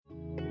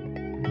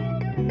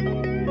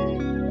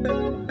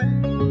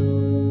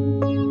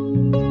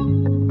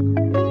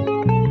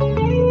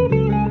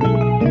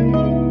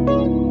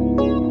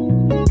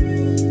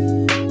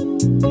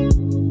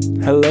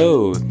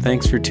Hello,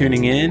 thanks for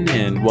tuning in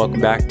and welcome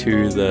back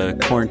to the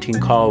Quarantine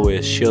Call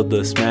with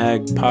Shieldless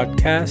Mag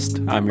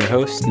podcast. I'm your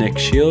host, Nick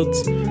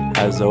Shields.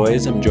 As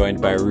always, I'm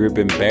joined by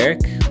Ruben Barrick.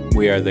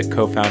 We are the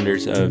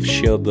co-founders of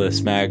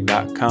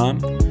shieldlessmag.com.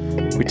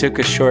 We took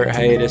a short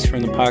hiatus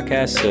from the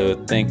podcast, so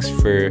thanks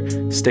for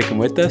sticking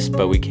with us,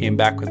 but we came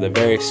back with a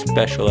very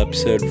special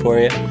episode for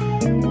you.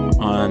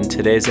 On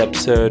today's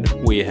episode,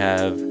 we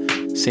have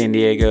San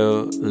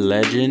Diego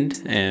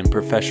legend and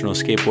professional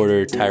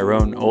skateboarder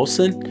Tyrone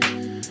Olsen,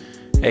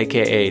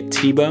 aka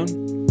T-Bone.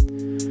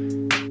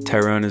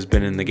 Tyrone has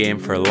been in the game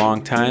for a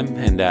long time,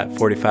 and at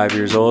 45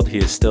 years old, he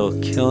is still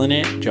killing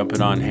it,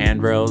 jumping on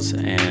handrails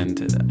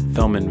and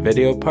filming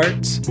video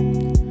parts.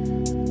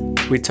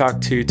 We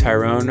talked to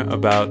Tyrone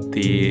about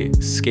the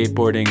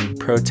skateboarding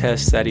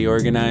protest that he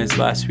organized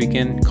last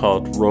weekend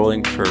called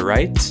Rolling for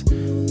Rights.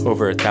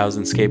 Over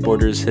 1,000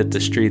 skateboarders hit the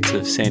streets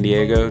of San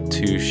Diego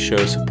to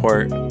show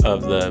support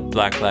of the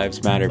Black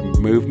Lives Matter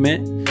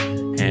movement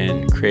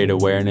and create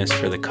awareness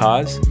for the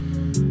cause.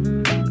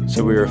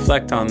 So we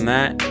reflect on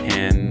that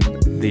and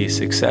the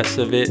success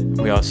of it.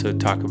 We also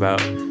talk about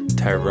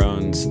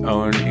Tyrone's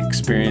own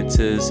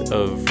experiences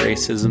of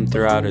racism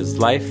throughout his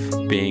life,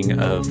 being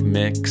of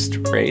mixed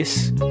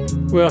race.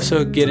 We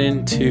also get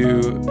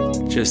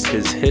into just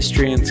his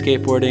history in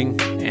skateboarding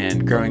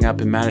and growing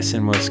up in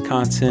Madison,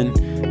 Wisconsin,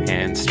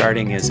 and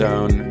starting his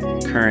own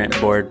current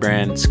board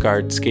brand,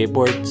 Scarred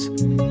Skateboards.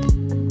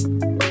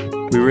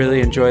 We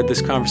really enjoyed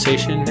this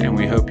conversation, and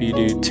we hope you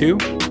do too.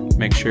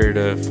 Make sure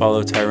to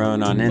follow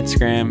Tyrone on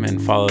Instagram and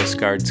follow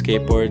Scarred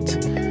Skateboards,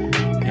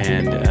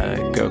 and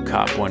go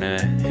cop one of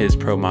his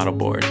pro model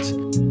boards.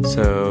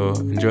 So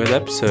enjoy the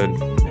episode,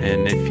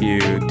 and if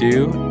you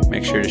do,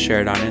 make sure to share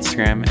it on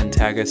Instagram and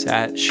tag us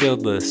at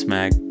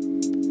ShieldlessMag.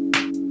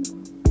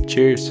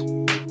 Cheers.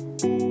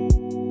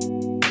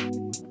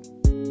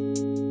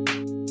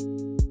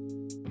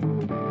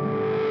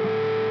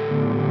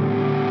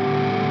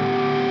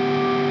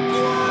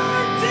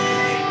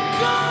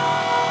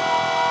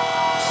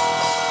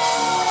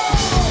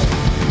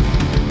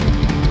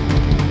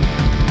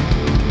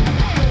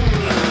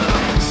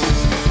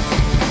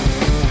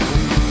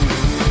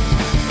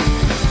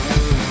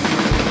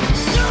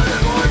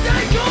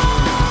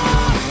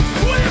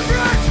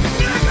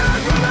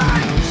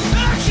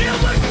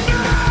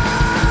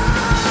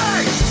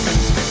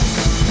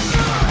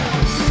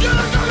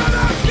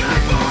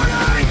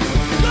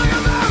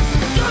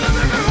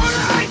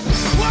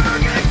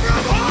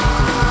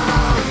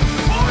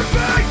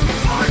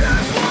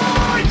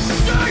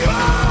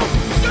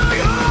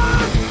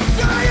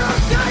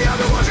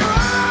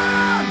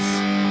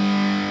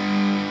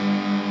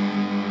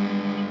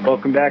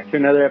 Welcome back to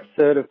another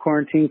episode of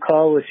Quarantine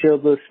Call with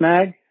Shieldless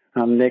Mag.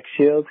 I'm Nick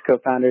Shields,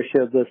 co-founder of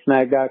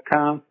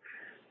ShieldlessMag.com.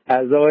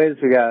 As always,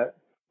 we got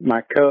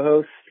my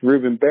co-host,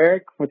 Ruben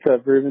Barrick. What's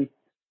up, Ruben?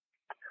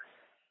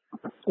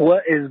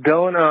 What is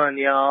going on,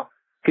 y'all?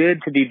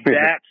 Good to be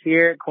back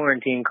here at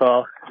Quarantine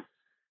Call.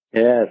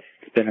 Yes,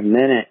 it's been a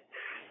minute.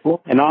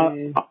 And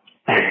on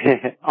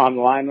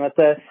the line with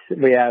us,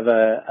 we have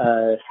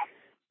a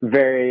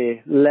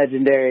very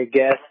legendary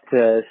guest,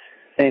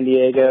 San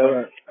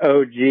Diego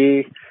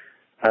OG,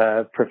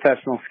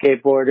 professional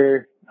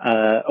skateboarder,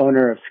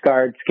 owner of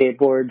Scarred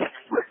Skateboards.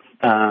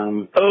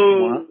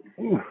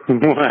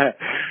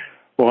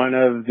 One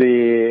of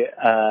the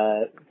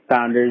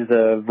founders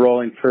of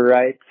Rolling for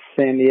Rights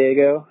San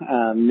Diego,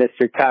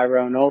 Mr.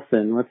 Tyrone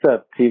Olsen. What's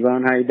up,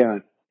 T-Bone? How you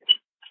doing?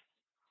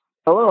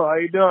 Hello, how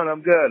you doing?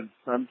 I'm good.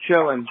 I'm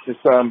chilling. Just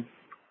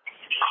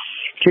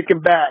kicking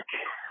back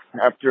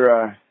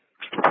after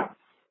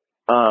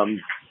the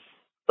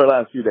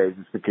last few days.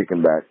 Just been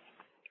kicking back.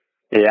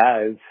 Yeah,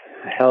 it was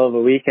a hell of a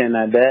weekend,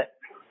 I bet.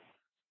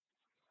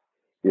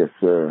 Yes,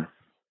 sir.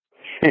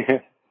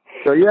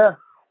 So yeah.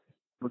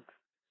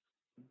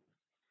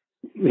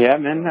 Yeah,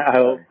 man.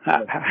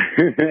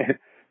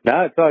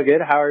 No, it's all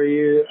good. How are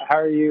you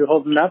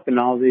holding up in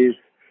all these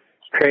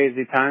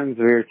crazy times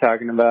we were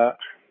talking about?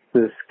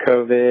 This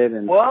COVID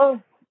and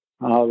all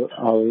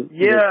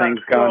the things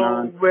going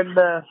on. When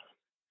the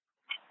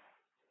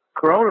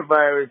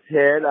coronavirus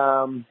hit,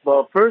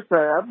 first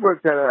I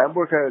worked at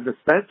a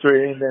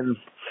dispensary, and then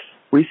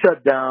we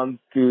shut down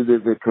due to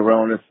the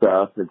corona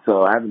stuff, and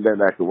so I haven't been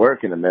back to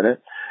work in a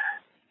minute.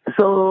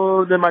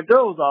 So then my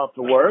girl's off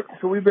to work,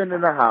 so we've been in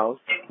the house.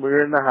 We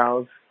were in the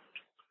house,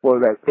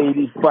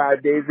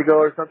 85 days ago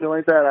or something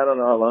like that. I don't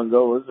know how long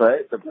ago it was,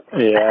 right?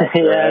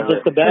 Yeah,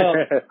 just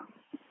about.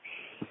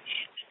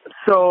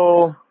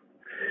 So,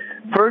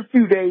 first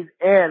few days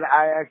in,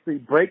 I actually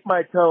break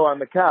my toe on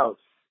the couch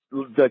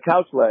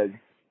leg.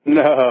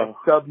 No. I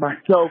stubbed my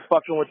toe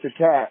fucking with the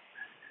cat.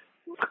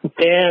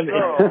 Damn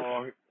it.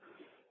 So,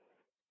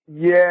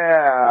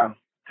 yeah.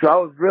 So I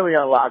was really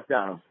on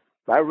lockdown.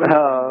 I really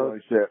wasn't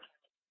doing shit.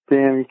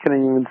 Damn, you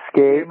couldn't even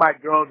skate. My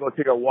girl go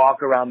take a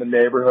walk around the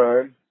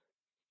neighborhood.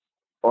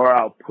 or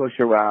I'll push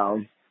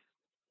around.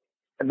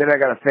 And then I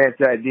got a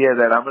fancy idea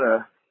that I'm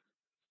gonna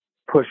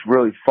push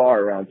really far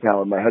around town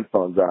with my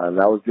headphones on. And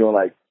I was doing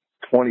like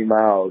 20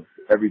 miles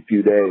every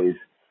few days.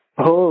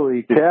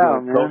 Holy Just cow,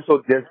 doing man.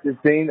 social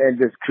distancing and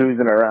just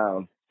cruising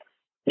around.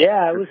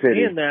 Yeah, I the was city.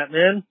 seeing that,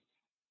 man.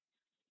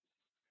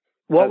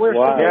 What That's were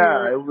some wild. of Yeah,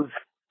 your, it was.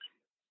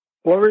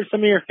 what were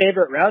some of your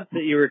favorite routes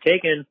that you were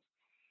taking?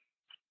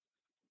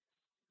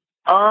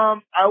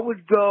 I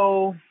would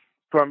go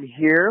from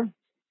here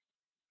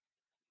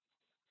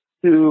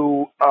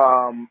to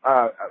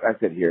I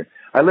said here.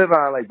 I live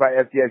on like by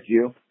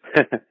FDSU.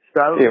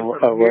 So I would go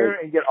from here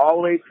and get all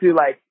the way to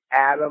like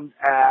Adams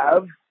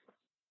Ave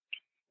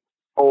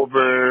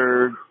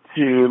over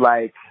to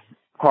like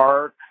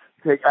Park,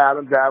 take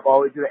Adams Ave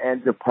all the way to the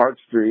end to Park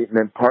Street, and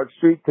then Park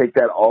Street, take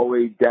that all the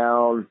way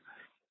down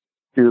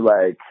to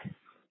like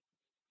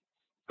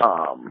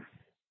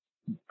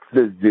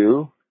the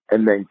zoo,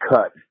 and then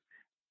cut.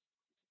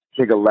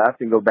 Take a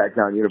left and go back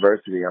down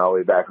University and all the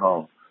way back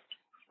home.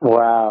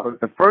 Wow. But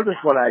the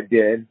furthest one I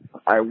did,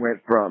 I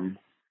went from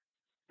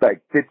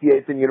like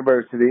 58th and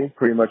University,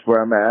 pretty much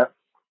where I'm at,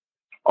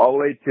 all the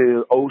way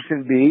to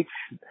Ocean Beach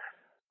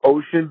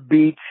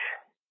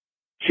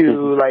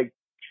to like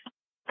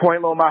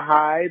Point Loma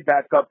High,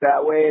 back up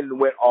that way, and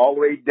went all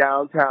the way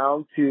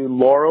downtown to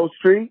Laurel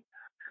Street.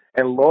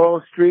 And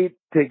Laurel Street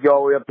take you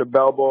all the way up to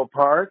Balboa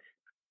Park,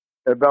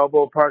 and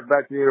Balboa Park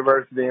back to the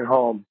University and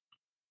home.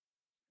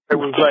 It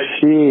was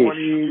like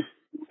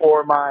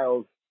 24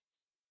 miles.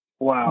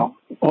 Wow.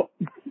 Oh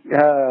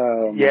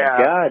my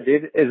Yeah. God,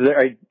 dude!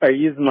 Are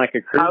you using like a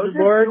I was cruiser just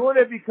board? doing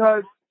it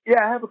because,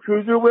 I have a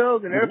cruiser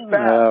wheels and they're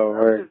fast. Oh,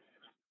 word.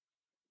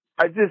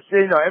 I just,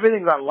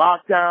 everything's on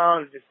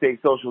lockdown, just stay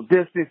social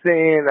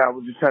distancing. I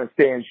was just trying to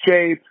stay in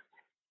shape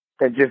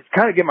and just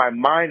kind of get my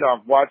mind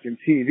off watching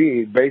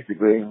TV,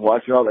 basically,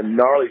 watching all the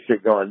gnarly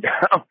shit going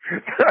down.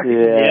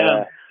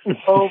 Yeah.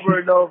 Over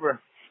and over.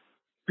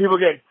 People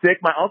get sick.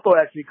 My uncle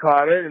actually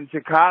caught it in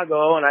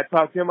Chicago, and I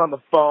talked to him on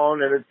the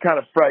phone, and it kind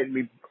of frightened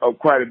me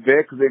quite a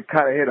bit because it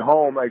kind of hit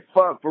home. Like,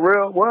 fuck, for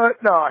real?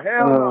 What? No,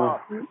 hell no.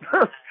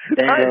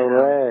 No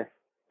way.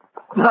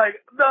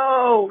 Like,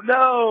 no.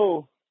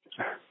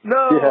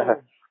 Yeah.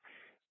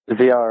 Is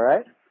he all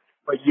right?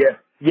 But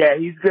yeah,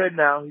 he's good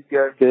now. He's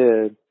good.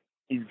 Good.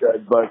 He's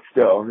good, but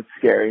still, it's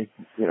scary.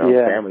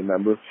 Family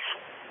member.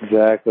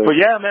 Exactly. But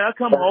yeah, man, I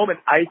come home and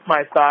ice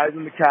my thighs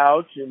on the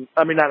couch,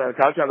 not on the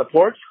couch, on the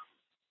porch.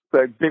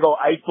 The big old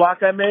ice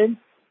block I made,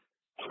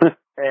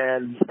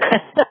 and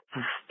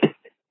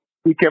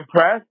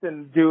decompress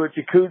and do a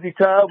jacuzzi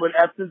tub with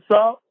Epsom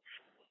salt,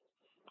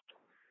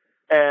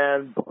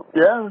 and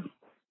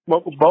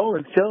smoke a bowl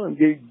and chill and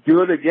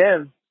do it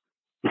again.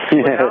 But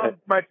now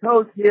my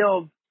toes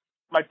healed.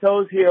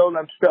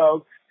 I'm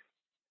stoked.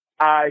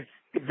 I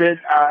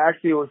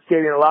actually was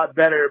skating a lot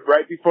better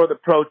right before the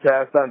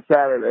protest on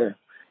Saturday.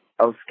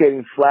 I was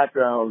skating flat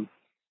ground,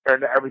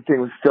 and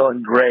everything was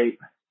feeling great,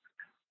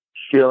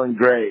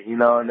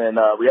 and then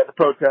we had the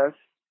protest.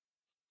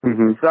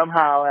 Mm-hmm.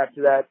 Somehow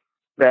after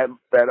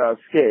that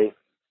skate,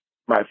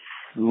 my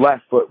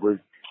left foot was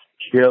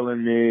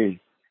killing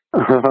me.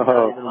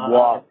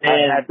 Oh, I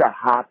had to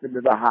hop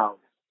into the house.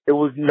 It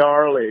was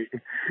gnarly.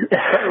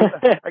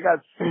 I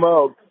got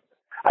smoked.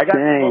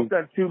 Smoked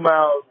on 2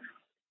 miles,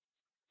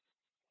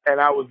 and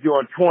I was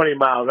doing 20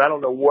 miles. I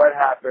don't know what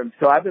happened.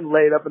 So I've been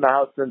laid up in the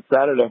house since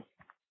Saturday.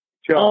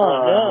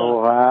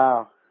 Oh,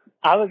 wow.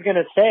 I was going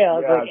to say,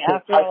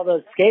 after all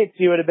those skates,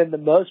 you would have been the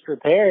most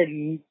prepared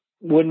and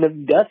wouldn't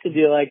have dusted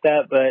you like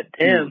that, but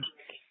damn.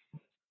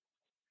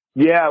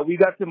 Yeah, we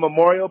got to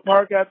Memorial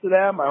Park after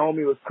that. My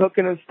homie was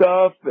cooking and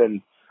stuff,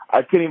 and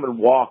I couldn't even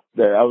walk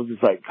there. I was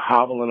just like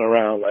hobbling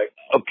around like,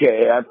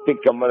 okay, I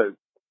think I'm going to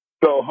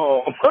go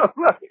home.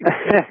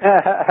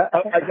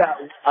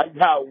 I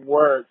got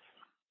work.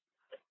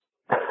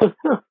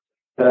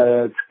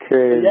 That's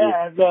crazy.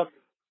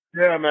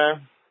 Yeah,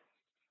 man.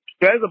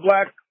 There's a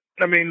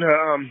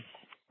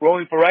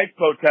Rolling for Rights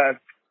protest.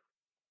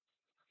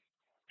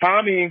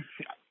 Tommy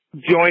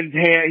joined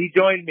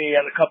me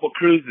on a couple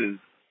cruises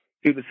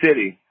through the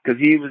city because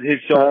his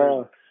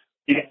shoulder.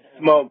 He got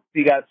smoked.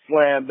 He got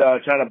slammed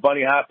trying to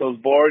bunny hop those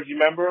boards. You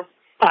remember?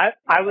 I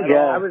was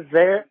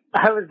there.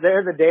 I was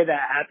there the day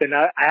that happened.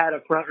 I had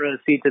a front row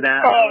seat to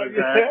that.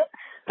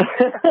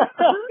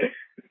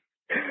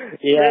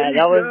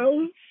 That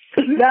was.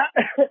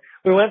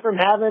 We went from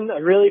having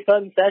a really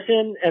fun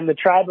session, and the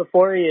try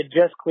before he had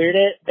just cleared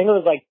it. I think it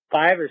was like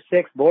 5 or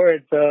 6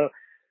 boards. So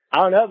I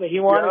don't know, but he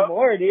wanted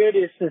more, dude.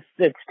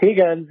 It's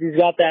T-Guns. He's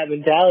got that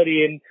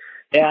mentality,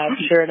 and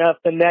sure enough,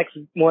 the next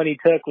one he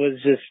took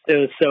was it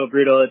was so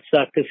brutal. It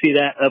sucked to see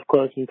that up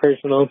close and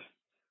personal.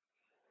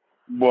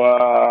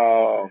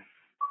 Wow.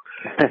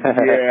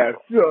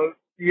 So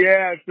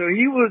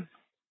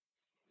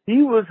he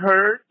was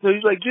hurt. So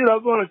he's like, dude,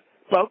 I'll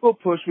go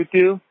push with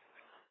you.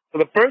 So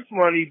the first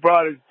one, he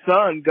brought his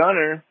son,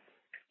 Gunner,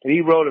 and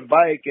he rode a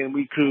bike, and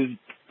we cruised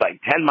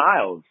like 10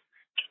 miles.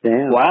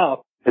 Damn.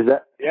 Wow. Is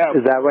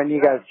that when you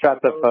guys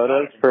shot the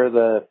photos for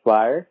the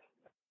flyer?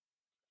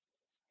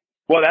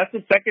 Well, that's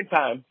the second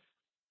time.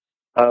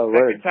 Oh,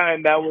 word. Second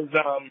time that was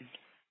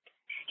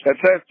that's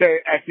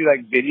actually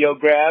like video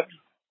grabbed.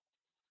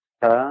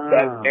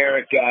 That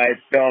Eric guy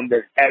filmed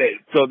and edited.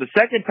 So the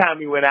second time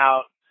we went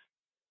out,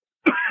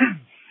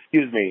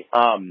 excuse me,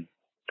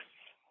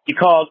 he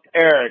called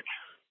Eric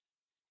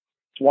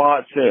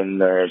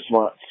Swanson or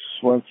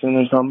Swanson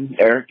or something.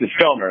 Eric, the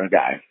filmer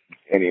guy.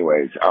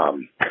 Anyways, I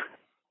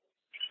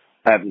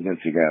have his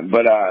Instagram,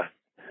 but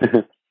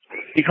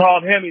he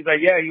called him. He's like,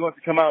 yeah, he wants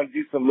to come out and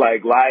do some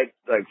like live,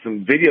 like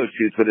some video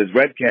shoots with his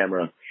Red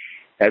camera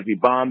as we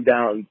bomb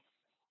down.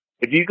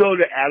 If you go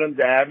to Adams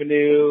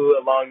Avenue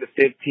along the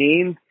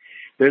 15,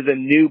 there's a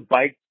new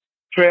bike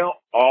trail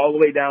all the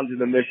way down to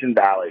the Mission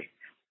Valley.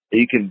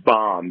 You can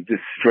bomb,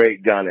 just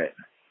straight gun it.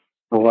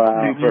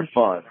 Wow. Super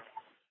fun.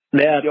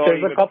 Yeah,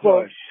 there's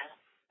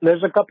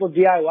a couple of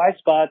DIY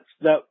spots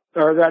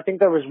or I think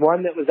there was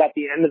one that was at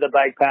the end of the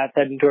bike path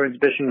heading towards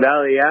Mission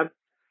Valley, yeah?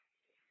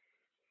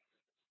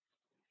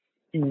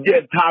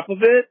 Yeah, top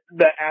of it,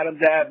 the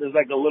Adams Ave, there's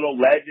like a little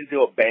ledge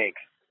into a bank.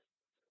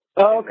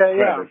 Oh, okay,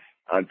 yeah.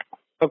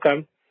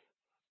 Okay.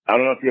 I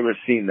don't know if you've ever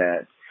seen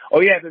that.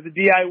 Oh, yeah, there's a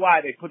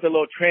DIY. They put the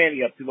little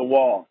tranny up to the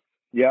wall.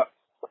 Yep.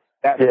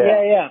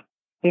 Yeah.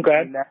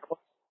 Okay.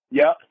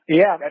 Yep.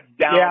 Yeah. That's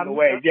down the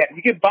way. Yeah,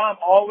 you can bomb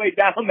all the way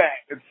down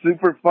that. It's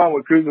super fun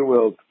with cruiser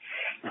wheels.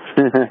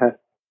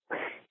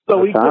 So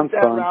we took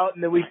that route,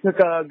 and then we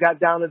got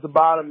down at the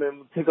bottom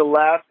and took a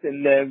left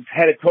and then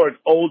headed towards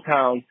Old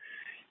Town.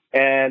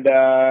 And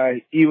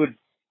he would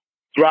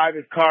drive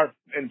his car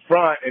in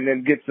front and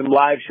then get some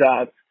live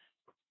shots.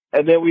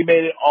 And then we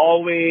made it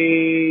all the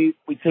way.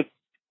 We took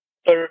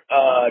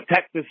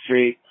Texas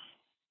Street.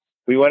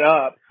 We went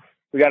up.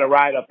 We got a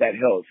ride up that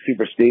hill. It's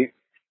super steep.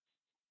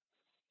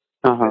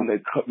 And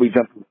we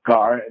jumped in the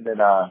car, and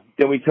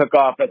then we took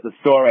off at the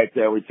store right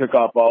there. We took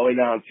off all the way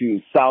down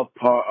to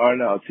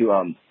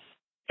to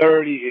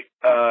 30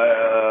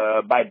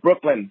 by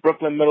Brooklyn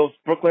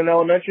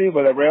Elementary,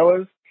 where the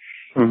rail is.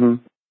 Mm-hmm.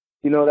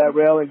 You know that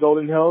rail in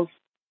Golden Hills?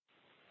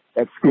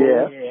 That's cool.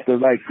 Yeah.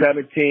 There's like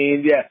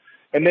 17. Yeah.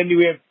 And then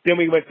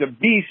we went to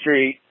B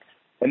Street,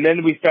 and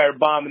then we started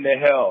bombing the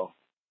hill.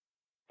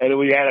 And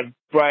we had a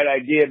bright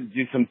idea to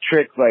do some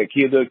tricks, like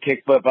he'll do a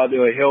kickflip, I'll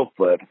do a hill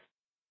flip.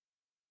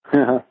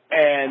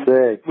 And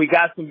we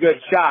got some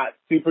good shots,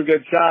 super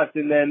good shots.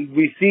 And then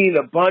we seen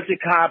a bunch of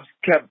cops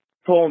kept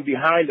pulling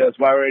behind us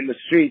while we were in the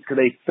streets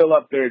because they fill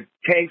up their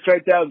tanks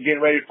right there getting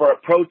ready for a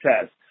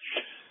protest.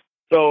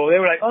 So they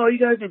were like, oh, you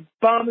guys are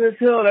bombing this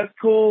hill. That's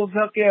cool.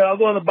 Fuck yeah, I'll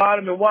go on the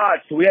bottom and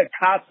watch. So we had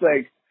cops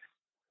like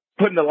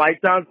putting the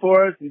lights on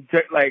for us and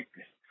like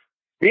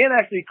being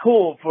actually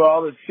cool for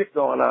all this shit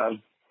going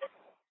on.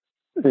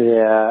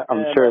 Yeah,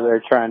 I'm sure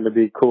they're trying to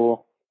be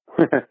cool.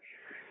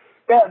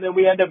 Yeah, and then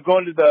we ended up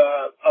going to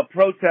a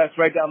protest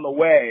right down the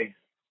way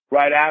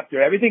right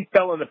after. Everything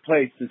fell into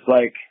place. It's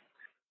like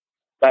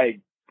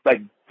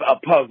a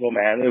puzzle,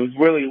 man. It was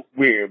really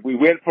weird. We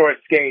went for a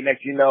skate.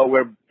 Next you know,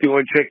 we're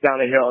doing tricks down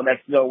the hill.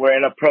 Next you know, we're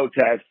in a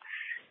protest.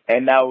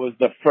 And that was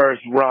the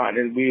first run.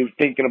 And we were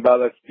thinking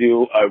about let's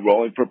do a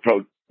Rolling for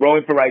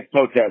Rights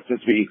protest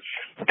since we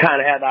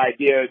kind of had the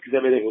idea because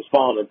everything was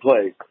falling in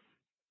place.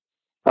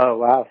 Oh,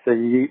 wow. So,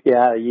 you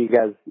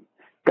guys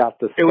got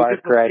the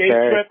spark right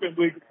there. It was a skate trip, and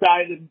we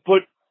decided to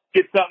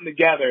get something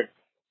together.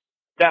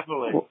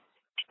 Definitely.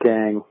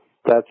 Dang.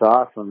 That's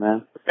awesome,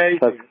 man.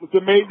 Amazing. It's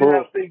amazing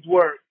how things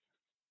work.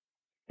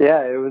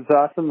 Yeah, it was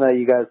awesome that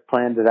you guys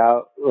planned it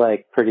out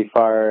like pretty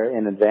far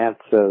in advance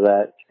so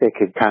that it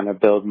could kind of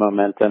build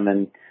momentum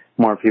and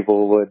more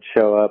people would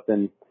show up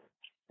and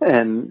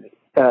plan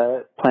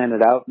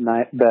it out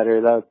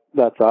better.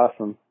 That's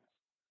awesome.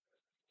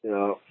 You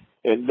know,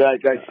 and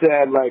like I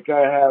said,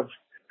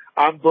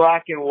 I'm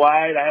black and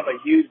white. I have a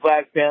huge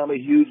black family,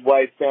 huge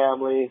white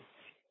family.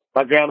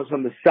 My grandma's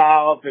from the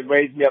South and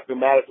raised me up in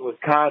Madison,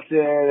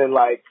 Wisconsin, and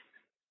like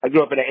I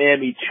grew up in an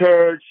AME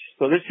church.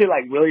 So this shit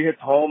like really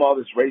hits home, all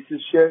this racist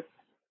shit.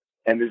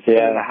 And this in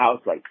the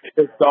house like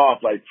pissed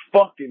off, like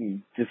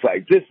fucking just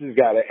like this has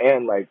got to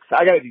end. Like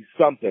I got to do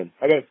something.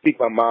 I got to speak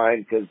my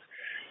mind because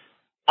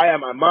I have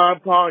my mom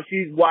calling.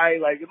 She's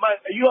white. Like,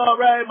 are you all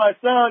right? My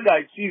son,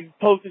 like, she's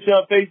posting shit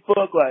on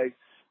Facebook. Like,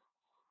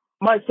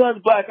 my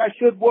son's black. I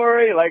should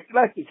worry. Like,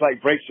 that just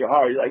like breaks your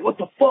heart. You're like, what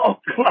the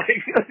fuck?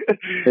 Like,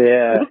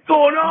 what's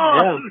going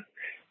on?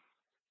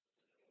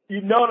 Yeah.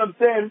 You know what I'm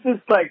saying? It's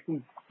just like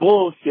some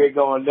bullshit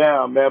going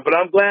down, man. But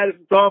I'm glad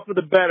it's all for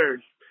the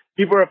better.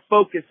 People are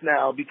focused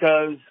now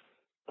because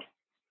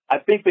I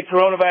think the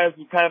coronavirus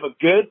is kind of a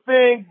good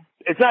thing.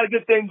 It's not a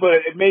good thing, but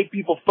it made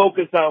people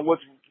focus on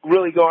what's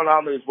really going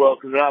on in this world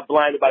because they're not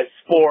blinded by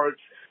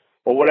sports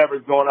or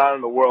whatever's going on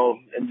in the world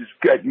and just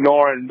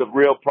ignoring the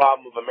real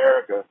problem of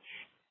America.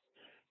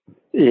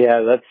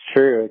 Yeah, that's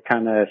true. It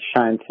kind of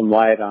shines some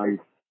light on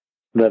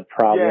the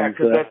problems.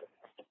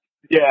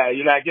 Yeah,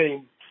 you're not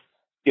getting,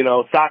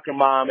 soccer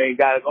mom ain't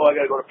got, I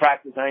got to go to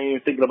practice. I ain't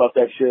even thinking about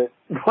that shit.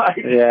 Like,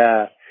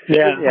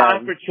 it's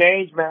time for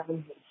change,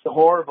 man. It's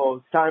horrible.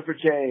 It's time for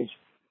change.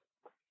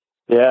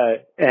 Yeah,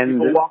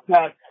 and people walk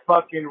past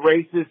fucking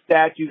racist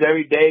statues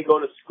every day, go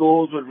to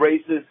schools with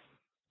racist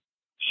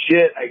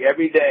shit, like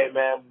every day,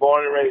 man.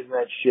 Born and raised in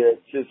that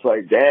shit. It's just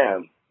like,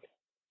 damn.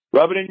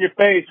 Rub it in your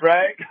face,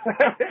 right?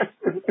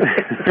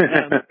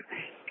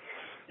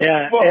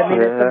 Yeah, I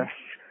mean,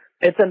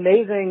 it's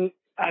amazing.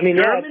 I mean,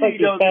 Germany it's like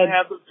you doesn't said.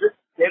 have,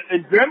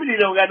 in Germany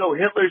don't got no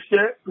Hitler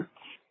shit.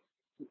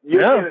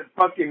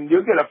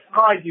 You'll get a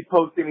fine if you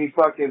post any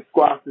fucking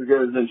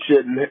swastikas and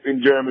shit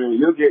in Germany.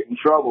 You'll get in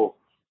trouble.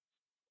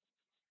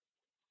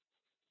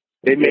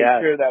 They made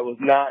sure that was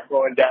not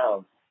going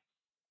down.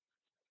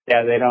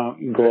 Yeah, they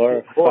don't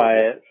glorify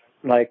it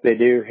like they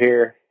do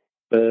here.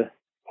 The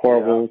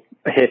horrible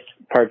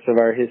parts of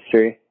our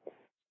history.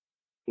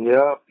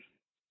 Yeah.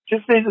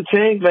 Just needs to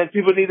change, man.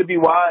 People need to be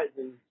wise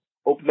and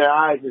open their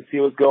eyes and see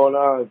what's going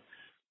on.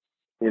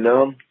 You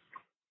know?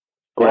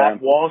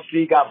 Black Wall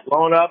Street got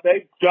blown up.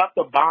 They dropped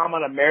a bomb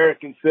on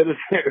American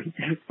citizens.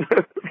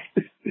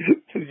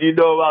 Did you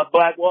know about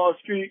Black Wall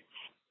Street?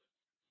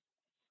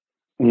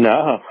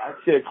 No. That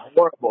shit's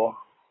horrible.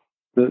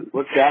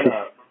 Look that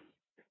up.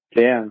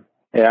 Damn.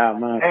 Yeah, I'm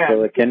going to have to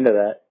look into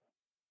that.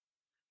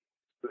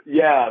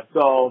 Yeah,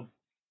 so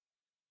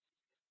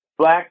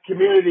black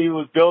community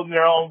was building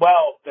their own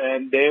wealth,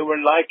 and they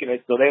weren't liking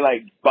it, so they,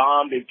 like,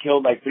 bombed and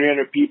killed, like,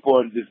 300 people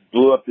and just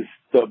blew up this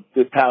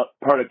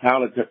part of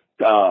town of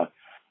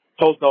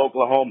Tulsa,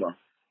 Oklahoma.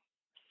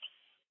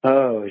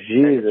 Oh,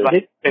 Jesus.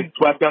 And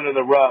swept under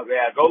the rug.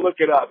 Yeah, go look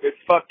it up.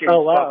 It's fucking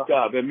fucked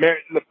up.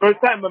 The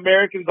first time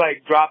Americans,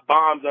 like, dropped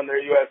bombs on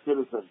their U.S.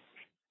 citizens.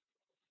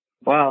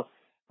 Wow.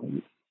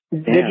 Damn.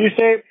 Did you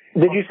say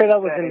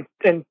that was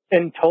in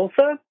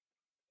Tulsa?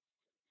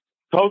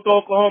 Tulsa,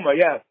 Oklahoma,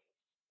 yes.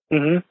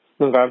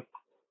 Mm-hmm. Okay.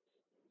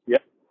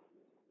 Yep.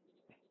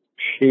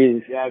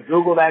 Jeez. Yeah,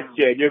 Google that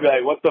shit. You'll be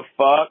like, what the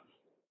fuck?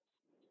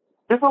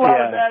 There's a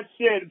lot of bad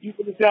shit.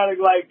 People just gotta,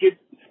 like,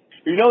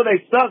 you know they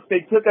suck.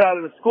 They took it out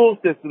of the school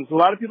system, so a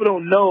lot of people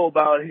don't know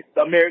about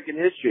American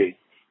history.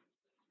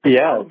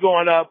 Yeah. When I was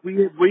growing up,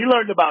 we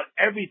learned about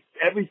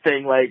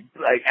everything, like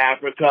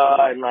Africa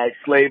and, like,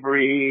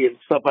 slavery and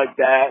stuff like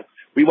that.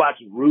 We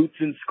watched Roots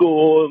in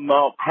school and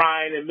all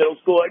crying in middle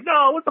school, like,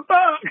 no, what the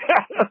fuck?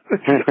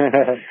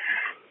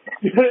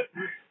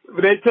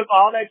 But they took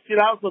all that shit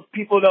out so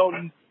people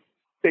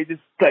they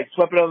just, like,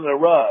 swept it under the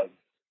rug.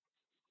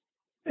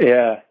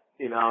 Yeah.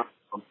 You know?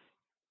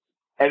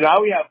 And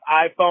now we have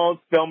iPhones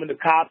filming the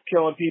cops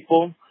killing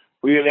people.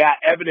 We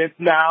got evidence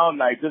now, and,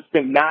 like, this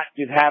been not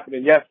just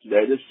happening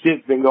yesterday. This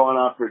shit's been going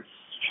on for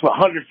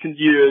hundreds of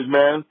years,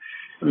 man.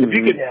 If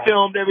you could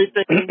film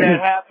everything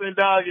that happened,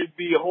 dog, it'd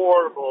be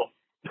horrible.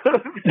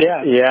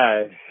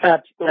 Yeah.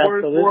 The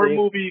worst horror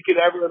movie you could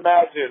ever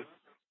imagine.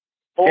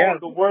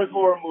 The worst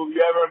horror movie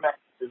you ever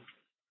imagined.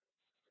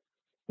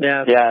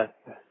 Yeah. Yeah.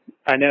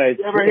 I know.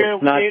 You ever hear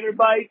of gator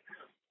bites?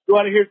 You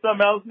want to hear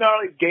something else now?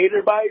 Like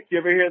gator bites? You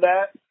ever hear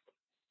that?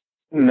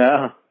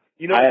 No.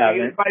 You know where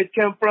gator bites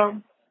come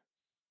from?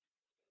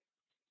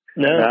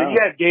 No. You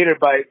had gator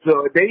bites.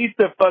 So they used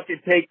to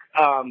fucking take,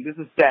 this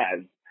is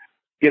sad.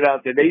 Get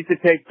out there. They used to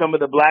take some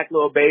of the black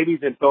little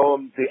babies and throw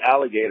them to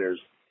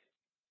alligators.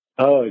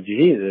 Oh,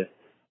 Jesus.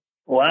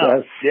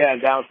 Wow.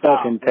 That's down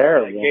fucking south.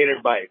 terrible. Like gator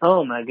bite.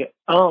 Oh my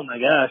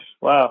gosh.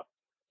 Wow.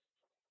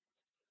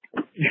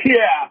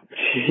 Yeah.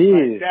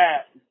 Jeez. Like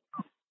that.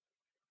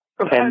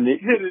 And that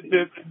shit is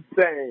just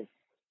insane.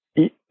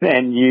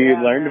 And you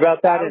learned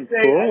about that in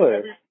school?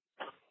 Or?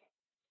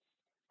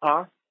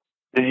 Huh?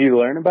 Did you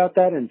learn about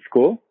that in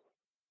school?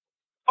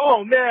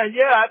 Oh, man,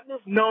 yeah. I've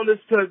just known this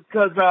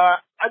because I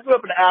grew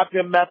up in the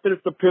African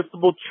Methodist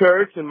Episcopal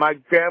Church, and my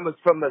grandma's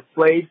from the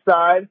slave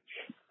side.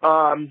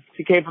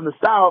 She came from the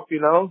South, you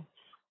know.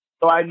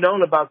 So I'd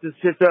known about this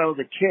shit since I was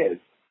a kid.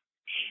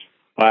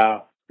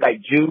 Wow.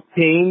 Like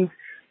Juneteenth.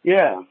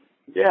 Yeah.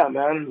 Yeah,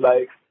 man.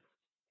 Like,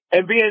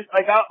 and being,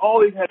 like, I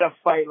always had to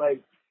fight,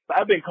 like,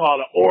 I've been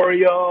called an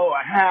Oreo,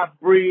 a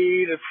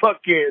half-breed, a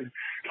fucking,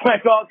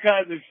 like, all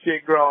kinds of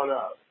shit growing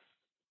up.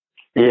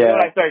 Yeah.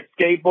 When I started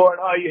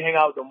skateboarding, you hang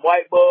out with them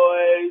white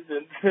boys,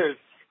 and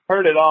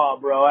heard it all,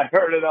 bro. I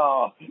heard it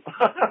all.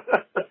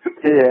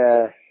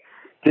 Yeah.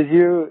 Did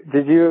you,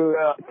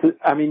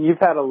 I mean, you've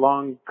had a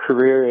long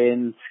career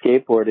in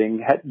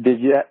skateboarding.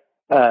 Did you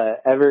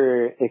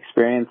ever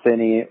experience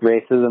any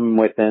racism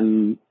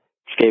within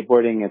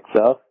skateboarding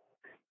itself?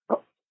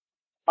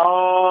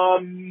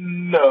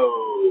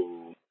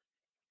 No.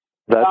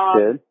 That's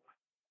good.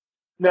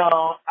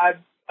 No, I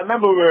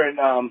remember we were in,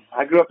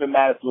 I grew up in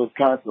Madison,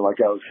 Wisconsin,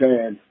 like I was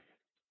saying.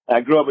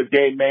 I grew up with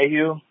Dave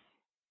Mayhew.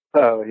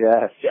 Oh,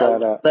 yeah.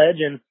 Shout out.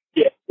 Legend.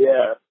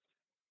 Yeah.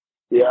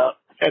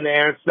 And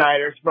Aaron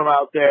Snyder's from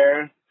out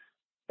there.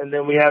 And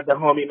then we have the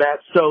homie Matt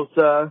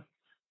Sosa.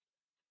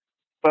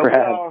 But but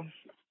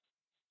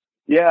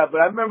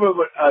I remember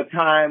a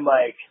time,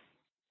 like,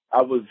 I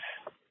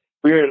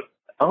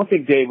don't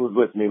think Dave was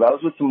with me, but I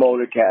was with some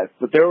older cats.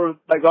 But there were,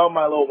 like, all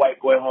my little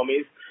white boy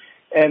homies.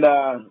 And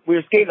we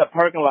were skating a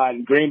parking lot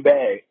in Green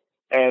Bay.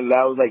 And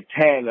I was, like,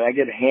 10, and I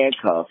get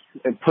handcuffed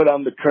and put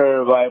on the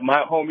curb. Like,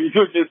 my homies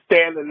were just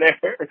standing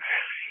there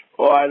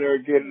while they were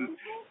getting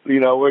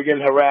we're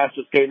getting harassed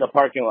for skating in the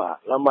parking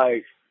lot. And I'm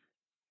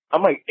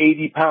like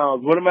 80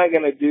 pounds. What am I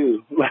going to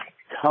do? Like,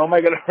 how am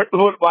I going to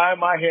hurt? Why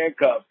am I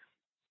handcuffed?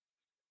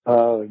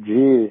 Oh,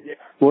 geez. Yeah.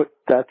 What?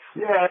 That's.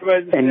 Yeah,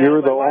 and you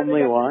were the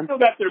only one? They still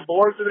got their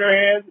boards in their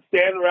hands,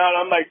 standing around.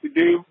 I'm like,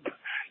 dude,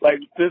 like,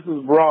 this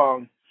is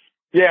wrong.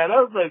 Yeah, that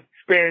was an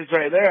experience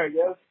right there, I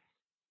guess.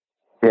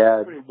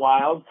 Yeah. Pretty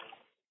wild.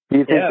 Do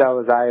you think that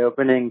was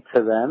eye-opening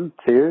to them,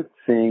 too,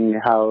 seeing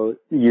how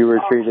you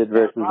were treated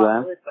versus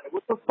them? Like,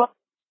 what the fuck?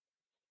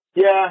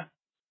 Yeah.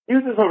 He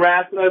was just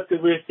harassing us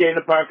because we were skating in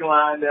the parking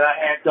lot, and then I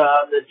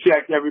handcuffed and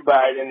checked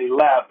everybody, and he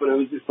left. But it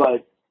was just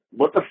like,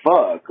 what the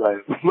fuck?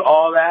 Like,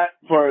 all that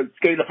for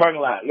skating in the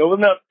parking lot. It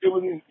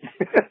wasn't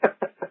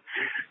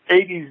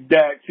 80s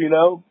Dax,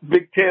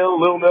 Big tail,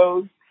 little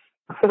nose.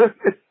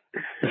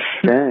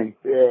 Dang.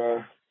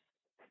 Yeah.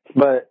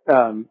 But,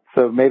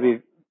 so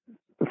maybe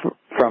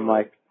from,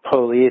 like,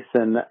 police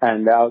and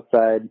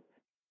outside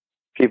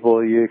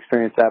people, you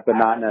experience that, but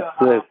not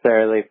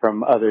necessarily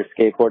from other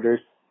skateboarders?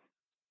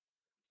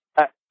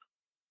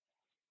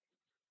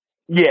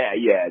 Yeah.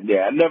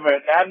 I've never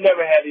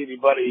had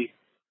anybody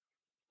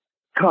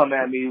come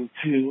at me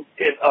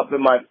up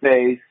in my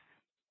face,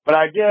 but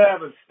I did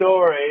have a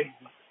story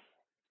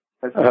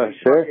that's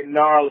fucking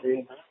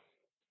gnarly.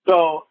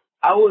 So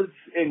I was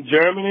in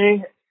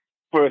Germany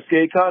for a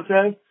skate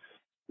contest.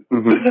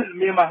 Mm-hmm.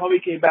 Me and my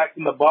homie came back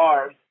from the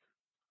bar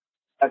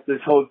at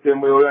this hotel.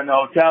 We were in the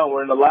hotel.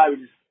 We're in the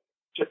lobby,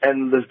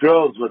 and this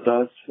girl's with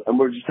us, and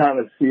we're just trying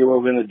to see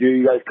what we're gonna do.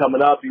 You guys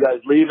coming up? You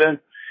guys leaving?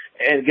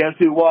 And guess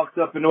who walks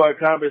up into our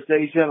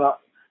conversation?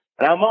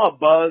 And I'm all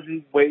buzzed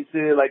and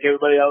wasted like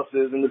everybody else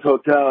is in this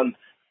hotel. And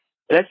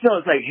that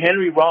sounds like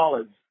Henry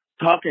Rollins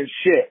talking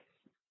shit,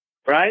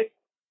 right?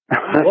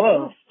 What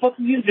the fuck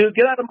are you doing?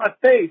 Get out of my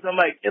face. I'm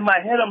like, in my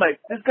head, I'm like,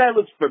 this guy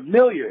looks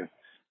familiar.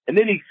 And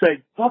then he's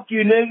like, fuck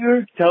you,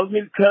 nigger. Calls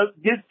me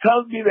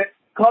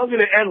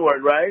the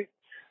N-word, right?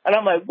 And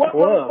I'm like, what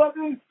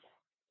motherfucker?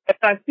 And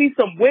I see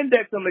some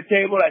Windex on the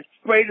table. I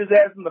sprayed his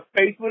ass in the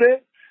face with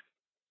it.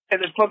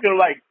 And then fucking,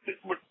 like,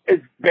 his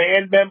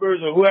band members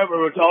or whoever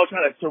were all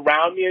trying to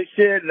surround me and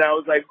shit. And I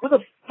was like, what the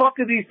fuck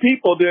are these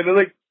people doing? They,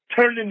 like,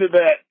 turned into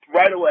that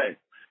right away.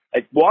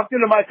 Like, walked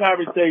into my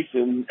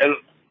conversation and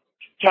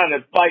trying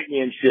to fight me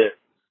and shit.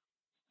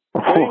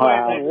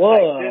 Wow.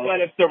 They didn't let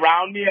him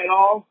surround me at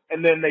all.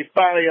 And then they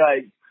finally,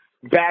 like,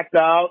 backed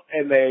out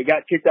and they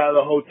got kicked out of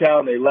the hotel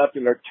and they left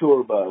in their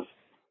tour bus.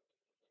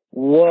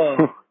 Whoa.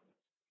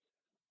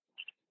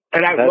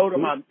 And I wrote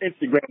him on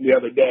Instagram the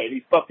other day. And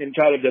he fucking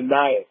tried to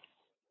deny it.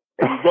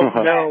 And he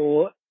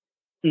wrote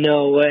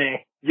no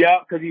way. Yeah,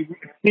 because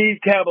Steve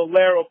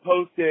Caballero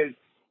posted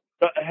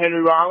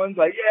Henry Rollins,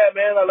 like, yeah,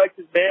 man, I like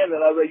this band.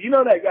 And I was like,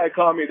 that guy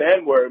called me the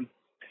N-word.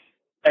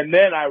 And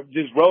then I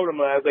just wrote him,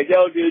 and I was like,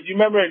 yo, dude, you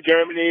remember in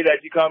Germany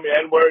that you called me the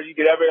N-word? You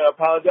could ever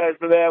apologize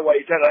for that? Why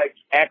you trying to, like,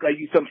 act like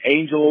you some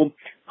angel,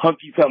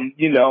 hunky, some,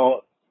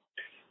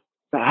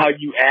 how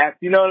you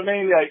act, you know what I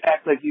mean? Like,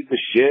 act like you the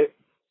shit.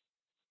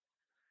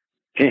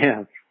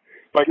 Damn.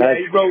 But yeah,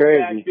 he wrote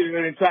that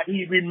shit, and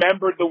he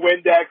remembered the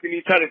Windex, and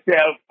he tried to say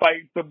I was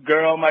fighting some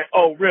girl. I'm like,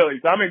 oh, really?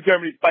 So I'm in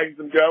Germany fighting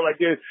some girl. Like,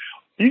 dude,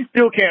 you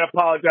still can't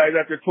apologize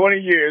after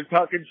 20 years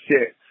talking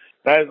shit.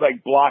 And I just,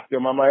 like, blocked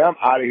him. I'm like, I'm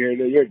out of here,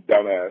 dude. You're a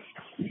dumbass.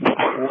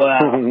 Wow.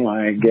 Oh,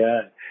 my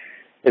God.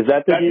 Is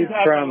that the dude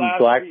from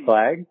Black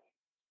Flag?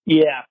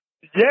 Yeah.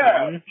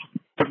 Yeah.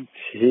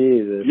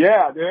 Jesus.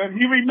 Yeah, dude.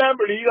 He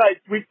remembered.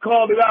 We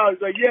called it out.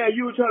 He's like, yeah,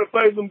 you were trying to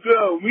fight some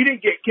girl. We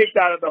didn't get kicked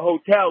out of the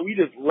hotel. We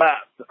just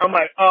left. I'm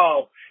like,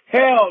 oh,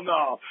 hell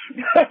no.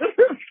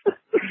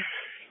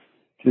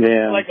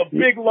 Yeah. Like a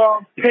big,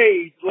 long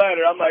page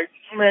letter. I'm like,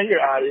 man,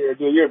 you're out of here,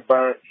 dude. You're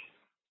burnt.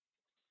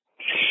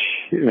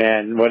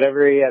 Man,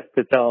 whatever he has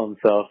to tell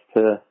himself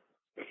to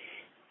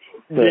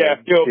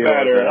feel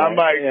better. I'm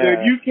like,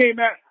 dude, you came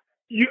at...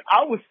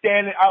 I was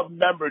standing, I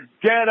remember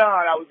dead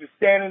on, I was just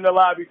standing in the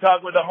lobby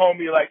talking with the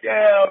homie, like,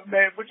 yeah,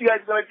 man, what you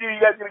guys gonna do?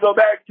 You guys gonna go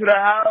back to the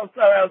house?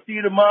 I'll see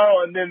you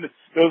tomorrow. And then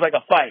there was like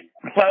a fight.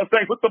 So I was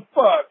like, what the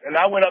fuck? And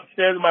I went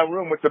upstairs in my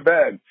room with the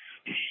bed.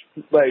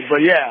 Like, but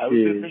yeah, it was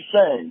just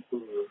insane.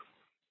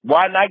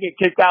 Why not get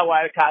kicked out?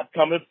 Why the cops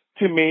coming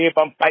to me if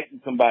I'm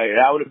fighting somebody?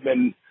 That would have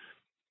been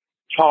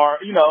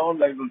charged,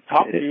 like,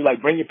 talk to you,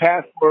 like, bring your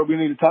passport, we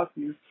need to talk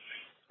to you.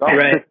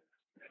 Right.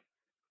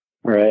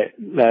 Right.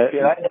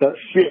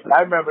 Shit.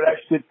 I remember that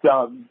shit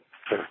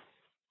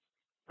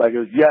like it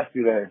was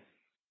yesterday.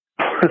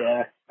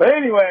 Yeah. But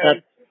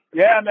anyway,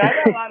 man, I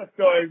got a lot of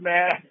stories,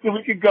 man.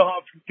 We could go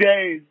on for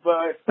days,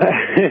 but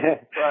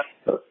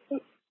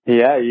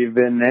yeah, you've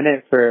been in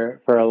it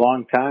for a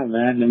long time,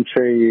 man. I'm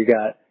sure you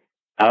got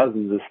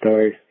thousands of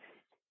stories.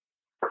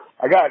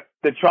 I got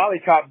the trolley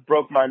cop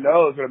broke my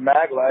nose with a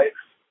mag light.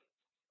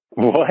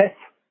 What?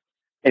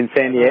 In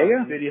San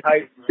Diego?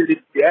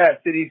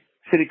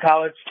 City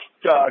College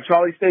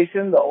trolley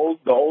station, the old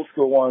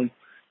school one.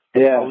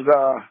 Yeah. I was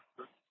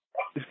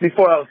just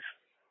before I was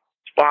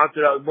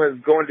sponsored, I was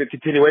going to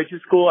continuation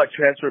school. I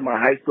transferred my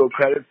high school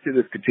credits to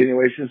this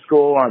continuation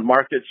school on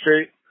Market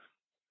Street.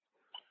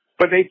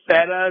 But they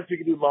fed us. You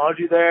could do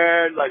laundry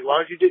there. Like,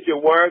 long as you did your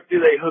work,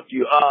 dude, they hooked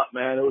you up,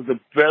 man. It was a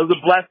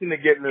blessing to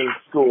get into the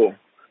school.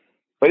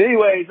 But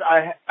anyways,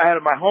 I had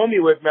my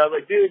homie with me. I was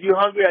like, dude, you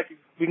hungry?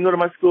 We can go to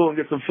my school and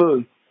get some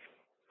food.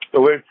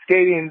 So we're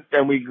skating,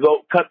 and we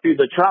go cut through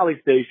the trolley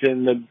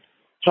station. The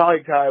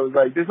trolley guy was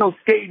like, there's no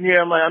skating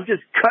here. I'm like, I'm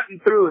just cutting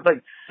through. It's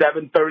like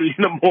 7:30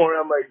 in the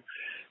morning. I'm like,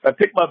 I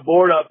pick my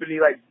board up, and he,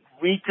 like,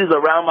 reaches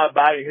around my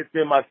body and hits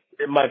me in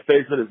my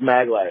face with his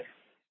mag light.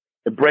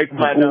 It breaks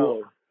my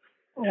nose.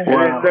 Wow. And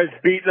then starts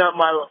beating up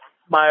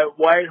my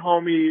white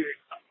homie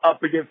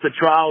up against the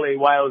trolley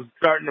while I was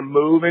starting to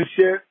move and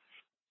shit.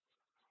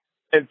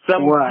 And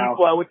some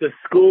people I went to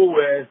school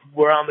with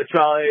were on the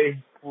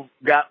trolley,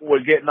 were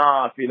getting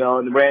off, you know,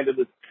 and ran to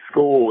the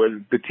school.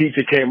 And the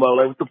teacher came up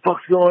like, "What the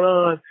fuck's going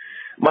on?"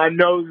 My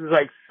nose is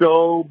like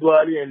so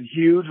bloody and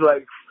huge,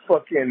 like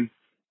fucking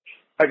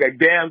like a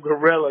damn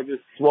gorilla,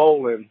 just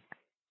swollen.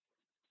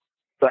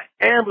 The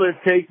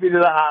ambulance takes me to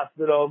the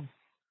hospital.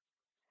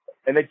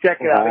 And they check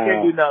it out. They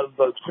can't do nothing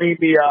but clean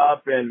me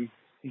up, and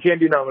you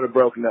can't do nothing with a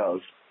broken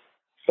nose.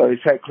 So they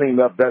try to clean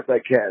me up best I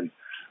can.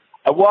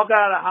 I walk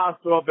out of the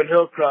hospital up in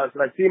Hillcrest,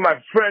 and I see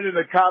my friend in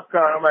the cop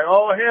car. And I'm like,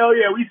 oh, hell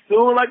yeah, we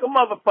suing like a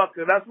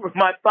motherfucker. That's what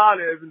my thought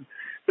is. And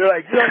they're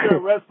like, you're under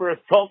arrest for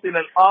assaulting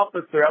an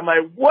officer. I'm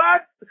like,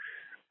 what?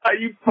 Are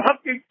you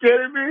fucking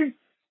kidding me?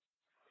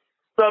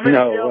 So I'm in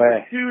jail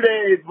for 2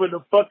 days with a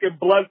fucking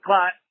blood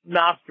clot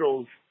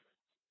nostrils.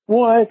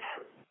 What?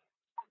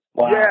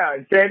 Wow. Yeah,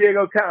 in San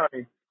Diego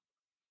County.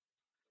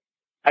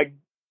 I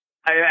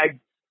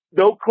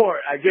no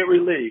court. I get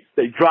released.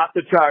 They drop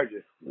the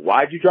charges.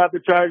 Why'd you drop the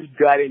charges?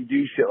 I didn't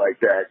do shit like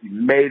that. You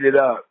made it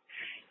up.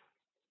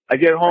 I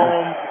get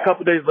home a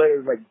couple days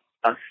later, like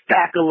a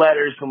stack of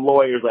letters from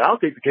lawyers. Like, I'll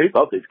take the case.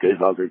 I'll take the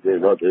case. I'll take the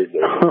case. I'll take the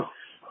case.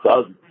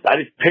 So I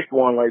just picked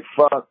one. Like,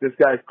 fuck, this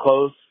guy's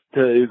close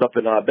to. He was up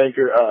in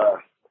Banker.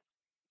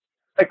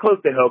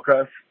 Close to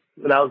Hillcrest,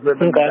 and I was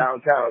living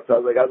downtown. So I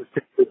was like, I'll just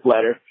pick this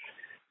letter.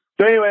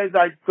 So anyways,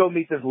 I go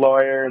meet this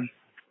lawyer,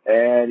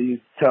 and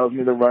he tells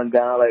me the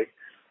rundown, like,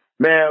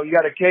 man, we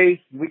got a case.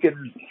 We could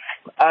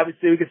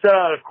settle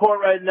out of court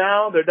right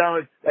now. They're down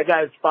with, that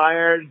guy's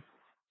fired.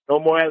 No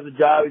more has a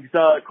job. We can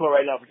settle out of court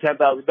right now for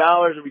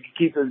 $10,000, and we can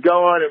keep this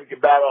going, and we can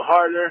battle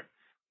harder.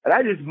 And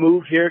I just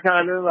moved here,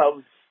 kind of. I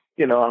was,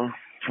 you know,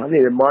 I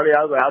needed money.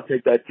 I was like, I'll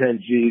take that 10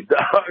 G's,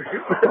 dog.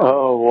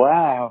 Oh,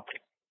 wow.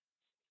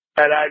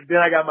 And then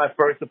I got my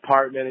first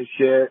apartment and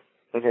shit.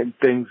 And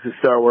things just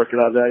started working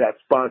out there. I got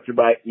sponsored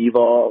by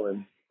Evol,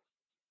 and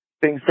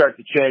things start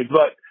to change.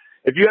 But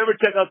if you ever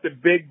check out the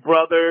Big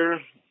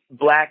Brother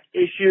Black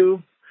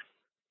issue,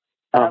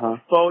 I have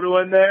a photo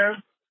in there,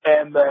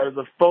 and there's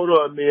a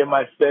photo of me in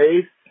my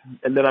face,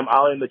 and then I'm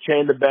out in the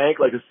chain to bank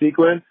like a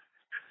sequence.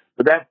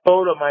 But that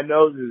photo of my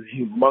nose is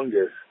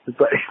humongous. It's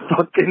like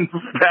fucking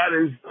fat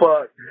as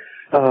fuck.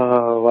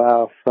 Oh,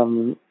 wow.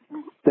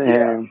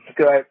 Damn.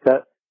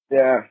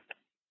 Yeah.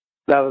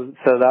 That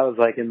was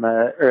like in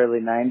the early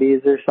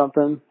 90s or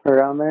something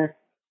around there?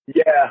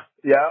 Yeah.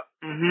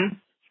 Mm-hmm.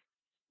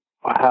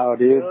 Wow,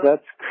 dude,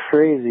 that's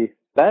crazy.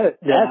 That's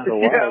a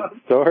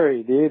wild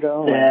story, dude.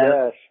 Oh my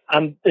gosh.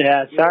 I'm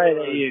sorry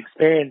that you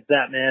experienced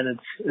that, man.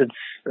 It's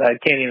I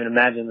can't even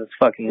imagine. It's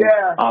fucking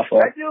awful.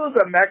 That dude was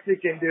a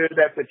Mexican dude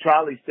at the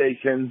trolley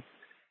station.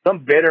 Some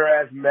bitter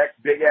ass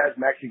big ass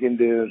Mexican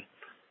dude.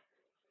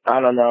 I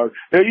don't know.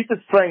 They used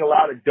to sling a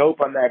lot of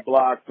dope on that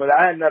block, but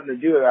I had nothing to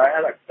do with it. I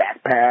had a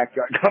backpack.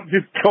 I'm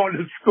just going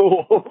to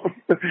school.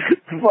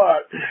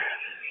 Fuck.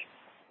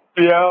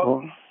 Yeah.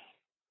 Oh,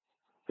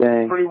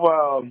 dang. Pretty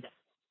wild.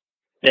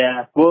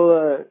 Yeah.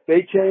 Well,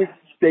 they changed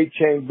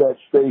that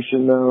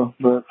station though,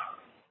 but.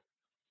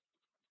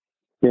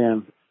 Yeah.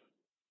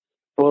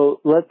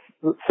 Well,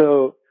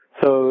 so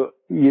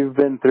you've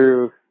been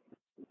through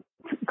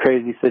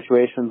crazy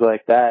situations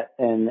like that,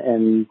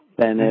 and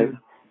then it,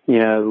 you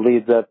know,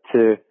 leads up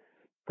to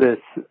this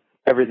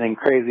everything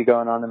crazy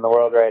going on in the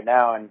world right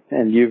now,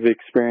 and you've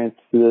experienced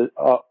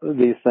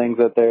these things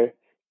that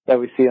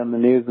we see on the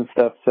news and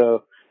stuff.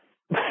 So,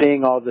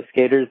 seeing all the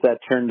skaters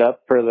that turned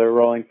up for the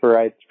Rolling for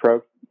Rights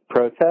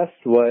protest,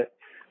 what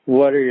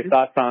are your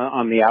thoughts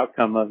on the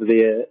outcome of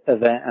the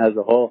event as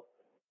a whole?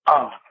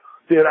 Oh,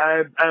 dude,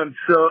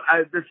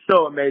 it's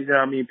so amazing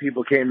how many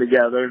people came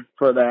together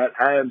for that.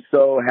 I am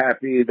so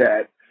happy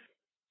that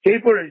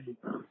skateboarders,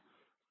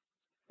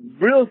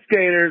 real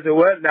skaters and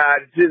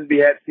whatnot, shouldn't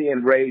be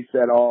seeing race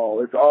at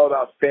all. It's all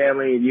about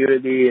family and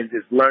unity and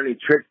just learning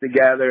tricks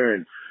together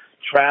and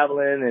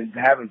traveling and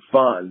having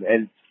fun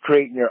and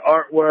creating your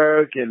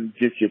artwork and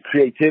just your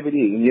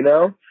creativity, you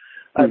know?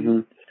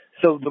 Mm-hmm.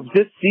 So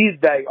just see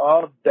that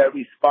all that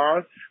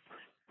response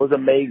was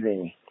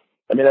amazing.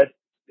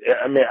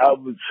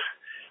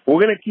 We're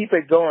going to keep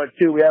it going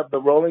too. We have the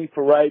Rolling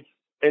for Rights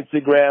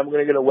Instagram. We're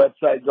going to get a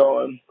website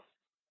going.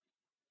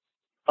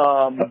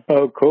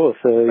 Oh, cool.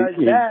 So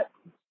we just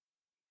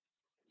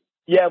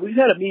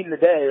had a meeting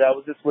today. I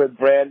was just with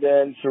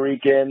Brandon,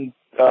 Shuriken,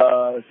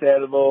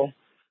 Sandoval,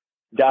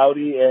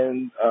 Dowdy,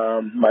 and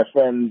my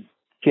friend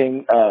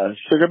King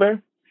Sugar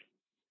Bear.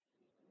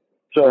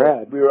 So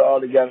Rad. we were all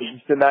together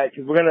just tonight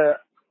because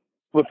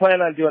we're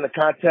planning on doing a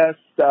contest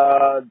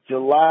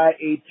July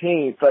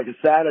 18th, like a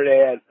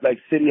Saturday at like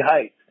City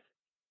Heights.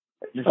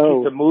 Just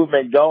keep the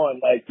movement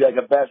going, like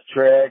a best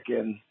trick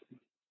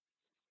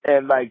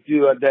and like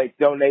do like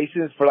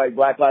donations for like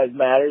Black Lives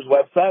Matter's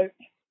website.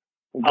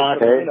 You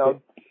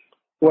know,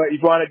 if you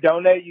want to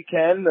donate, you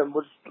can. And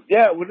we're just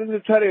gonna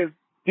try to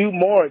do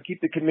more and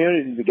keep the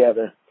community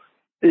together.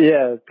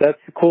 Yeah, that's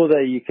cool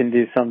that you can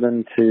do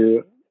something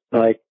to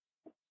like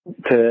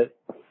to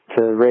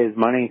raise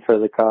money for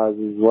the cause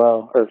as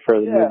well, or for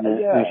the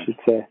movement, I should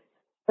say.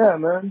 Yeah,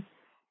 man.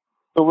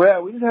 So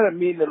we just had a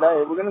meeting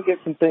tonight. We're gonna get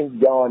some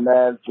things going,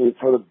 man,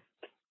 for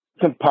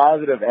some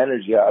positive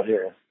energy out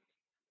here.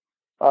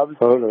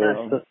 Obviously,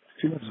 Totally.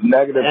 Too much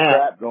negative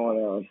crap going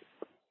on.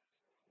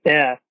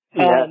 Yeah.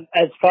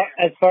 As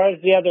far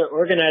as the other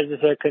organizers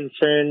are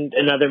concerned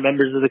and other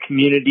members of the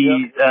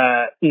community,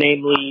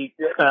 namely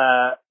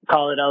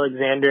Khalid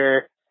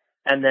Alexander,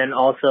 and then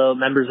also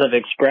members of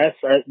Express,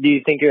 do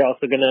you think you're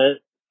also going to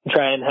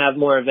try and have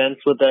more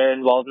events with their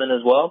involvement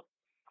as well?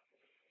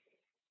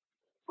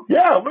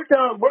 Yeah, we're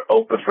down. We're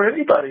open for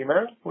anybody,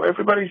 man.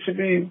 Everybody should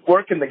be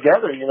working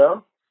together, you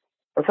know?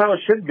 That's how it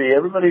should be.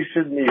 Everybody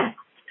shouldn't be,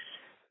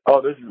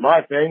 oh, this is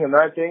my thing and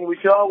that thing. We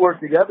should all work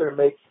together and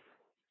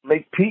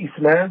make peace,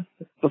 man.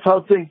 That's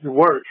how things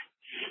work.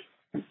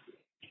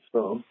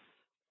 So,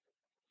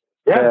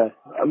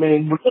 I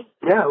mean,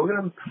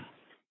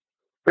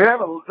 there's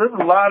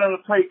a lot on the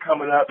plate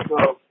coming up,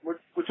 so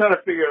we're trying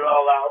to figure it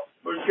all out.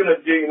 We're just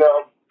gonna do,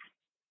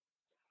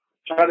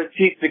 try to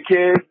teach the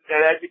kids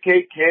and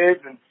educate kids,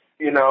 and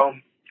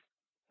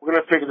we're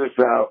gonna figure this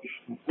out.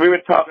 We've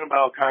been talking about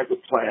all kinds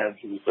of plans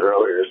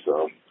earlier,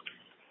 so.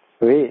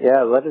 Sweet,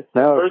 yeah. Let us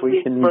know if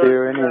we can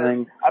do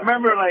anything. I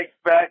remember, like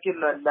back in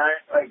the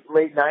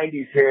late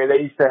 '90s here,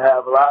 they used to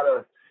have a lot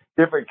of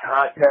different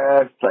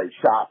contests, like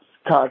shops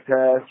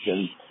contests,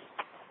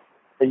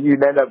 and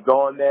you'd end up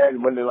going there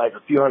and winning like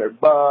a few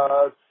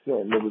 $100,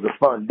 and it was a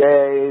fun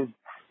day.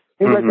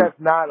 Seems like that's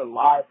not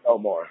alive no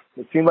more.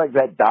 It seems like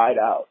that died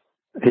out.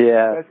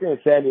 Yeah, especially in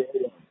San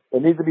Diego. There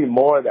needs to be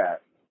more of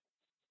that.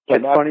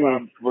 It's funny.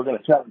 We're gonna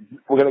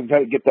try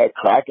to get that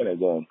cracking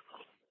again.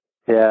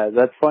 Yeah,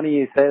 that's funny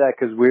you say that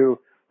because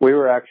we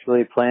were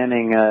actually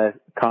planning a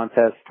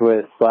contest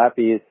with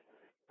Slappies,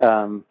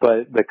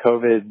 but the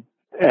COVID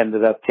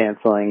ended up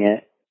canceling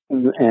it,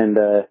 and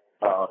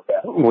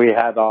we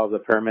had all the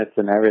permits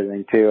and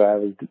everything too.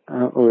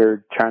 We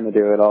were trying to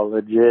do it all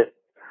legit.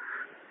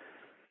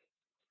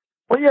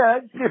 Well,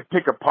 yeah, just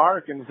pick a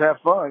park and just have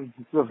fun.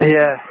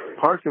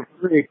 Parks are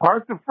free.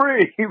 Parks are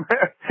free.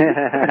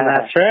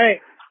 That's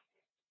right.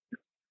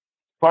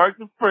 Parks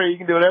are free. You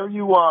can do whatever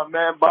you want,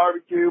 man.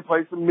 Barbecue,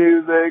 play some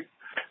music.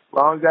 As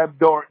long as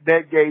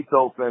that gate's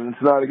open,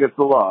 it's not against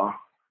the law.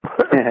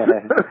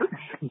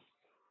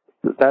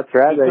 That's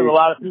right. Because a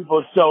lot of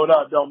people showed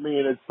up don't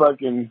mean it's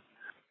fucking,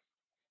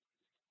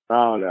 I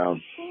don't know.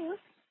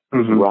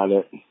 Just run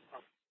it.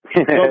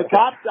 So the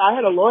cops, I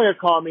had a lawyer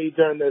call me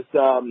during this,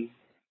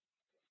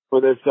 for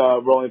this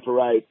Rolling for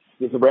Rights.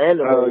 Just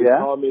randomly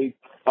called me.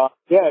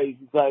 He's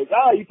like,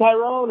 oh, you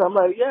Tyrone? I'm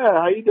like, yeah,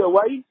 how you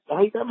doing?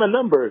 How you got my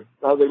number?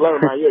 I was like, never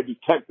mind, you're a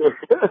detective.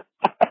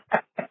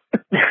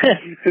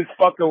 Just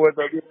fucking with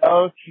him,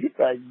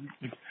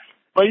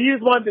 But he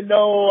just wanted to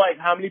know, like,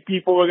 how many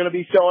people were going to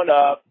be showing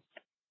up,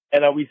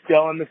 and are we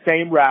still on the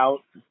same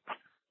route,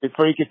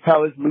 before he could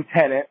tell his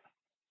lieutenant.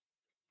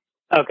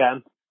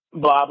 Okay.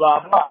 Blah,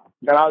 blah, blah.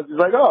 And I was just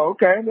like, oh,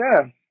 okay,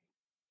 yeah.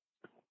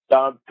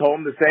 Told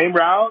him the same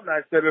route, and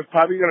I said it's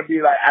probably going to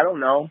be like, I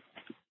don't know,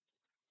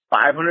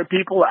 500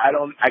 people.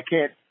 I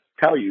can't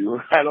tell you.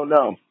 I don't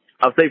know.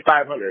 I'll say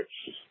 500.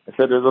 I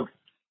said there's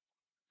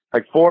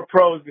like 4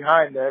 pros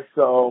behind this,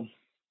 so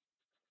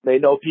they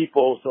know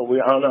people. So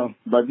I don't know.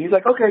 But he's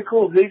like, okay,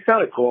 cool. He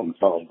sounded cool on the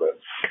phone, but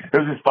it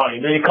was just funny.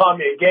 Then he called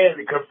me again and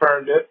he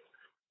confirmed it.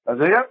 I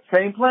said, yep,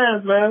 same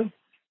plans, man.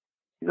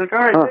 He's like, all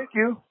right, thank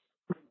you.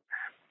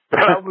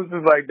 I was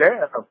just like,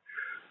 damn.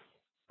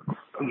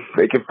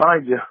 They can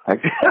find you. I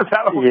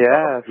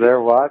guess.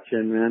 They're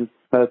watching, man.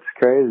 That's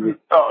crazy.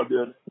 Oh,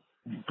 dude.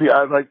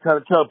 I like trying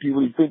to tell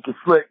people you think you're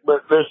slick,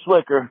 but they're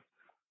slicker.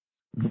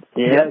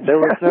 Yeah, there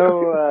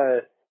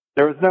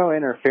was no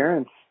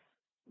interference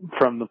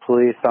from the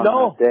police on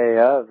the day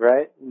of,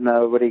 right?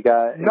 Nobody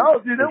got in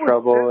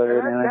trouble or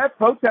anything. That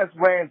protest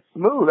ran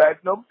smooth.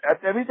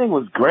 Everything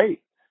was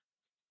great.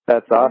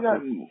 That's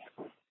awesome.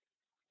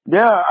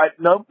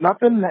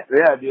 Nothing.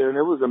 Yeah, dude,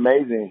 it was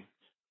amazing.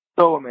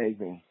 So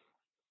amazing.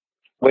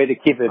 Way to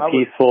keep it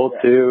peaceful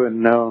too,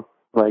 and no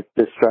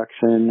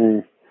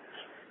destruction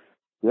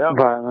or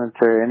violence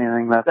or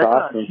anything. That's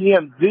awesome. On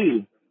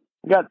TMZ.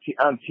 We got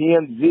on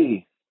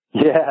TMZ.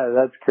 Yeah,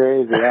 that's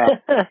crazy.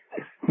 Yeah.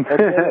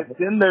 And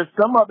then there's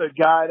some other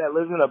guy that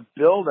lives in a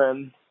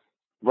building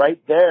right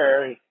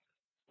there.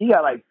 He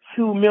got like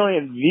 2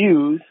 million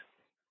views.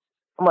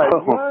 I'm like,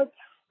 what?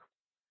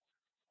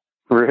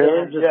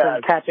 Really?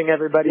 Just catching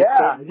everybody's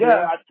attention.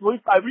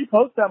 I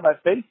reposted on my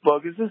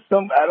Facebook. It's just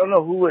I don't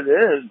know who it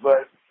is,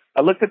 but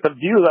I looked at the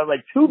views. I was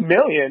like, 2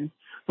 million?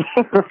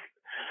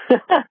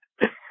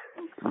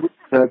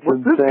 That's What's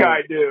insane. this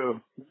guy do?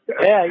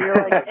 Yeah, you're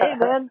like, hey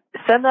man,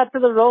 send that to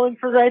the Rolling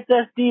for Rights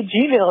SD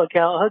Gmail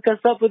account. Hook us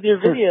up with your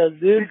videos,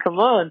 dude. Come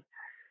on.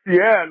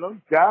 Yeah, no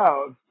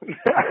doubt.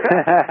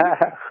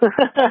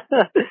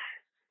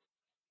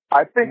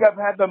 I think I've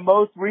had the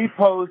most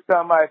reposts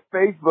on my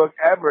Facebook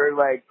ever,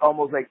 like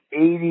almost like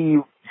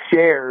 80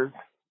 shares.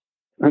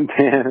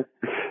 Man,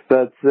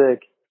 that's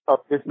sick.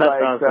 It's That's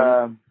like,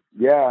 awesome.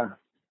 yeah.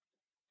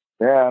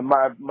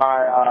 My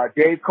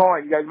Dave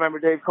Coyne. You guys remember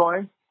Dave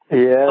Coyne?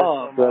 Yeah,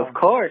 Oh, of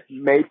course.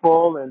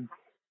 Maple and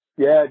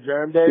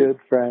Germ Dave. Good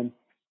friend.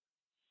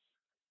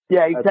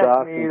 Yeah, he That's texted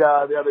awesome. me the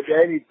other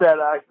day and he said,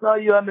 I saw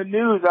you on the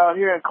news out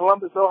here in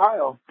Columbus,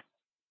 Ohio.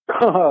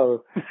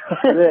 Oh,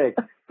 sick.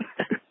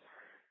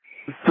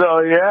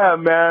 So yeah,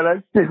 man,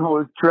 that shit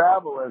was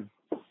traveling.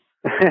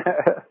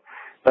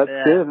 That's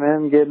good,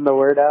 man. Getting the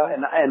word out,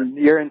 and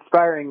you're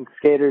inspiring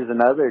skaters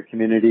in other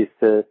communities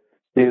to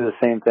do the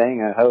same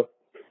thing. I hope.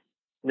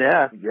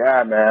 Yeah.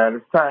 Yeah, man.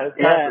 It's time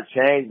for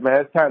change,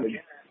 man. It's time to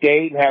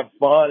skate and have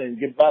fun and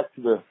get back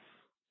to the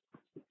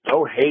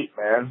no hate,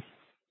 man.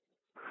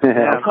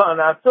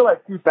 I feel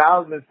like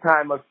 2000 is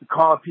time of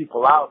calling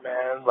people out,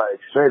 man. Like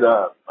straight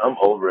up, I'm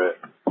over it.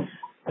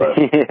 But,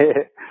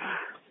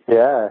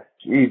 yeah.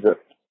 Jesus.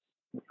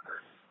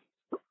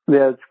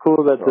 Yeah, it's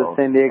cool that the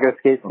San Diego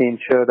skate scene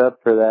showed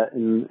up for that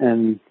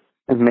and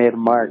made a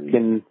mark,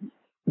 and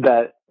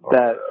that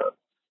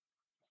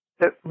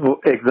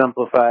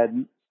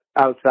exemplified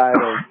outside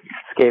of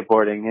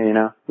skateboarding. You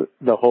know,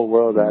 the whole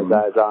world has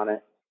eyes on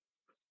it.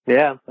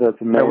 Yeah,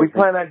 that's amazing. And we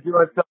plan on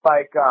doing stuff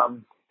like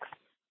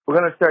we're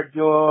gonna start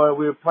doing.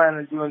 We were planning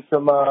on doing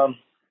some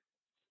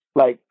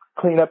like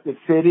clean up the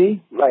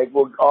city. Like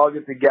we'll all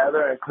get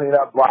together and clean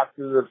up blocks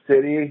of the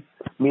city,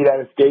 meet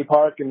at a skate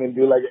park, and then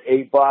do like an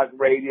 8-block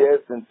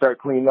radius and start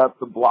cleaning up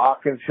the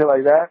block and shit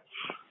like that.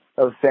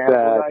 That was Sam's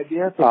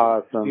idea. So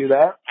awesome. Do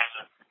that.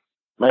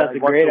 That's a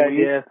great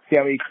idea. See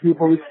how many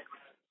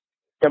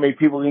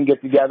people can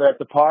get together at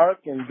the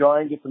park and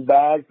join, get some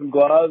bags, some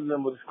gloves,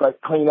 and we'll just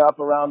like clean up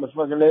around the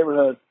fucking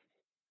neighborhood.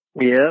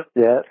 Yeah.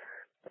 Yeah.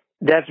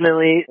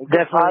 Definitely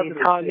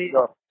taught me.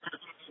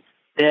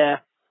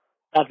 Yeah.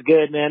 That's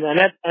good, man. And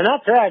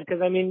that's rad,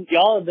 because, I mean,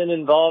 y'all have been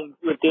involved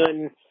with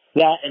doing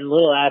that in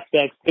little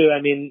aspects, too.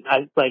 I mean,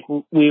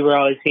 we were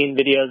always seeing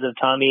videos of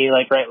Tommy,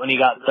 like, right when he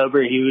got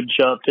sober, he would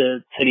show up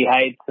to City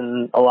Heights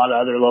and a lot of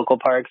other local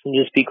parks and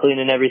just be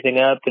cleaning everything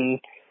up and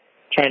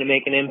trying to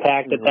make an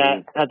impact at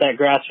that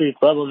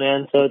grassroots level,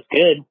 man. So it's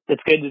good.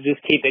 It's good to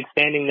just keep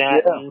expanding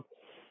that. Yeah. And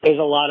there's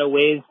a lot of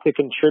ways to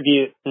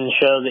contribute and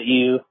show that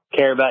you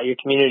care about your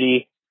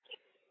community.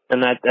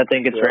 And I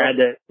think it's rad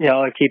that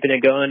y'all are keeping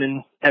it going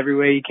in every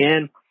way you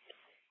can.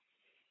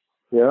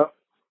 Yeah.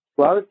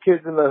 A lot of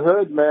kids in the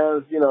hood,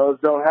 man,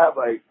 don't have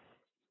like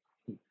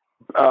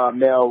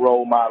male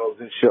role models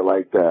and shit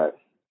like that.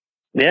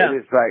 Yeah.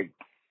 It's like,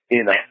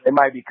 they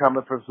might be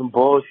coming from some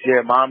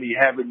bullshit. Mom, you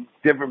have a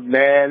different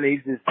man.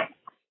 He's just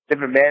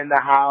different man in the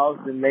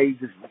house, and they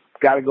just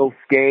got to go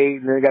skate,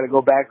 and they got to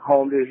go back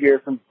home to hear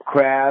some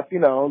crap,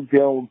 dealing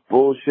with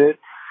bullshit.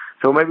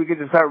 So maybe we could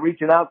just start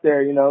reaching out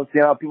there, see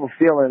how people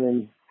feeling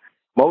and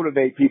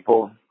motivate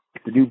people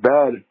to do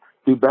better,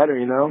 Yeah,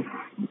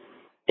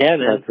 man.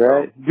 That's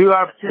right. Do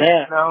our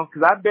shit,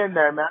 because I've been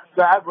there, man.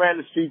 So I've ran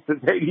the streets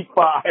since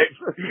 85.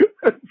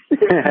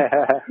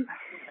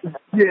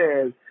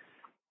 Yes.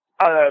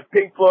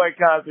 Pink Floyd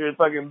concert,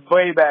 fucking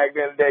way back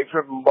in the day,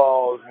 tripping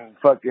balls and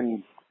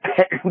fucking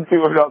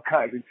doing all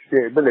kinds of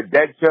shit. Been to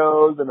dead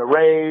shows and the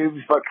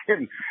raves,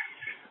 fucking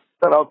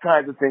done all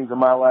kinds of things in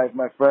my life,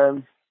 my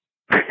friends.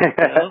 That's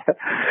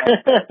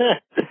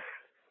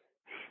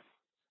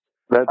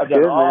I've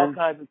done good, all man.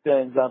 kinds of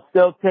things. I'm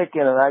still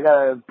ticking, and I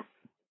gotta,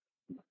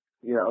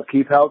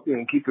 keep healthy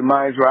and keep your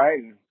minds right.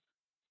 And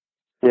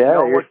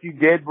know what you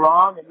did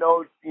wrong, and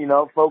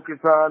focus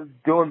on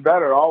doing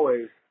better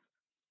always.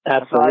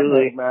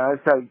 Absolutely, think, man.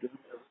 You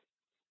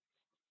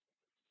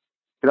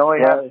can only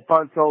have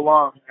fun so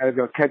long. It's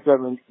gonna catch up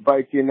and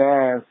bite you in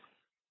the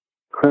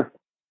ass.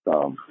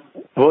 So.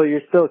 Well,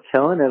 you're still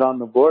killing it on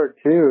the board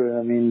too.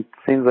 I mean, it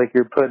seems like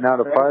you're putting out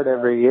a part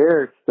every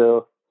year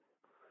still.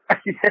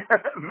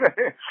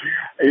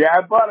 Yeah,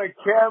 I bought a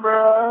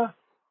camera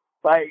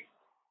like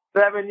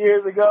 7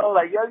 years ago.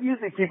 Like,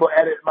 usually people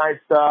edit my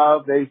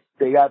stuff. They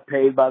got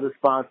paid by the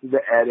sponsor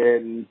to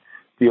edit and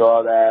do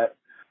all that.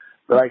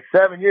 But like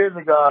 7 years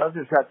ago, I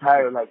just got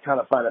tired of like trying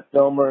to find a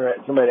filmer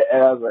and somebody to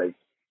edit.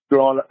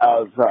 I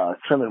was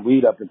trimming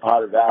weed up in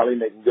Potter Valley,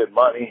 making good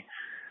money.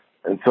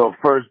 And so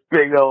first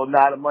big old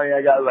knot of money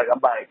I got was like, I'm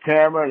buying a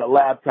camera and a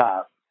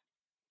laptop.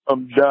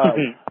 I'm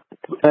done.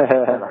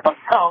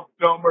 I'm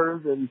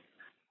filmers, and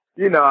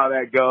you know how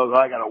that goes.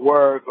 I got to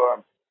work, or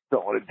I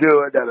don't want to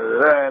do it.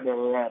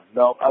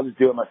 Nope, I'll just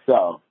do it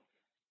myself.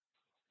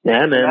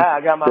 Yeah, man. Yeah,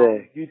 I got my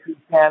own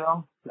YouTube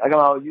channel. I got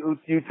my own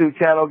YouTube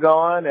channel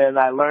going, and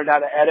I learned how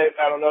to edit.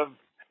 I don't know if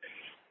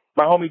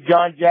my homie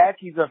John Jack,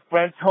 he's a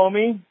French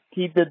homie.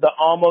 He did the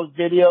Almost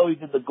video. He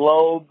did the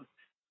Globe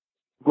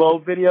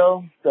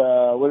video.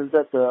 What is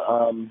that?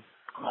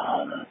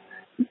 What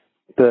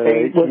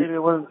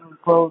was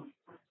it called?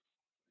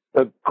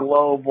 The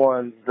Globe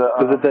ones.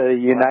 Was it the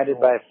United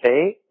by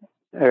Fate?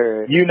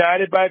 Or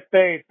United by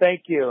Faith.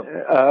 Thank you.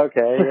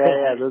 Okay,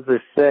 yeah, those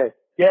are sick.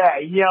 Yeah,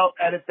 he helped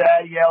edit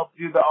that. He helped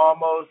do the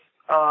almost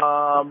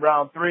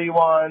round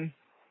 3-1.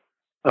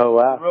 Oh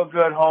wow, Real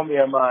good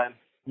homie of mine.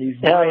 He's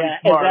really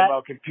smart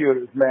about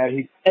computers,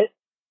 man.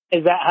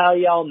 Is that how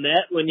y'all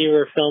met when you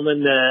were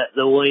filming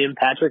the William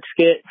Patrick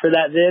skit for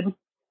that vid?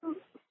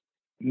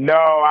 No,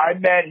 I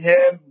met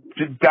him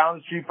just down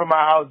the street from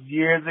my house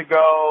years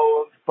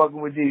ago, fucking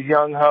with these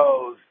young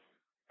hoes.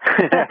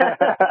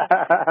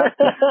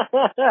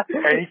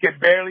 And he could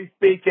barely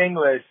speak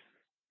English.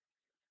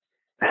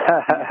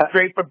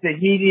 Straight from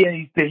Tahiti, and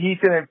he's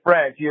Tahitian and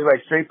French. He was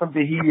like straight from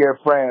Tahiti or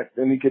France,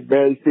 and he could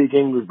barely speak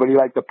English, but he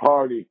liked to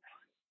party.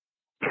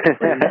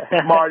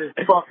 Smart as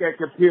fuck at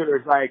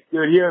computers. Like,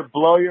 dude, he'll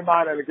blow your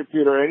mind on a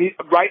computer. And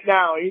right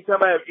now,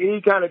 anytime I have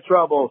any kind of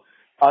trouble,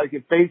 I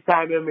can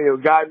FaceTime him and he'll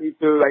guide me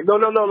through. Like, no,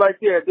 like,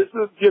 yeah,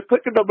 you're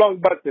clicking the wrong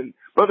button.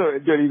 Brother,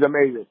 dude, he's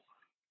amazing.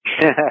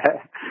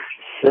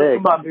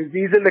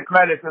 He's in the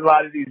credits in a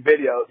lot of these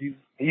videos. He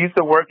used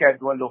to work at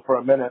Dwindle for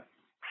a minute.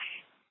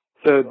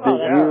 So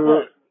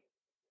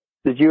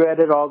did you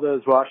edit all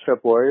those Washed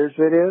Up Warriors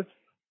videos?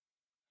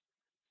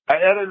 I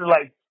edited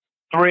like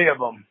 3 of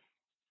them.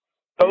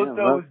 Sosa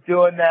was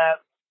doing that.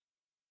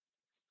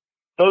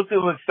 Sosa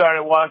was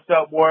starting Washed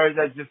Up Warriors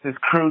as just this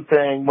crew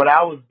thing. When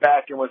I was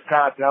back in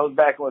Wisconsin,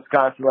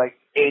 like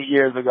 8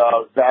 years ago. I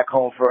was back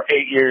home for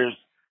 8 years.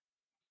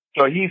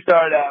 So he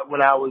started that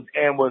when I was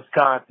in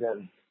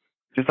Wisconsin.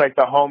 Just like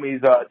the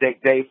homies,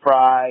 Dave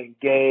Fry, and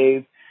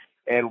Gabe,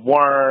 and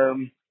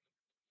Worm,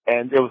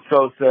 and it was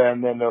Sosa,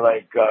 and then they're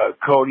like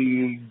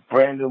Cody,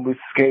 Brandon would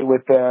skate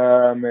with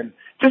them, and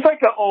just like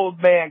the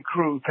old man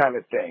crew kind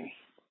of thing.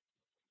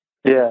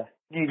 Yeah.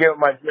 You get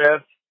my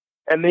drift?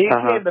 And then he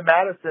came to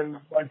Madison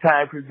one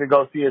time to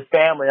go see his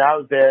family. I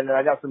was there, and then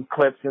I got some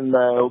clips in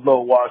the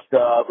little washed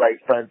up,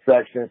 like, front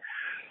section.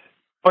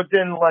 But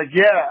then, like,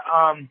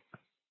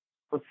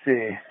 let's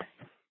see.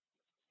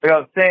 Like I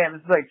was saying,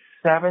 this is like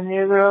 7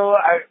 years ago.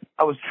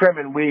 I was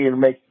trimming weed and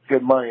making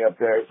good money up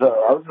there. So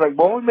I was like,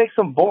 why don't we make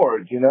some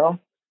boards, you know?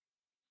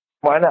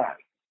 Why not?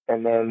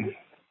 And then,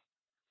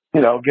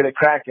 get it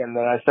cracking.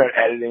 Then I started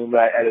editing, but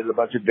I edited a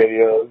bunch of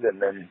videos,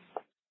 and then...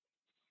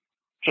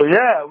 So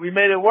yeah, we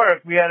made it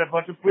work. We had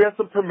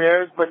some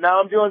premieres, but now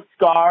I'm doing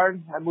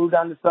Scarred. I moved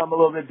on to something a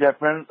little bit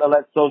different. I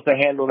let Sosa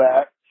handle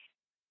that.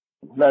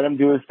 Let him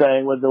do his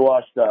thing with the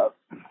Washed Up.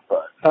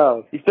 But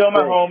he's still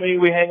my homie.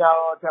 We hang out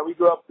all the time. We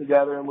grew up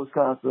together in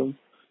Wisconsin.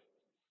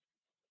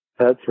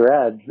 That's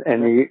rad.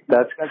 And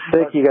that's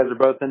sick. You guys are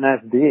both in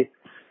SD.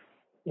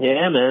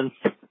 Yeah, man.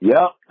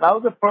 Yep. I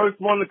was the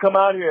first one to come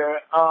out here.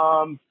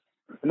 And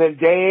then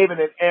Dave, and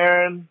then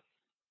Aaron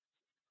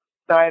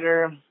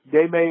Snyder,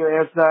 Dave Mayer,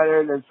 Aaron Snyder,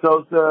 and then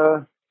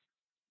Sosa,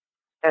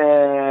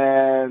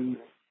 and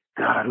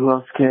God, who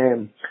else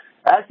came?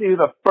 Actually,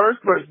 the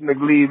first person to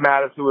leave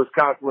Madison,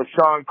 Wisconsin was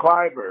Sean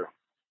Kleiber.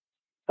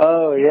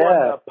 Oh,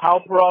 yeah.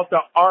 Pau Peralta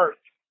art.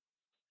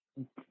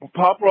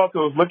 Pau Peralta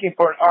was looking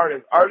for an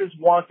artist. Artist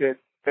wanted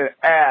an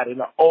ad in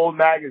an old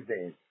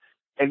magazine.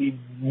 And he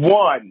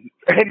won.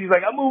 And he's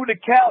like, I'm moving to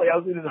Cali. I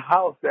was in his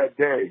house that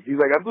day. He's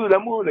like, I'm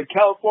moving to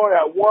California.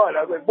 I won.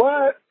 I was like,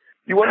 what?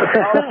 You won the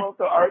Pau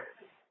Peralta art?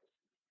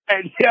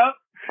 And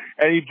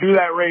and he drew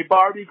that Ray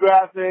Barbie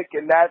graphic,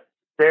 and that's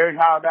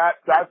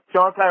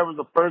Sean Kleiber was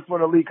the first one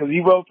to leave because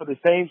he wrote for the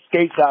same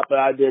skate shop that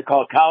I did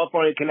called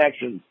California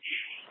Connections.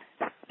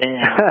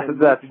 And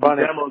that's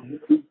funny.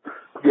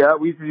 Yeah,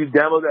 we used to do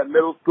demos at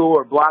middle school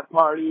or block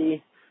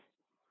party.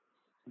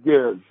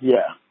 Dude,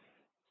 yeah.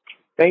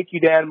 Thank you,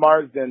 Dan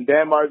Marsden.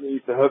 Dan Marsden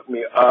used to hook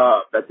me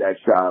up at that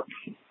shop.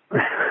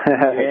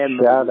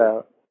 Shout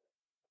out.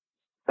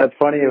 That's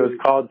funny. It was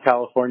called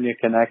California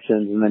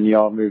Connections, and then you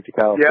all moved to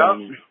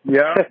California.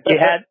 Yeah. You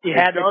had the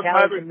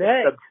California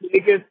mix. The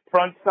biggest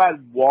front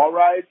side wall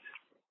rides,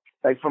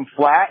 like from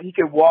flat. He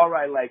could wall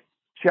ride like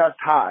chest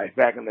high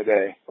back in the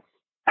day.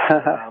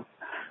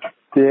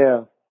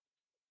 Yeah.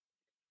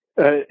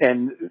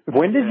 And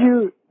when did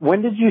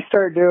you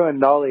start doing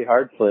nollie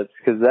hard flips?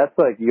 Because that's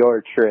like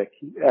your trick,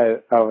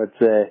 I would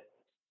say.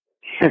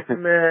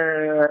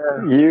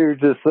 Man, you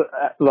just,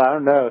 I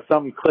don't know,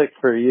 something clicked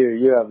for you.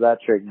 You have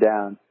that trick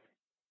down.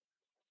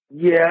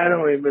 Yeah, I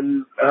don't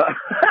even,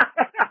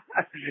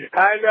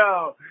 I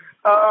know.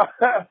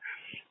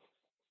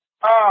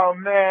 Oh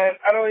man,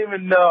 I don't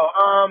even know.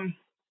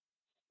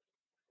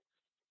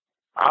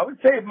 I would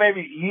say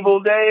maybe Evil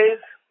Days.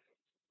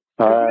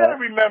 You gotta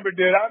remember,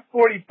 dude, I'm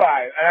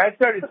 45, and I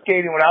started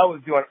skating when I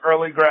was doing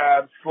early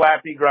grabs,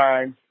 slappy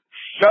grinds,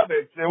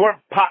 shove-its. They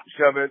weren't pop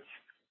shove-its.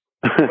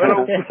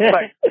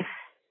 Like,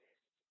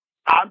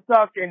 I'm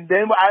talking,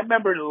 then I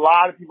remember a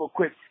lot of people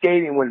quit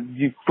skating when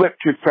you flip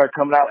tricks started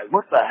coming out. Like,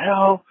 what the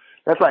hell?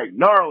 That's like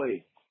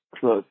gnarly.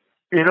 So,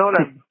 you know,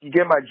 you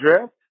get my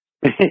drift?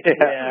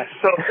 Yeah.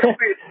 So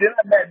then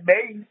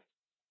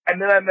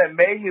I met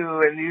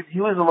Mayhew, and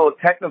he was a little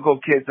technical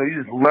kid, so he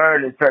just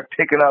learned and started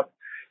picking up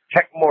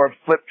Techmore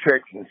flip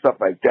tricks and stuff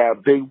like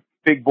that.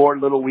 Big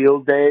board, little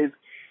wheels days.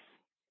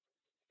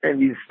 And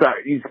you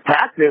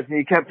practice and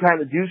you kept trying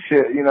to do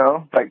shit, you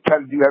know, like try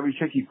to do every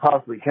trick you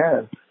possibly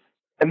can.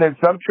 And then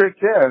some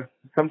tricks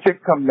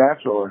come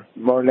natural, or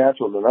more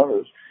natural than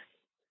others.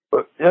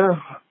 But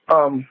yeah,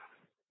 and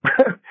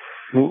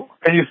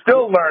you're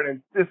still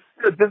learning. That's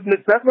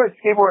why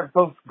skateboarding is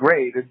so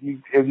great.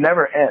 It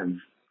never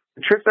ends.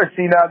 The tricks I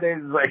see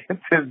nowadays is like,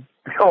 it's just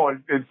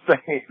going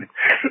insane.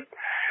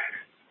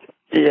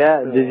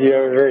 Yeah. Did you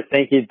ever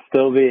think you'd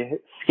still be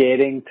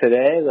skating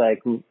today?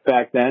 Like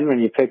back then when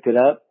you picked it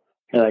up?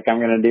 You're like, I'm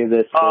going to do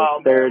this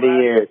for 30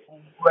 years.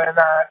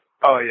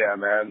 Oh, yeah,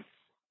 man.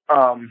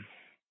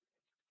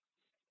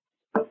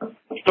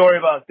 Story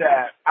about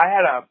that. I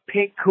had a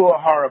pink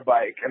Kuwahara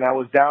bike, and I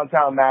was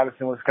downtown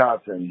Madison,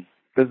 Wisconsin.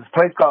 There's this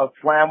place called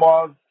Slam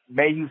Walls.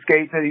 Mayhew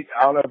skates it.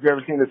 I don't know if you've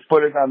ever seen this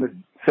footage on the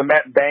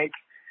cement bank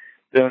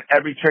doing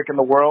every trick in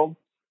the world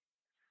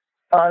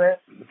on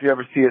it, if you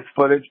ever see his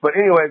footage. But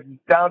anyways,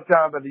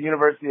 downtown at the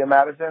University of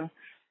Madison,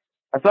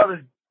 I saw this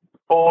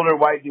older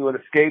white dude with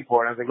a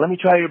skateboard. I was like, let me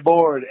try your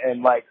board.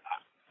 And like,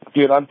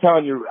 dude, I'm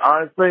telling you,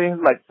 honestly,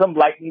 like some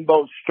lightning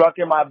bolt struck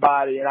in my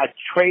body, and I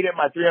traded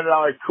my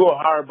 $300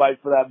 Kuwahara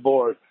bike for that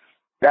board.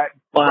 Right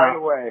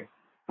away.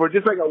 For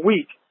just like a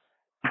week.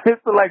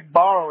 Just to like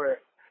borrow it.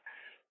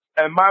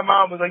 And my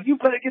mom was like, you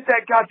better get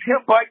that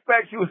goddamn bike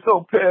back. She was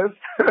so pissed.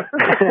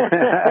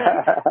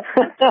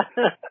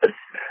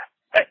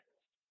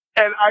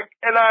 And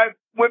I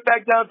went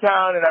back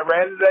downtown and I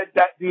ran into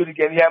that dude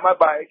again. He had my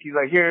bike. He's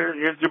like,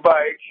 here's your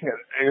bike.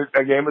 And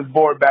I gave him his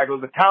board back. It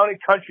was a Town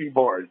and Country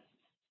board.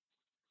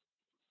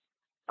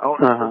 I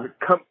don't know. It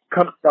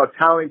was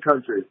Town and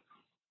Country.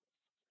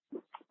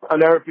 I'll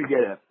never forget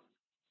it.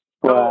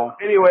 Wow.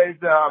 So, anyways,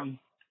 I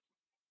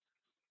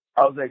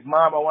was like,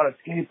 Mom, I want a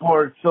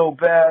skateboard so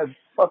bad.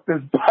 Fuck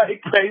this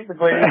bike,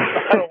 basically.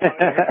 I don't want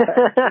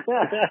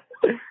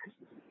it.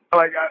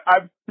 Like,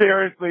 I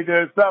seriously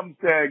did something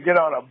to get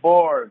on a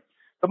board.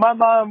 So my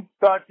mom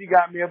thought she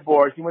got me a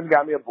board. She went and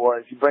got me a board,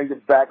 and she brings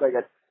it back like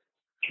a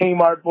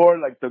Kmart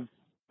board. Like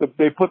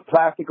they put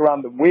plastic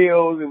around the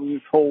wheels. It was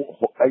this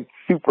whole like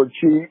super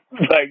cheap,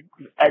 like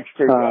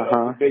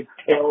extra big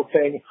tail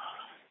thing.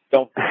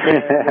 Don't.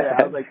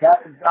 I was like,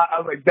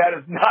 that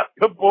is not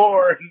the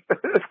board.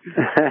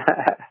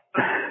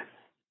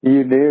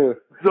 You knew.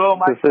 So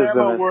my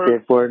grandma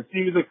worked.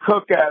 She was a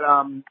cook at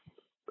a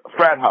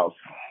frat house.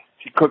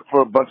 She cooked for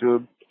a bunch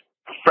of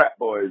frat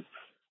boys,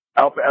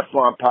 Alpha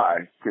Epsilon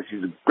Pi, because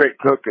she's a great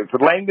cook. It's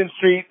Langdon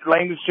Street.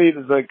 Langdon Street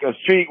is like a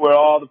street where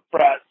all the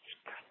frat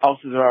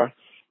houses are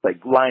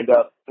like lined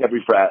up,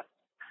 every frat.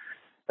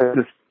 It's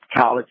this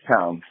college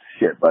town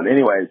shit. But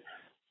anyways,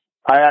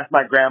 I asked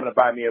my grandma to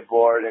buy me a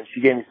board, and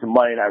she gave me some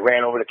money, and I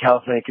ran over to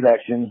California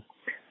Connection.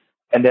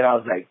 And then I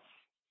was like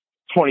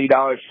 $20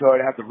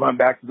 short. I have to run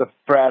back to the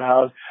frat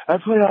house.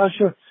 I'm $20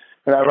 short.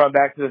 And I run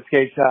back to the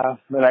skate shop,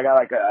 and I got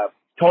like a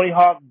Tony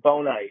Hawk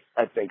Bonite,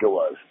 I think it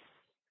was.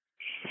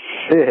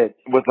 Shit.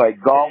 With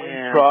like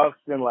Galway trucks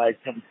and like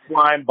some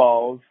slime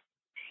balls.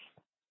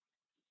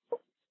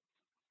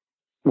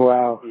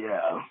 Wow.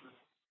 Yeah.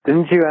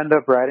 Didn't you end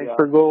up riding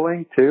for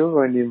Gullwing too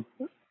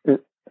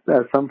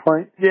at some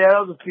point? Yeah,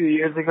 that was a few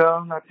years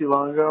ago, not too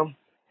long ago.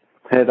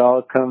 It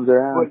all comes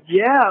around. But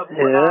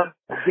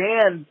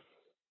Dan,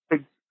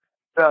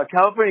 the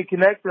California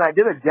Connection, I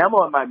did a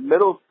demo in my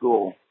middle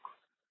school.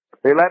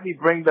 They let me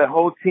bring the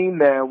whole team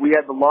there. We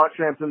had the launch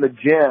ramps in the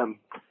gym,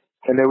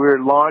 and then we were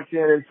launching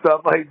and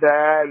stuff like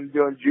that, and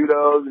doing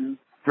judos and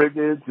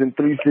frigates and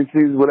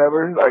 360s,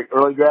 whatever, like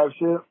early grab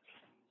shit.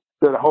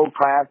 So the whole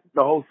class,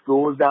 the whole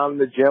school was down in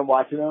the gym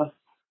watching us.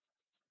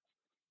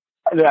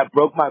 And then I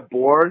broke my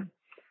board,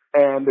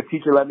 and the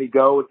teacher let me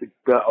go with the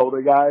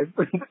older guys,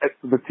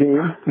 the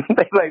team.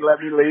 They like let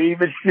me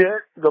leave and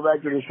shit, go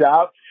back to the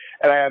shop.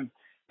 And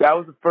that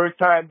was the first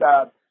time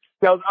that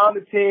I was on the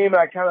team, and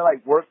I kind of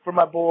like worked for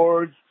my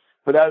boards.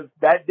 But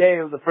that day,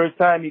 it was the first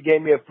time he gave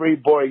me a free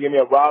board. He gave me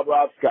a Rob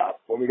Scott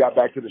when we got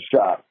back to the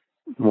shop.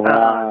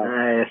 Wow.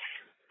 Nice.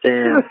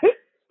 Damn.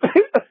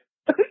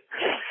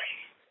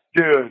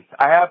 Dude,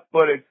 I have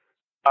footage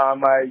on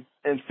my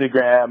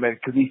Instagram, and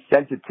because he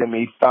sent it to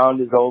me, he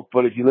found his old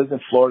footage. He lives in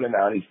Florida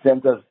now, and he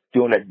sent us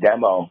doing a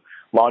demo,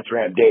 launch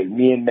ramp day,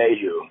 me and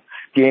Mayhew,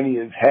 skinny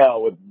as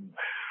hell with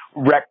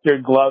Rector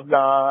gloves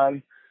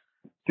on.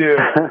 Dude,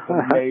 it's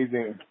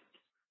amazing.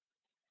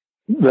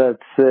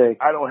 That's sick.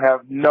 I don't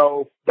have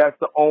that's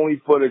the only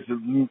footage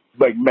of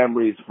like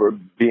memories for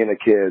being a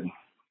kid.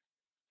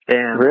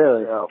 Damn.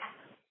 Really?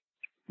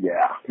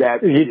 Yeah.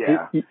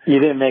 You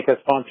didn't make a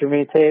sponsor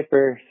me tape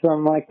or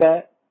something like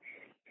that?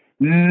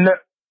 No,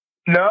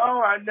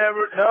 I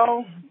never.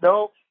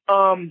 No.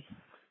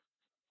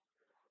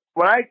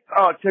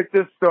 Check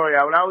this story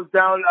out. When I was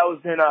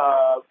in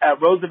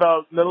at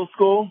Roosevelt Middle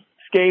School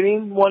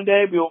skating one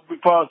day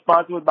before I was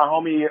sponsored with my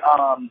homie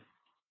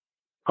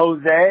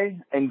Jose,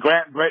 and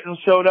Grant Britton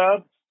showed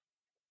up,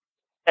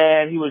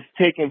 and he was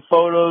taking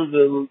photos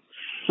of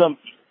some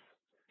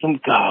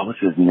God, what's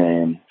his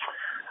name?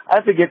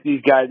 I forget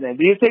these guys' names.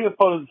 He was taking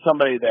photos of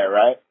somebody there,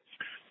 right?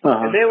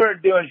 and they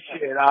weren't doing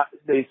shit.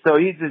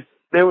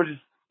 They were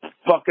just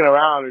fucking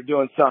around or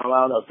doing something.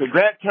 I don't know. So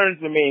Grant turns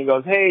to me and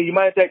goes, "Hey, you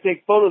mind if I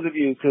take photos of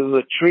you? Because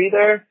there's a tree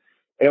there,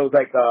 and it was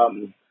like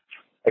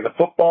a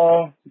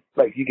football.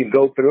 Like you can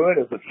go through it.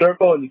 It's a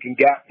circle, and you can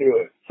gap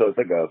through it. So it's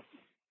like a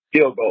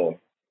field goal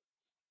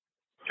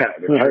kind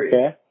of a tree."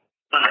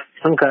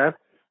 Okay.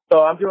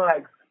 So I'm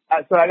doing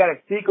so I got a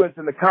sequence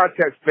in the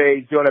context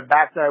page doing a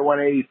backside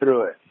 180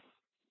 through it.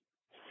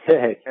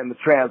 Sick. And the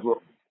trans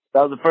world.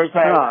 That was the first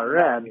time. Oh,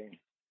 rad.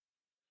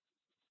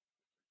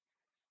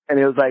 And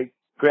it was like,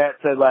 Grant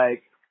said,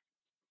 like,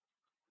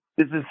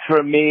 "This is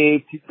for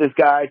me, this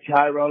guy,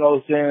 Tyrone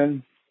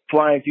Olsen,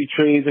 flying through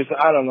trees," or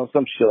I don't know,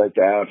 some shit like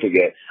that. I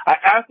forget. I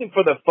asked him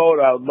for the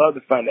photo. I would love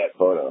to find that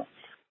photo.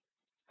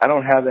 I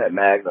don't have that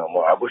mag no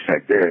more. I wish I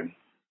did.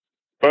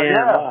 But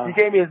yeah, he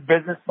gave me his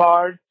business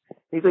card.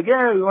 He's like,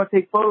 "Yeah, you want to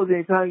take photos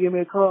anytime, give me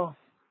a call."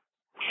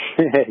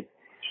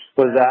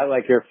 Was that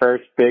like your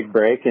first big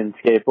break in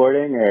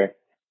skateboarding, or?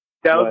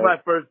 That was my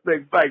first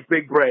big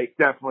break,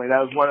 definitely. That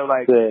was one of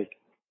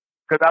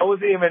because I was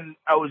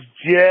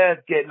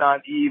just getting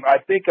on Eve. I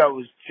think I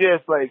was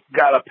just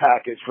got a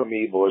package from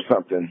Evil or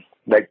something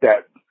like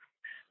that.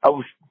 I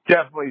was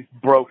definitely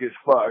broke as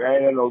fuck. I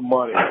ain't had no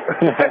money. I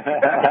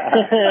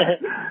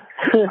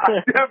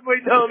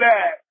definitely know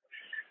that.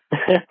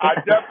 I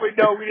definitely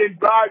know we didn't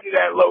drive to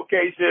that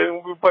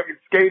location. We fucking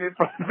skated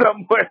from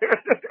somewhere.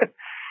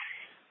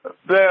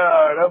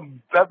 Yeah,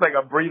 that's like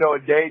a burrito a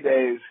day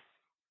days.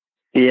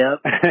 Yep.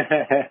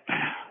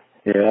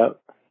 Yep.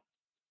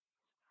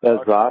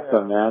 That's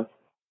awesome, man.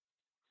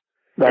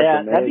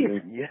 That's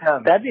amazing.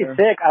 That'd be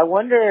sick. I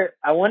wonder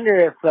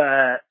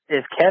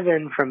if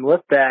Kevin from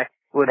Look Back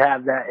would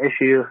have that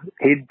issue.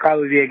 He'd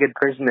probably be a good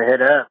person to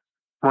hit up.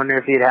 Wonder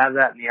if he'd have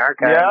that in the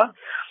archive. Yeah.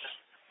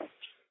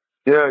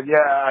 Dude,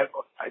 yeah.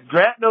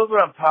 Grant knows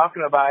what I'm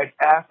talking about. I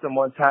asked him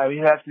one time.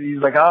 He's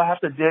like, "I'll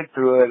have to dig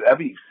through it." That'd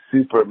be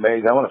super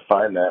amazing. I want to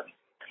find that.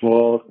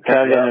 Well,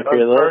 Kevin, if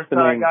you're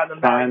listening,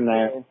 find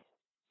that.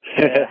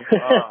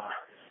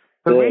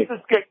 So we used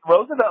to skate.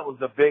 Roosevelt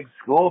was a big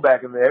school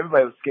back in there.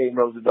 Everybody was skating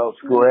Roosevelt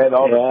School. They had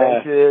all the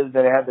benches,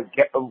 then they had the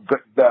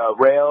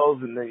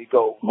rails, and then you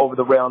go over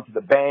the rail into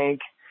the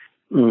bank.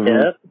 Mm-hmm.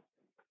 Yep.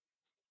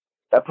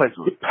 That place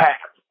was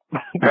packed.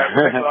 That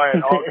place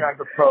had all kinds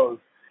of pros.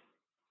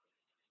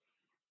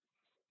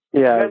 Yeah,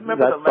 you guys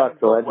remember that's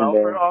the legendary.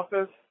 welfare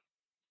office?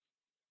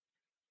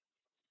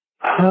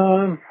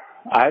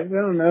 I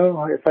don't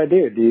know if I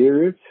do. Do you,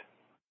 Roots?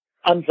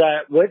 I'm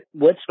sorry.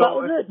 What spot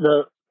was it?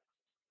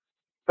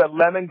 The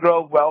Lemon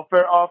Grove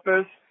Welfare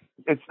Office.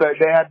 They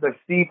had the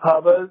Steve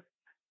Hubbas,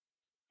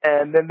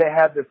 and then they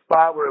had the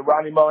spot where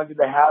Ronnie Mullen did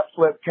the half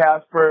flip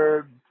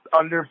Casper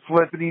under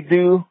flippity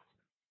do,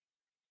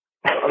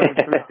 under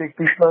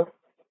 360 flip,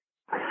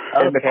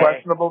 in the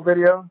questionable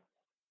video.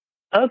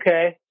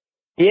 Okay.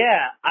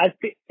 Yeah, I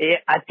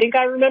think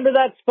I remember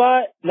that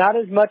spot. Not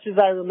as much as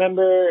I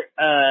remember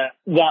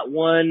that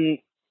one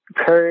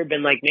curb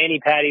and Manny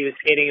Patty was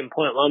skating in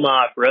Point Loma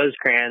off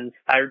Rosecrans.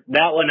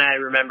 That one I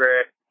remember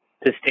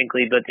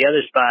distinctly, but the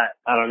other spot,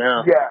 I don't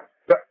know. Yeah,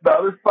 the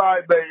other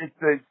spot, but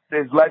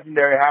it's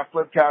legendary half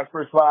flip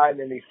Casper slide,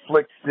 and he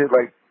flicks it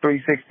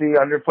 360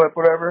 under flip,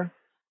 whatever.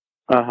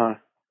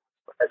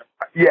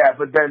 Yeah,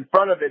 but then in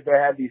front of it they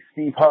had these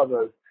Steve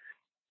Hubbas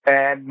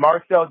and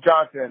Marcel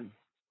Johnson.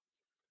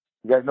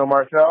 You guys know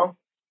Marcel?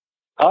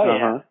 Oh,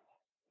 yeah.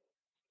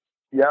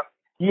 Yep.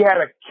 He had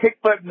a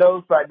kickflip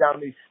nose slide down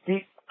these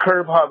steep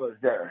curb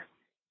Hubbas there.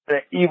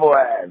 An Evil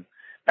ad.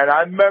 And I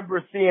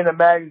remember seeing a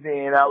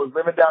magazine. I was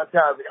living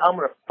downtown. I was like, I'm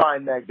going to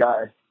find that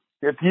guy.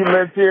 If he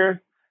lives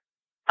here,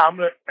 I'm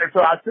going to. And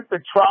so I took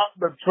the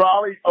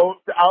trolley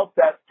out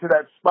to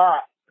that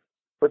spot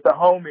with the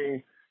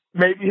homie.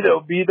 Maybe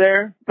they'll be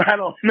there. I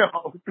don't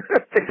know.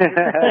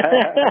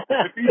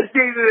 If he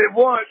skated it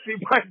once, he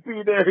might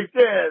be there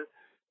again.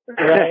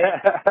 Right.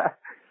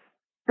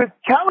 Because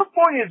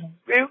California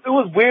it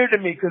was weird to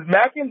me because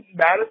back in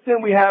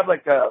Madison we have a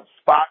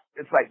spot.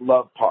 It's like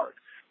Love Park,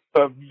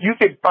 so you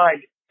can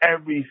find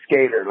every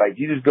skater.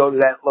 You just go to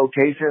that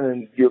location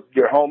and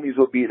your homies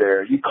will be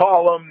there. You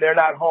call them, they're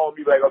not home.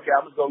 You're like, okay,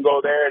 I'm just gonna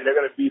go there and they're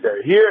gonna be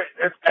there. Here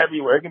it's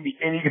everywhere. It can be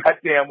any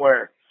goddamn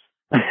where.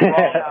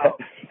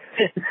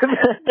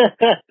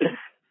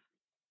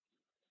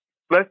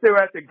 Let's say we're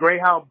at the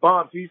Greyhound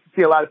Bumps. We used to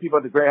see a lot of people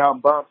at the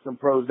Greyhound Bumps, some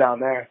pros down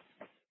there.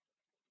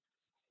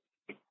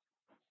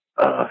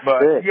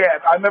 But yeah,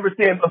 I remember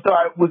seeing. So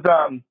I was,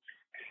 I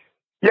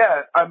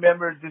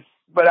remember just.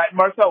 But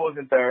Marcel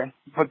wasn't there.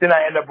 But then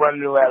I ended up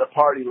running into him at a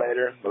party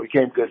later. So we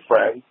became good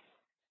friends,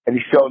 and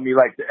he showed me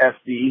the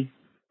SD,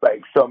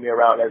 showed me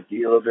around SD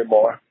a little bit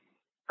more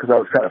because I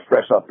was kind of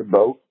fresh off the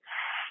boat.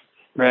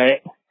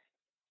 Right.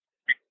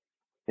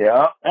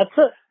 Yeah. That's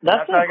so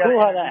cool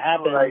how that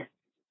happened.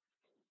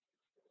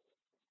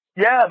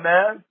 Yeah,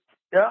 man.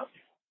 Yeah.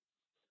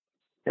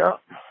 Yeah.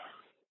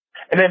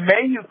 And then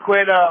Mayhew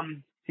quit.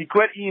 He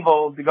quit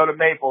Evil to go to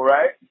Maple,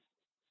 right?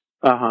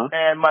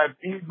 And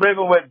he's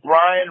living with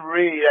Brian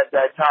Reed at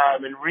that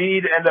time, and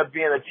Reed ended up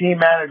being a team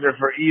manager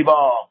for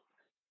E-Ball.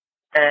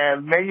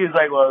 And Mayhew's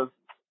like, well,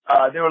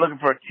 they were looking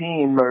for a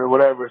team or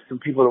whatever, some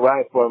people to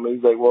ride for him. And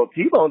he's like, well,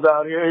 T-Bone's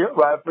out here, he'll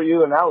ride for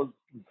you. And I was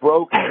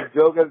broke and a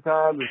joke at the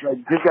time. It's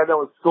like, just got done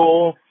with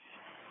school.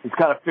 Just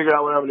kind of figured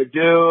out what I'm going to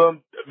do.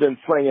 I've been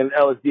slinging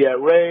LSD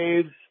at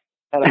raves.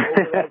 And I'm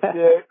over that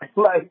shit.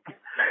 Like,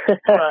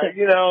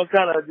 you know,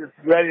 kind of just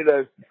ready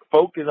to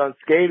focus on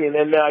skating.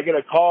 And then I get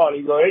a call and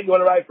he goes, hey, you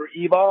want to ride for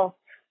E-Ball?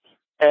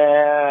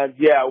 And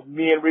yeah,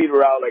 me and Reed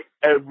were out like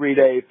every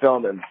day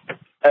filming.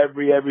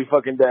 Every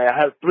fucking day. I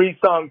had a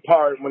 3-song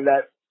part when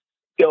that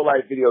Still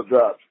Life video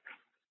dropped.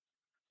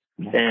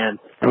 Man.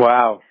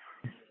 Wow.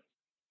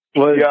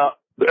 Yeah,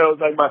 it was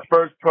like my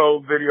first pro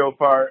video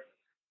part,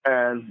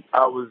 and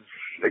I was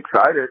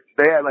excited.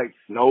 They had like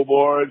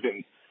snowboards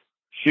and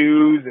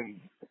shoes and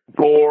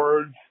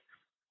boards,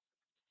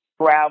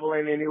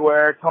 traveling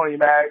anywhere. Tony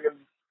Mag and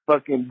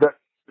fucking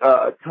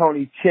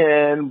Tony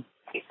Chin,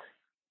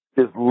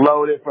 just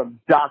loaded from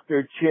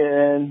Dr.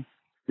 Chin.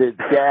 His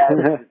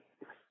dad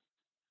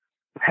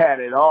had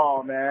it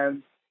all,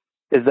 man.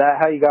 Is that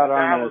how you got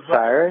on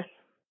Osiris?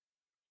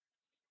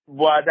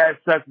 Well, that's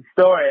such a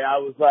story. I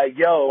was like,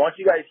 yo, why don't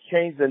you guys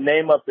change the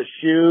name of the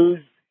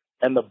shoes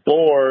and the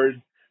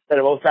board that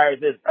of Osiris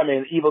this, I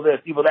mean, evil this,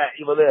 evil that,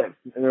 evil this.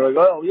 And they're like,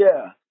 oh,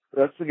 yeah,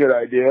 that's a good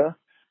idea.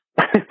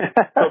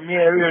 So me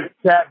and Rhea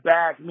sat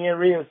back. Me and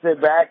Rhea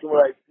sit back, and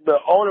we're like, the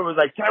owner was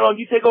like, Tyrone,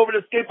 you take over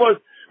the skateboards.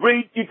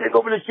 Reed, you take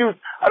over the shoes.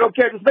 I don't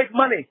care. Just make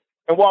money.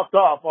 And walked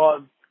off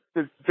on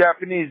this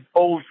Japanese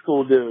old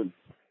school dude.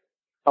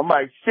 I'm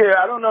like, shit,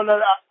 I don't know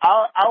nothing.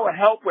 I would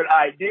help with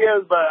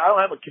ideas, but I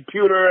don't have a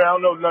computer. I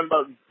don't know nothing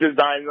about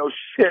design, no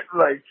shit.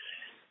 Like,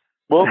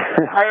 we'll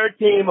hire a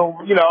team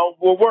and, you know,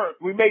 we'll work.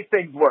 We make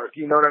things work,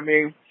 you know what I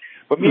mean?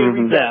 But me and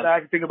Reed sat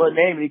back and think about a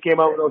name, and he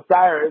came up with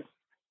Osiris,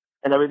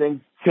 and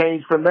everything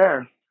changed from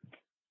there.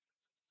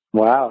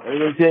 Wow.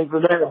 Everything changed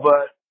from there,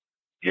 but,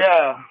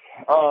 yeah.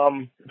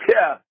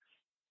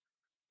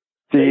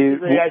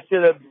 Basically, I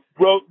should have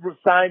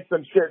signed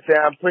some shit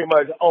saying I'm pretty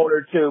much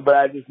owner too, but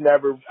I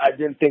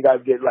didn't think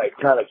I'd get like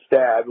kind of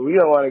stabbed. We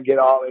don't want to get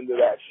all into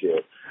that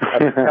shit.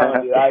 I'm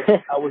telling you,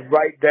 I was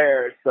right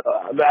there. So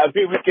I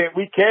mean,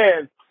 we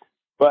can,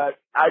 but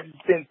I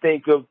just didn't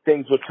think of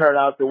things would turn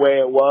out the way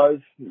it was,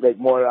 like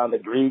more on the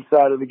greed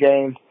side of the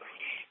game.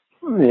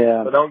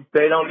 Yeah. But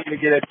they don't need to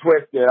get it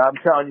twisted. I'm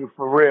telling you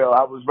for real.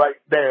 I was right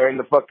there in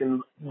the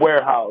fucking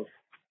warehouse.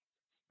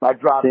 I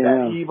dropped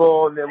that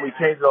Evil, and then we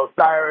changed to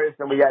Osiris,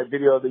 and we got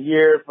Video of the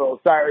Year for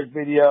Osiris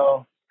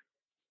video.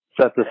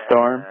 Set the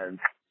Storm.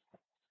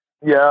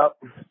 Yep.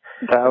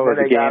 That was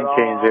a game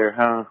changer,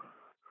 huh?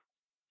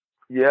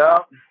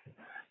 Yep.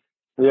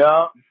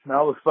 That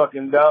was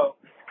fucking dope.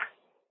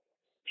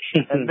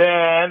 And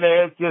then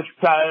they just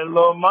got a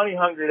little money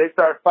hungry. They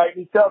started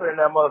fighting each other in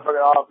that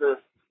motherfucking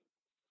office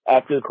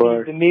after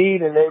the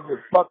need, and they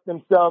just fucked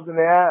themselves in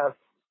the ass.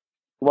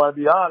 I want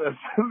to be honest.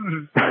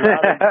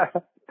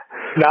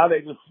 Now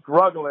they just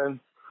struggling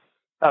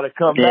how to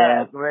come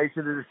back. When they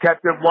should have just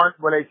kept it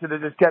 100. They should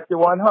have just kept it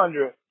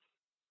 100.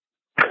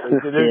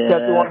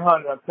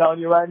 I'm telling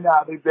you right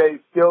now, they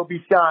still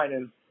be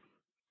shining.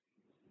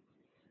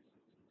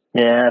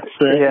 Yeah,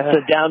 it's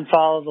a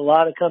downfall of a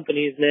lot of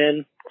companies,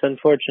 man. It's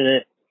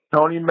unfortunate.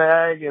 Tony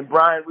Mag and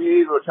Brian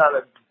Reed were trying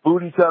to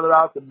boot each other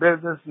out the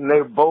business, and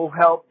they both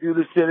helped do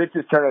the shit. It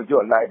just turned into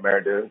a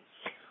nightmare, dude.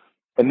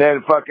 And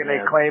then fucking they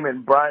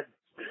claiming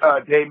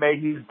Dave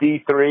Mayhew's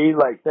D3,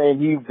 like saying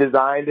he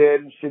designed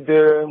it and shit,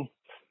 dude.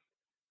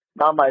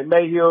 I'm like,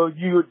 Mayhew,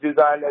 you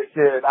designed that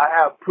shit. I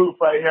have proof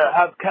right here. I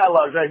have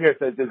catalogs right here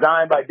that says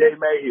designed by Dave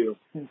Mayhew.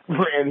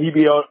 And he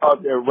be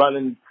out there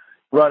running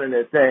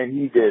it saying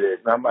he did it.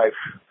 And I'm like,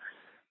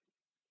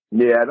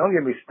 yeah, don't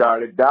get me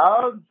started,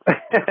 dog.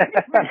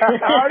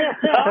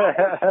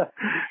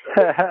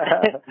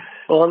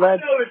 Well, I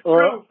know the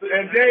truth,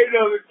 and Dave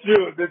knows the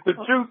truth. It's the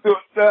truth.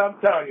 I'm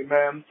telling you,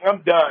 man,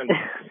 I'm done.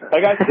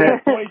 Like I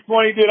said,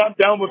 2020, dude, I'm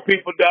done with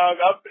people, dog.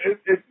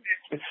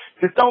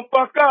 Just don't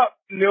fuck up.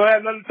 You don't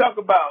have nothing to talk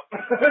about.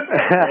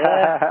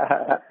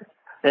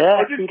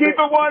 Or just keep it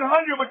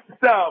 100 with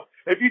yourself.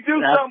 If you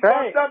do something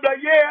fucked up,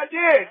 like, yeah, I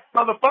did,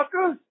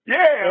 motherfucker.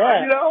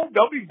 Yeah. You know,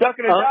 don't be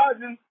ducking and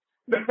dodging.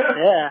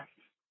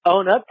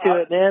 Own up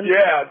to it, man.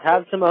 Yeah.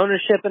 Have some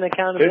ownership and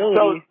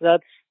accountability.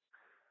 That's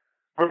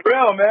for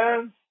real,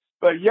 man.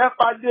 But yep,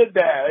 I did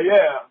that.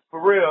 Yeah, for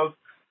real.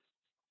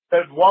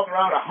 Just walking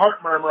around a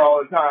heart murmur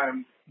all the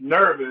time,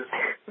 nervous.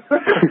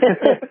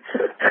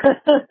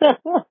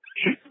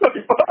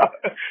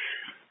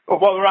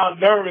 Walking around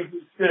nervous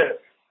and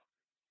shit.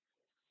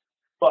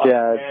 Fuck,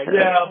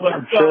 but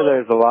I'm sure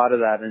there's a lot of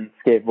that in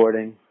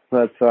skateboarding.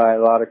 That's why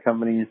a lot of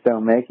companies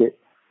don't make it.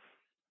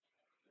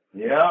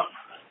 Yeah.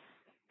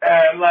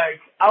 And,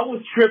 like, I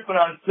was tripping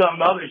on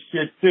some other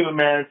shit, too,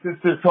 man, since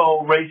this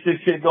whole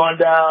racist shit going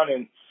down.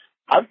 And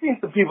I've seen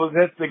some people's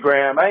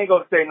Instagram. I ain't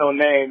going to say no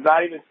names.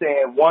 Not even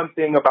saying one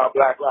thing about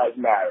Black Lives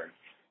Matter.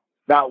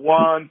 Not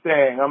one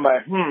thing. I'm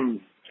like,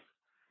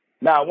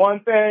 Not one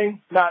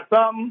thing? Not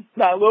something?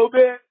 Not a little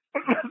bit?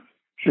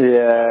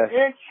 Yeah.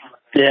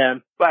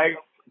 Like,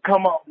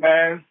 come on,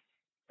 man.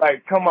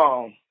 Like, come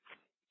on.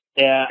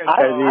 Yeah,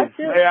 I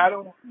feel I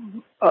don't.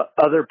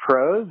 Other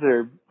pros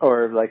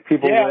or like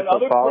people with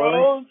a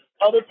following?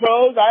 Other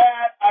pros. I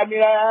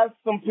asked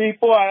some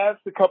people. I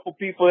asked a couple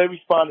people. They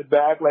responded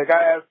back. Like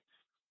I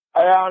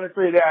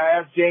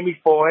asked Jamie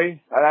Foy.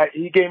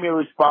 He gave me a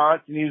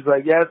response, and he was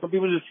like, "Yeah, some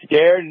people are just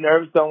scared and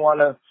nervous, don't want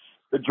to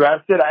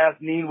address it." I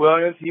asked Neen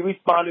Williams. He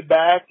responded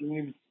back, and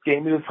he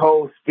gave me this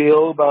whole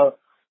spiel about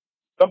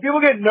some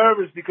people get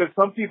nervous because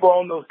some people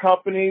own those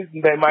companies,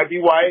 and they might be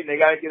white, and they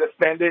got to get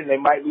offended, and they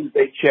might lose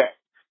their check.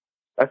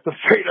 That's the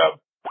straight up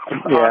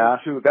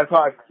honest truth. That's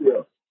how I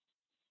feel.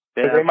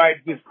 yeah. They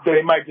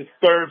might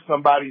disturb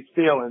somebody's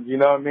feelings. You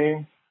know what I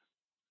mean?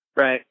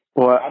 Right.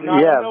 Well, I'm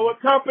not gonna know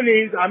what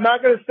companies. I'm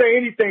not gonna say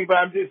anything, but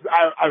I'm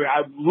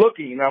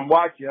looking. I'm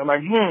watching. I'm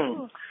like,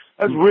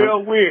 that's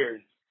real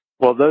weird.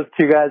 Well, those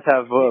two guys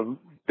have a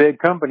big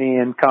company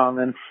in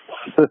common.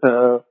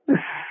 So.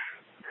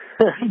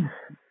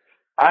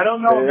 I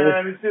don't know,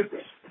 man. It's just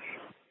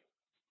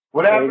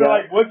what happened to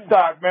like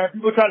Woodstock, man.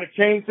 People trying to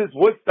change this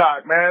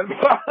Woodstock, man.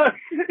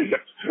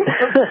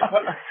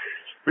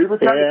 People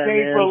trying to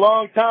change for a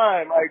long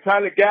time, like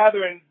trying to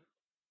gather and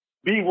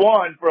be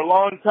one for a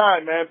long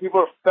time, man. People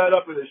are fed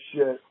up with this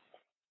shit.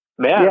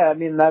 Yeah, I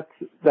mean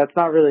that's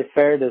not really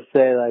fair to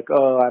say like,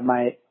 oh, I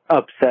might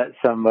upset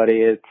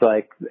somebody. It's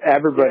like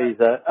everybody's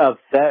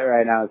upset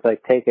right now. It's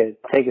like take a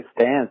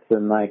stance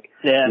and like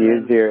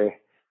use your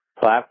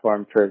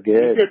platform for good.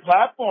 Use your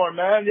platform,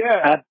 man.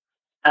 Yeah.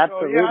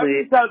 Absolutely. So, I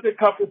reached out to a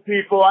couple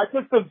people. I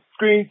took some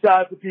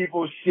screenshots of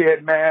people's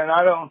shit, man.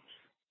 I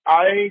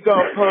ain't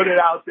gonna put it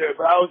out there,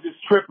 but I was just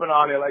tripping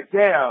on it. Like,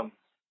 damn.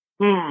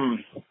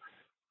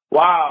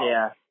 Wow.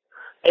 Yeah.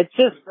 It's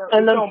just,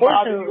 and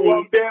unfortunately,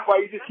 why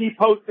you just keep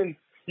posting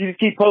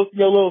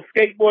your little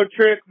skateboard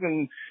tricks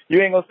and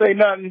you ain't gonna say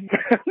nothing.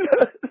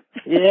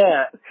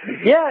 Yeah,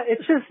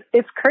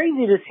 it's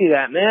crazy to see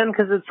that, man,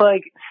 because it's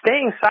like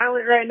staying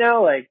silent right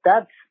now, like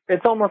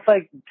it's almost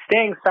like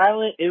staying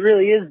silent, it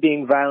really is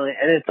being violent,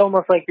 and it's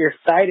almost like you're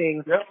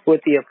siding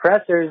with the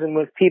oppressors and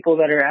with people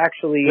that are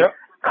actually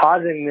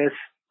causing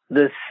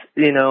this,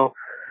 you know,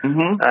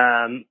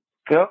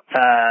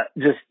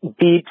 just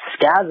deep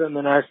schism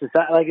in our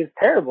society. Like, it's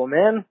terrible,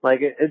 man.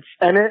 Like, it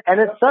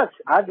sucks.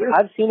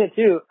 I've seen it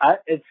too.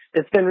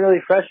 It's been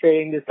really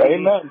frustrating to see a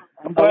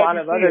lot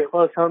of other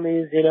close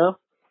homies, you know,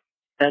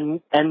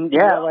 and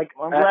like,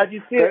 I'm glad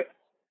you see it.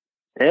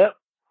 Yep.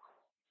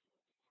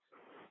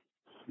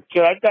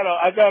 So I've had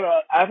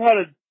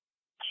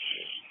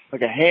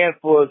a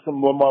handful of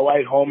some of my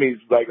white homies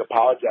like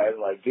apologizing,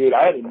 like, dude,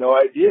 I had no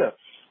idea.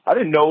 I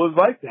didn't know it was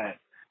like that.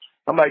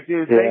 I'm like,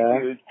 dude, thank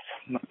you.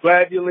 I'm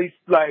glad you at least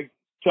like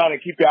trying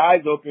to keep your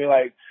eyes open,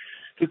 like,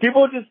 because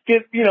people just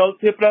get, you know,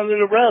 tipped under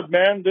the rug,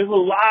 man. There's a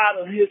lot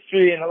of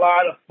history and a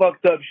lot of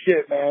fucked up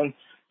shit, man.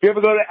 If you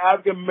ever go to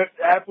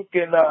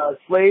African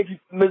slave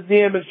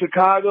museum in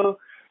Chicago,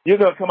 you're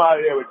gonna come out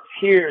of there with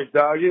tears,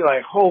 dog. You're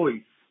like,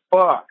 holy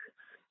fuck,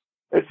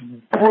 it's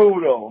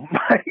brutal.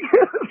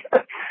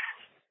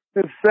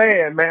 Just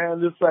saying,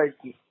 man. Just like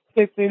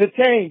things need to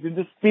change and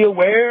just be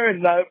aware,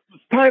 and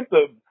it's time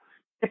to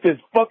get this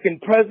fucking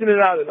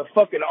president out of the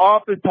fucking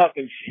office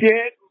talking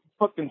shit.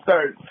 Fucking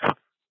start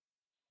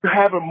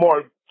having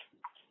more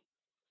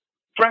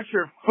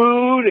fresher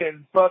food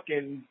and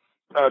fucking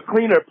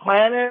cleaner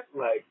planet.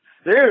 Like,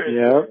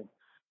 seriously.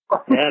 Yeah,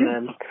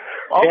 man.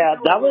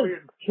 That was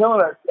killing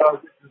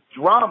ourselves. This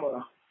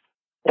drama.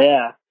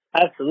 Yeah,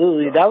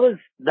 absolutely. That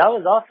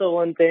was also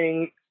one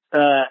thing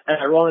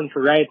at Rolling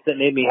for Rights that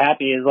made me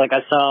happy is like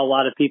I saw a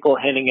lot of people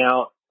handing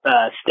out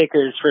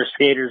stickers for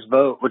Skaters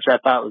Vote, which I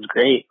thought was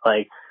great.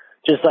 Like,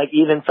 just like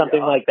even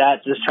something like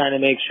that, just trying to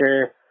make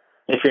sure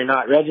if you're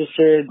not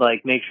registered,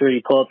 like make sure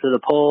you pull up to the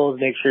polls,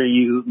 make sure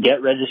you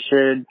get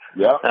registered,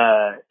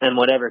 in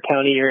whatever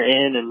county you're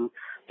in. And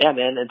yeah,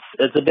 man,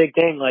 it's a big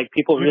thing. Like,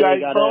 people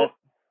really gotta vote?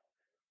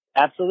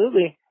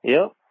 Absolutely.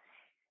 Yep.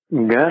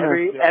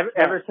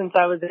 Ever since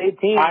I was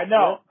 18. I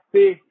know.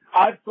 See,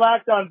 I've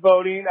slacked on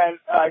voting, and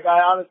like I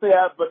honestly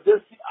have, but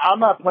I'm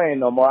not playing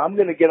no more. I'm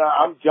gonna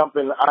I'm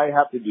jumping. I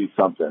have to do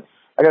something.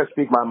 I gotta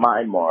speak my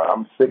mind more.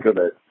 I'm sick of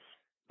it.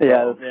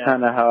 Yeah, that's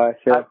kind of how I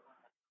feel.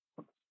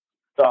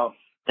 So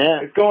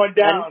it's going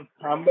down.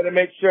 I'm gonna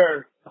make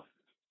sure.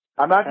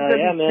 I'm not just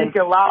gonna be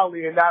speaking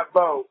loudly and not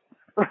vote.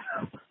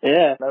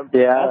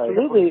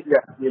 Absolutely.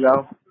 Yeah, you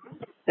know.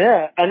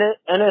 Yeah, and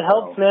it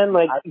helps, man.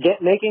 Like,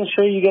 making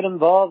sure you get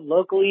involved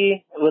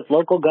locally with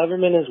local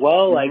government as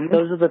well. Like,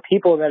 those are the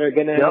people that are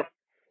gonna,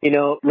 you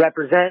know,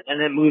 represent,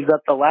 and it moves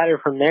up the ladder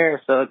from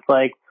there. So it's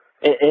like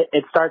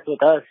it starts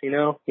with us. You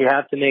know, you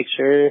have to make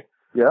sure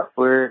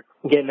we're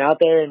getting out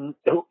there, and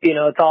you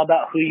know, it's all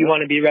about who you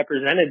want to be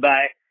represented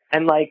by.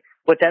 And like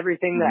with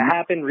everything that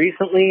happened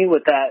recently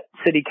with that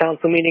city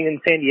council meeting in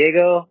San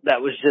Diego,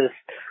 that was just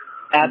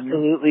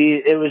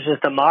absolutely, it was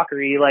just a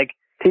mockery. Like,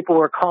 people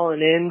were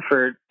calling in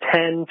for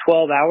 10,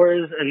 12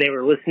 hours, and they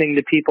were listening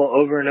to people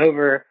over and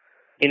over,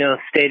 you know,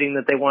 stating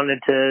that they wanted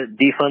to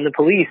defund the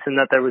police and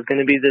that there was going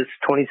to be this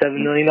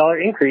 $27 million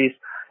increase.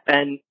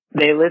 And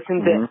they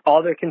listened to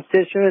all their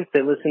constituents.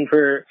 They listened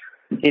for,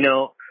 you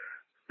know,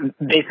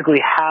 basically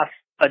half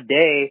a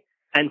day,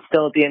 and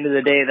still at the end of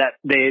the day that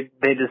they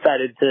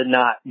decided to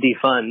not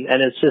defund.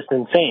 And it's just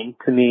insane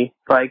to me.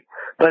 Like,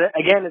 but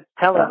again, it's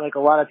telling, like, a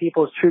lot of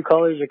people's true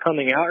colors are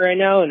coming out right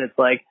now, and it's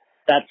like,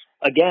 that's,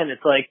 again,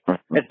 it's like,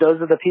 if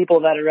those are the people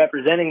that are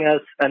representing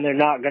us and they're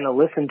not going to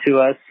listen to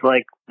us,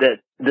 like, that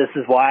this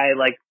is why,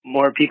 like,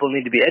 more people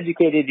need to be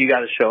educated. You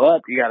got to show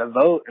up, you got to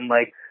vote, and,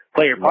 like,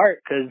 play your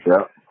part, because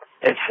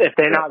if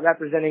they're not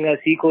representing us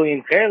equally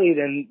and fairly,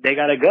 then they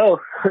got to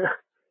go.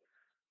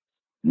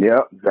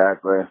 Yep,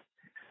 exactly.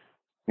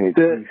 You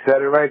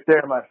said it right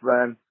there, my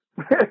friend.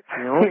 Yeah,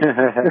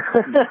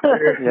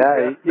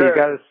 you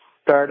got to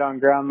start on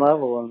ground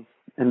level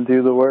and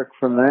do the work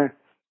from there.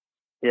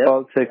 Yep.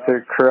 Politics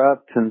are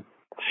corrupt, and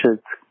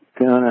shit's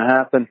going to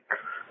happen.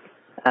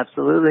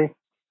 Absolutely.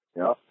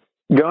 Yep.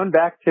 Going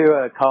back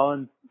to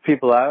calling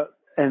people out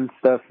and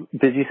stuff,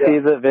 did you see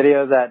the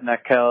video that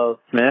Nakel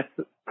Smith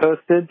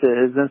posted to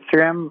his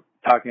Instagram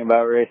talking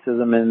about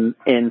racism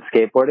in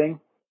skateboarding?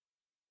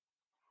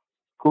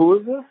 Who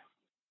is this?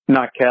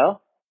 Nakel.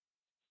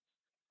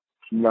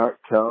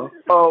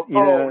 Oh,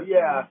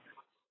 yeah.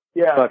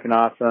 Yeah. Fucking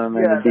awesome.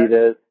 And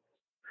Adidas.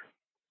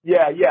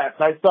 Yes,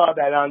 I saw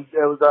that on, it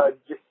was,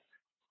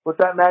 what's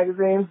that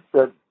magazine?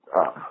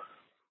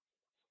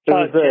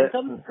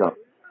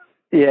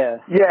 Yeah.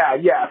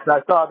 Yes,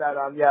 I saw that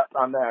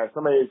on there.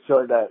 Somebody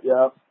showed that,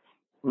 yep.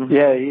 Mm-hmm.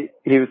 Yeah,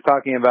 he was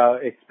talking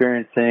about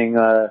experiencing,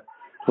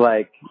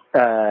 like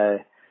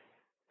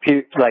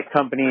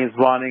companies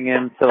wanting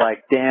him to,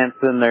 like, dance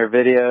in their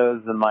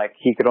videos, and, like,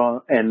 he could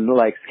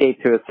like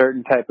skate to a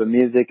certain type of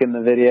music in the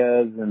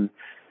videos, and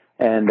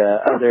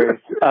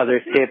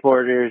other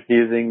skateboarders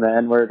using the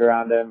N-word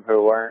around him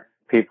who weren't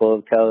people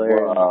of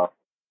color. Wow.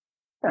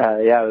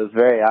 Yeah, it was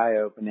very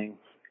eye-opening.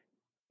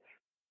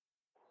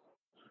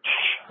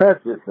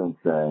 That's just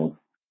insane.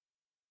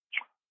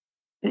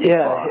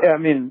 Yeah, I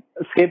mean,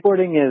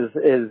 skateboarding is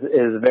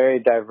a very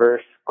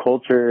diverse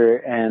culture,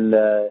 and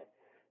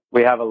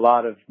we have a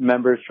lot of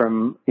members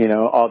from,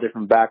 all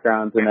different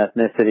backgrounds and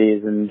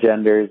ethnicities and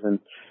genders and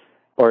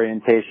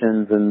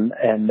orientations, and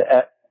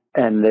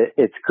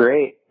it's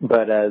great,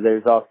 but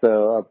there's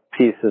also a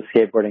piece of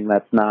skateboarding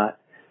that's not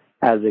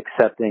as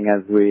accepting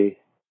as we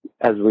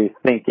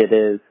think it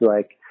is.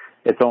 Like,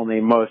 it's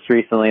only most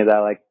recently that,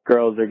 like,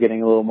 girls are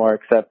getting a little more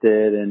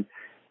accepted,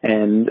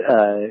 and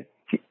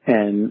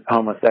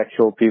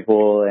homosexual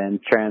people and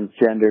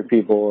transgender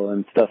people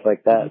and stuff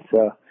like that.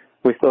 So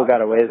we still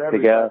got a ways to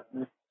go.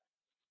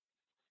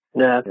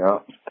 Yeah.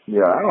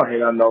 Yeah, I don't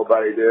hate on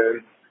nobody,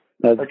 dude.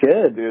 That's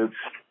good, dude.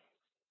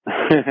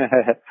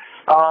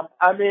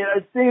 I mean,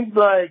 it seems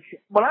like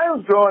when I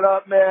was growing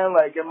up, man,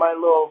 like in my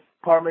little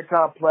apartment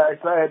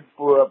complex, I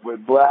grew up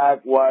with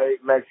black,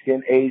 white,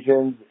 Mexican,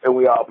 Asians, and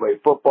we all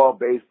played football,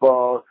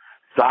 baseball,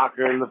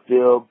 soccer in the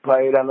field,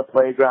 played on the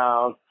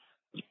playground,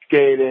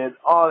 skated,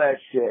 all that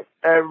shit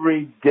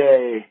every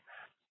day,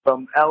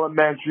 from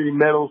elementary,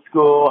 middle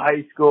school,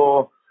 high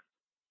school.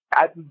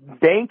 At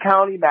Dane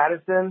County,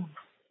 Madison,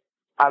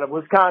 out of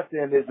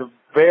Wisconsin, is a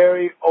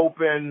very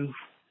open,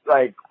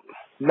 like,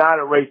 not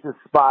a racist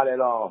spot at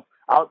all.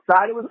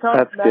 Outside of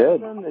Wisconsin,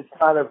 Madison, it's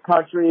kind of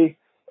country,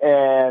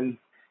 and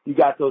you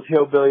got those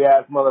hillbilly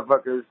ass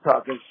motherfuckers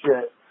talking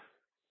shit.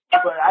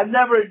 But I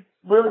never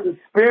really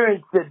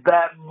experienced it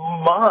that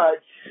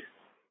much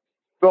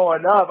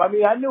growing up. I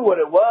mean, I knew what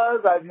it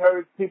was. I've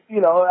heard,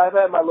 I've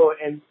had my little,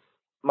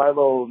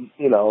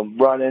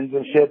 run-ins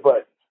and shit,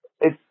 but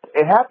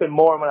it happened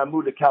more when I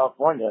moved to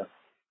California.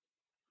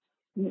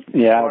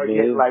 Yeah, I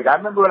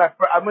remember when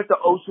I went to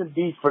Ocean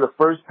Beach for the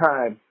first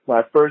time when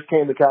I first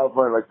came to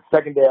California, like the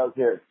second day I was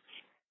here,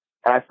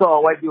 and I saw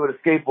a white dude with a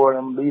skateboard, and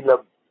I'm leading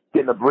up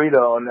getting a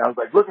burrito, and I was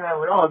like looking at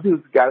him, like, oh,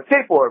 dude's got a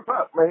skateboard,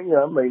 fuck, man,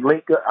 I'm like,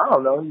 Link, I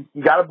don't know,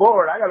 you got a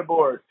board, I got a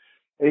board,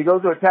 and he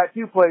goes to a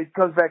tattoo place,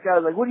 comes back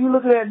out, like, what are you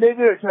looking at,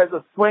 nigga? And tries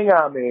to swing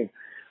on me,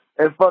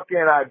 and fucking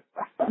I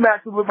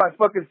smacked him with my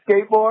fucking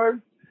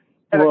skateboard,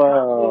 and the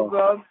cop pulls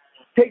up,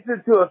 takes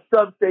it to a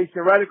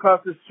substation right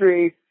across the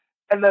street.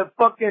 And the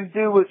fucking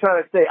dude was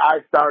trying to say I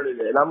started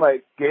it. And I'm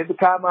like, gave the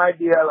cop my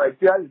idea. Like,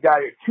 dude, I just got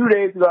here 2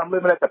 days ago. I'm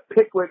living at the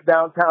Pickwick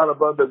downtown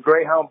above the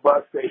Greyhound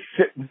bus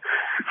station.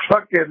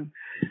 Fucking,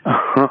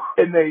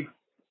 and they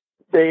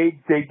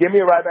give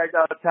me a ride back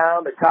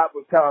downtown. The cop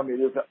was telling me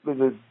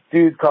there's a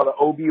dude called an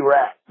OB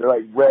rat. They're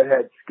like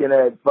redhead,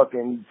 skinhead,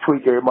 fucking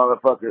tweaker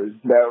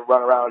motherfuckers that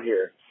run around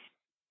here.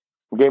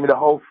 He gave me the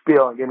whole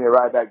spiel and gave me a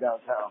ride back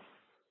downtown.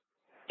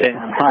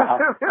 Damn.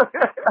 Wow.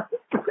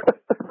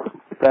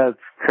 That's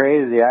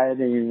crazy. I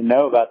didn't even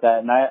know about that.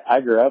 And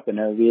I grew up in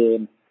OB,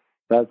 and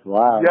that's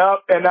wild.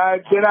 Yep. And I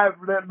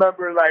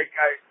remember, like,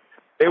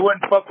 they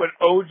wouldn't fuck with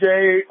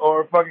OJ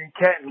or fucking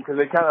Kenton because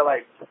they kind of,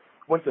 like,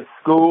 went to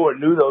school or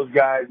knew those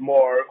guys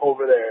more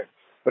over there.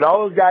 But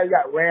all those guys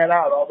got ran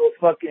out. All those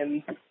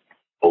fucking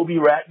OB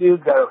rat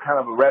dudes got kind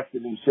of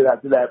arrested and shit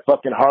after that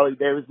fucking Harley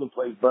Davidson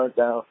place burnt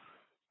down.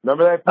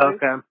 Remember that place?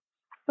 Okay.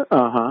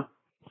 Uh-huh.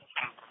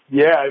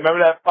 Yeah, remember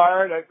that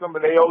fire? That's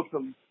somebody, they owed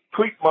some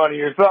tweak money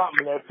or something,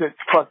 and that shit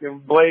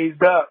fucking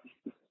blazed up.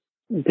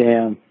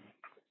 Damn.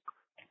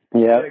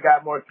 Yeah. It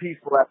got more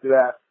peaceful after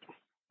that.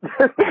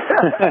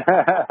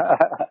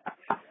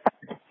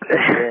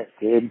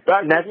 Dude.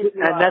 A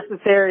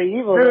necessary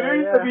evil. Dude, it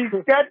used to be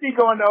sketchy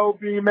going to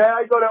OB, man.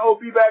 I go to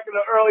OB back in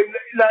the early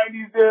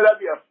 90s, dude. That'd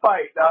be a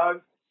fight,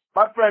 dog.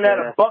 My friend had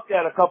a buck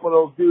at a couple of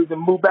those dudes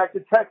and moved back to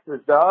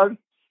Texas, dog.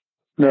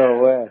 No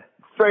way.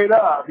 Straight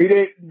up. He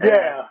didn't,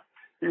 yeah.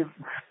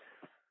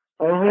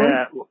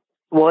 Yeah.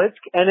 Well,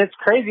 it's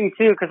crazy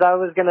too, because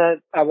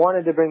I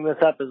wanted to bring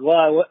this up as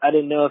well. I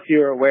didn't know if you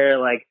were aware,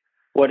 like,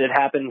 what had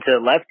happened to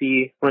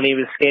Lefty when he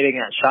was skating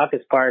at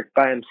Shawcus Park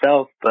by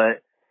himself,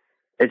 but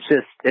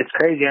it's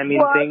crazy. I mean,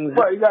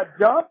 What, you got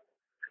jumped?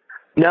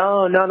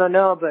 No,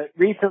 but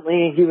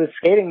recently he was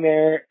skating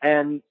there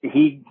and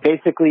he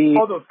basically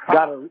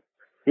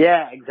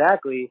yeah,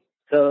 exactly.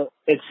 So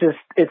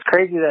it's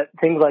crazy that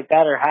things like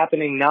that are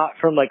happening, not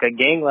from like a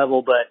gang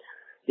level, but,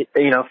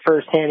 you know,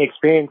 firsthand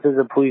experiences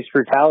of police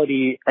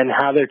brutality and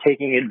how they're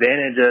taking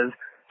advantage of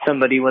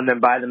somebody when they're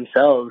by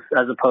themselves,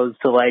 as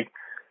opposed to like,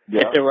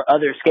 if there were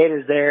other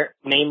skaters there,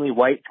 namely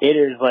white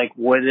skaters, like,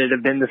 would it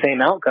have been the same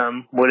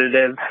outcome? Would it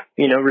have,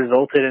 you know,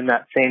 resulted in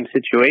that same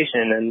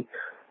situation? And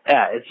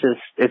yeah,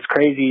 it's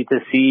crazy to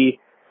see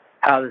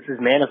how this is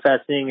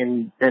manifesting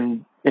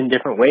in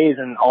different ways,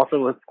 and also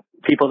with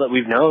people that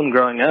we've known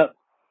growing up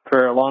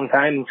for a long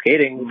time in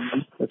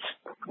skating. It's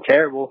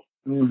terrible.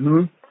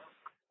 Mm-hmm.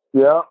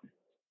 Yeah.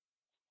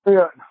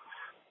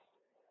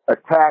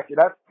 Attacked.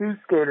 That's two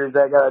skaters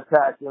that got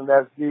attacked in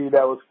that video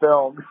that was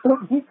filmed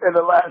in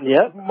the last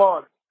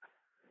month.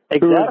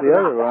 Exactly. Who was the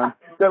other one?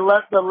 The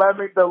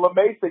La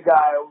Mesa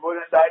guy. What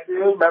did that do?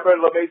 Remember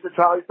La Mesa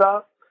Charlie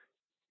Stop?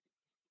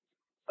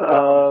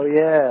 Oh,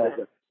 yeah.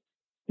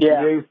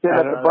 Yeah. He was sitting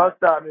at the bus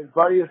stop, and his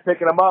buddy was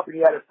picking him up, and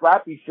he had a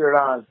Slappy shirt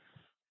on.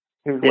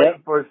 He was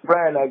waiting for his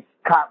friend. A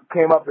cop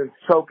came up and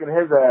choking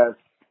his ass.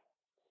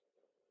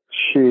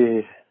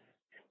 Shit.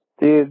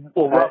 Dude.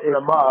 Well, roughing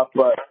him up,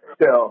 but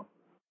still.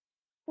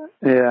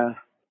 Yeah.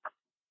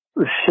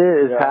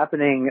 Shit is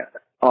happening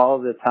all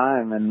the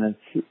time, and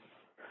it's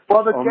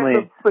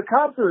the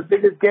cops are the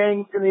biggest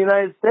gang in the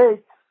United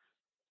States.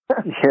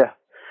 Yeah.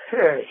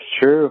 Shit. It's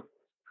true.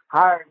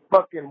 Hiring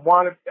fucking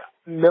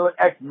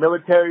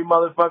ex-military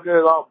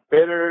motherfuckers, all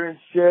bitter and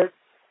shit.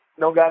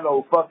 Don't got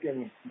no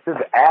fucking,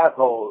 just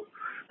assholes.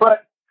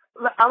 But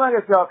I'm not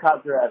gonna say all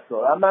cops are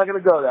assholes. I'm not gonna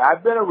go there.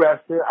 I've been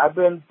arrested. I've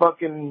been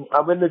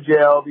to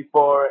jail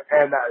before,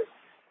 and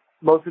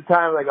most of the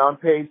time, like,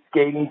 unpaid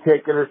skating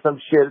ticket or some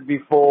shit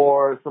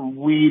before, some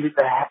weed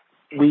I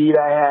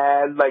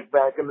had, like,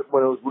 back when it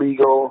was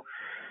legal.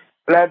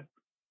 But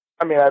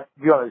if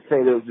you want to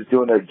say they was just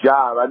doing their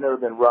job, I've never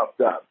been roughed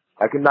up.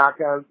 I can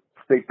knock on,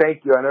 say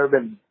thank you. I've never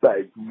been,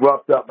 like,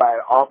 roughed up by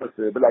an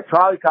officer. But, like,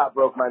 Charlie cop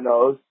broke my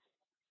nose.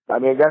 I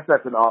mean, I guess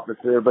that's an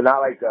officer, but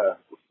not like a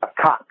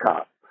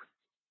cop.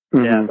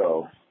 Yeah.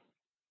 So,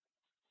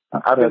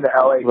 I've been to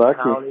L.A.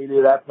 County,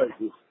 dude. That place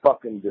is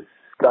fucking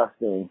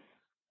disgusting.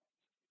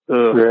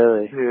 Ugh.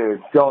 Really?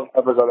 Dude, don't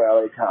ever go to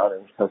L.A.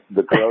 County. That's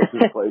the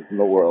grossest place in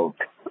the world.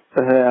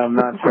 I'm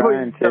not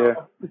trying to.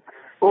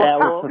 Yeah,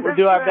 we'll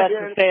do our best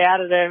to stay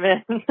out of there,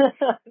 man.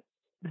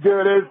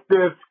 Dude, it's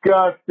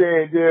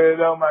disgusting,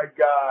 dude. Oh, my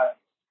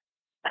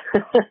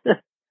God.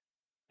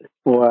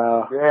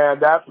 Wow. Yeah,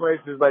 that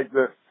place is like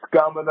the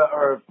scum of the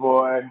earth,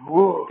 boy.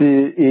 Woo.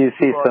 You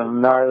see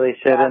some gnarly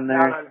shit in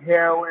there? On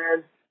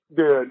heroin.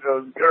 Dude, it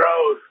was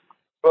gross.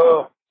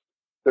 Ugh.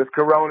 There's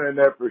Corona in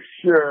there for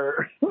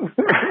sure.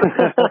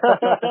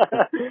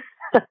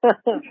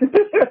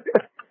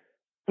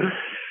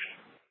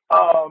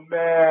 Oh,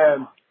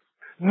 man.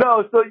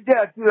 No, so,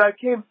 yeah,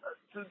 dude,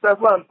 that's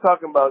what I'm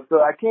talking about.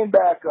 So I came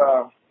back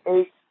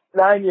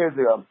 9 years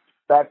ago,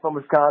 back from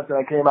Wisconsin.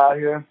 I came out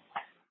here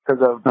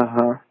because of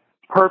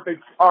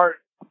Perfect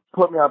Art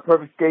put me on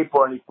Perfect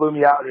Skateboard, and he flew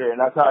me out here, and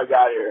that's how I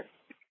got here.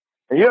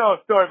 And you know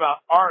a story about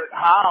Art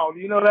Howe. Do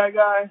you know that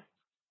guy?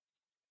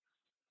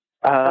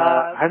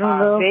 I don't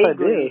know if I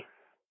do.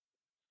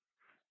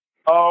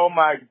 Oh,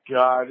 my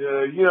God,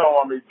 dude. You don't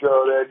want me to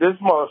go there. This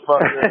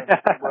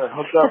motherfucker was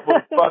hooked up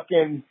with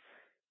fucking...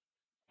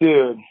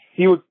 Dude,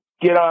 he would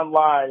get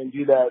online and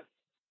do that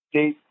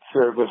date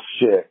service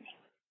shit.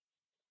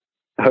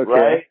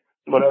 Okay.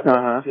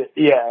 Right? Shit.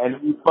 Yeah, and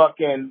he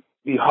fucking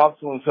be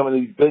hustling some of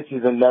these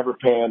bitches and never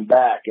paying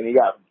back. And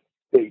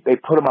they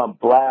put him on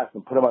blast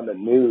and put him on the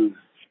news.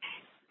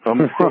 In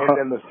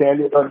the San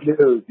Diego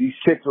News. These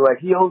chicks were like,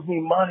 he owes me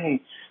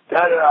money.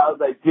 I was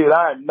like, dude,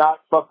 I am not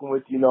fucking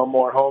with you no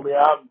more, homie.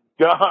 I'm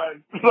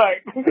done.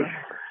 Like,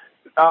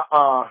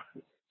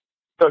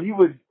 So he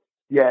would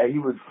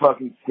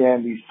fucking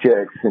scam these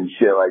chicks and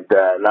shit like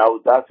that. And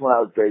that's when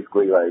I was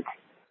basically like,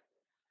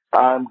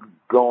 I'm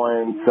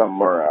going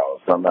somewhere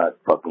else. I'm not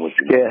fucking with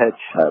you.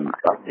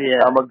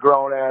 I'm a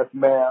grown ass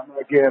man. I'm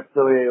not getting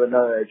affiliated with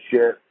none of that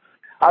shit.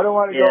 I don't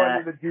want to go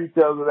into the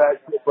details of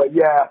that shit, but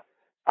yeah.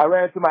 I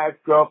ran into my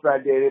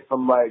ex-girlfriend I dated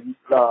from, like,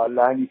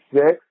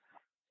 96.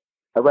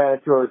 I ran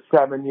into her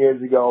 7 years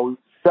ago.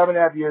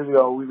 7.5 years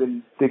ago. We've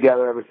been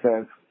together ever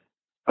since.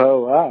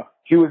 Oh, wow.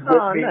 She was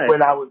with me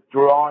when I was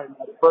drawing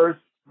my first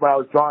when I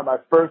was drawing my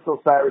first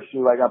Osiris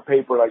shoe, like on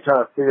paper, like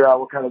trying to figure out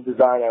what kind of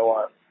design I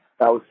want.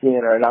 I was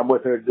seeing her, and I'm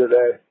with her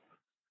today.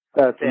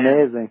 That's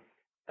amazing.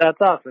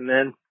 That's awesome,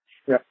 man.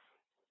 Yeah.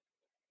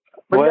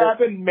 But yeah, I've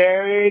been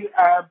married.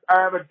 I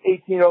have an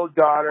 18-year-old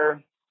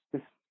daughter.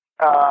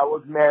 I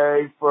was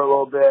married for a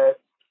little bit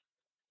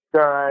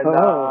during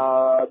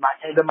my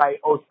end of my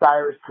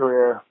Osiris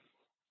career.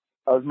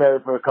 I was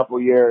married for a couple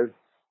of years.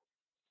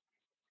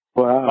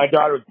 Wow. My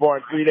daughter was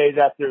born 3 days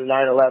after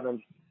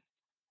 9/11.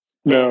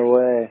 No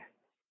way.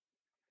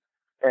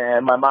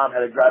 And my mom had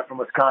to drive from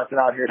Wisconsin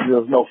out here because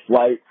there was no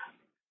flights.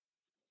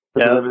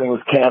 Because everything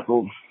was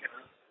canceled.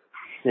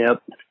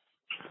 Yep.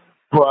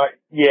 But,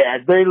 yeah,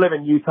 they live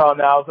in Utah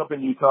now. I was up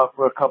in Utah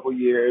for a couple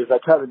years. I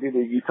tried to do the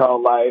Utah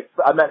life.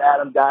 I met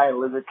Adam Dye and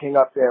Lizard King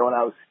up there when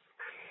I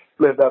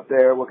lived up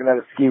there working at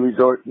a ski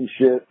resort and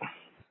shit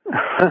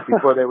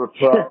before they were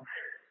pro.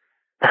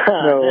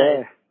 No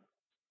way.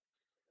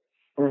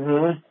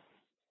 Mm-hmm.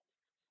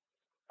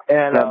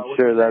 And I'm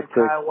sure that's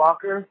Kyle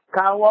Walker.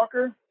 Kyle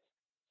Walker?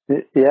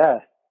 Yeah.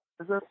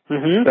 Is it?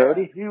 Mm-hmm.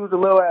 Cody? He was a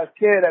little ass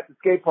kid at the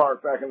skate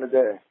park back in the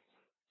day.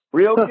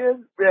 Real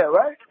kid? Yeah,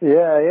 right?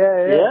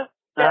 Yeah.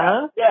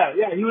 Uh-huh.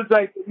 Yeah. He was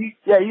like, he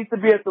used to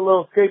be at the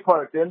little skate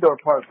park, the indoor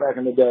park back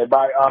in the day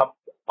by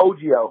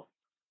OGO.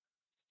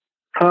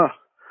 Huh.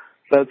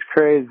 That's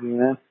crazy,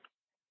 man.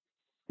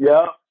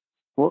 Yeah.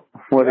 What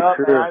a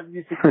career. I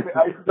used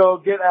to go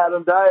get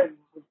Adam Dye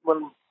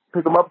and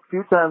pick him up a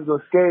few times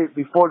on skate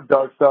before the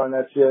Dark Star and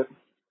that shit.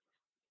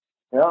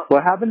 Yeah.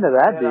 What happened to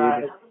that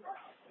dude?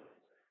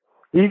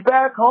 He's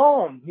back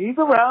home. He's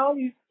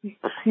around.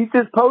 He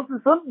just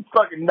posted some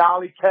fucking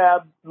nollie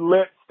cab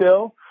lip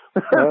still.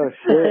 Oh,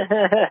 shit.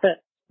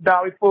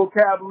 Nollie full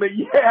cab lip.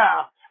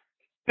 Yeah.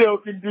 Still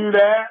can do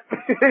that.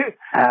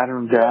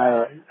 Adam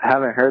Dye. I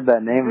haven't heard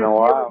that name in a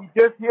while. He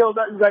just healed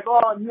up. He's like,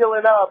 oh, I'm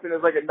healing up. And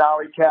it's like a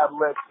nollie cab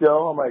lip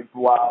still. I'm like,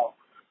 wow.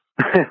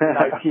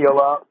 Nice heal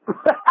up.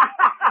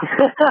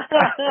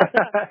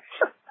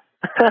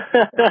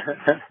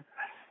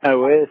 I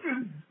wish.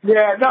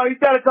 Yeah, no, he's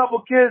got a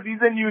couple kids.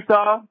 He's in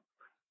Utah.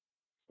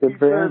 Good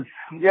for him.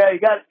 Yeah, he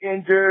got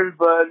injured,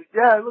 but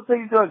yeah, it looks like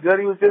he's doing good.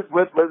 He was just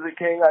with Lizard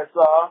King, I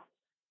saw.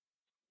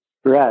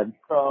 Rad.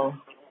 So,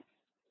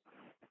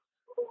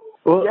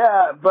 well,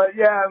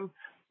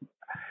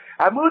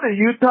 I moved to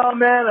Utah,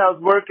 man. I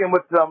was working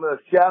with some of the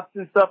chefs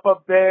and stuff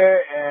up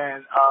there,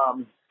 and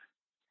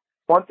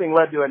one thing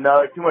led to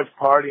another. Too much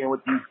partying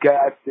with these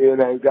guys,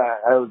 dude. I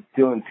was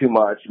doing too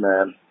much,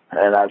 man.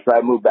 And so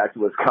I moved back to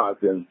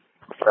Wisconsin.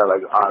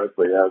 Like,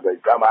 honestly, I was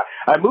like,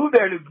 I moved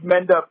there to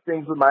mend up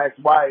things with my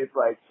ex-wife.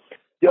 Like,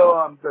 yo,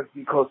 I'm going to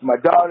be close to my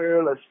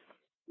daughter. Let's,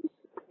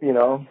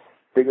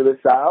 figure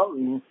this out.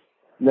 And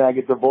then I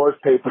get divorce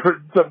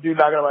papers. Some dude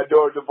knocking on my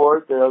door,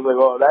 divorce. And I was like,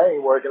 oh, that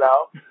ain't working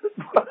out.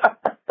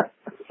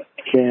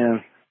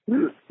 Damn.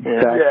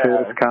 Back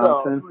to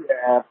Wisconsin.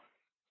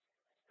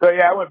 So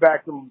I went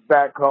back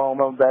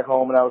home. I went back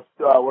home, and I was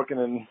working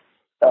in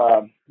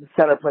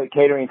center plate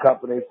catering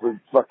company for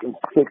fucking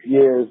 6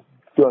 years,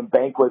 doing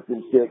banquets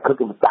and shit,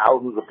 cooking for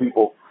thousands of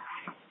people.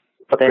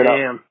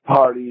 Damn.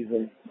 Parties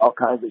and all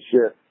kinds of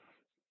shit.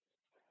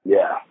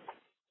 Yeah.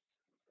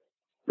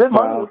 Good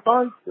money. It was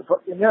fun.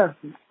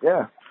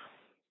 Yeah.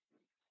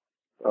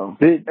 So,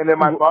 and then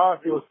my boss,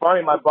 it was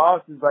funny. My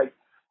boss is like,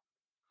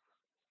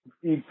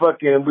 we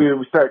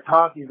started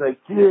talking. He's like,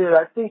 dude,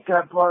 I think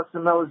I bought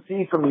some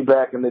LSD from you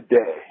back in the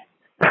day.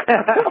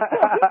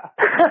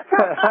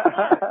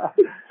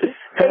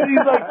 And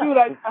he's like, dude,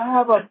 I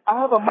have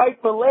a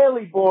Mike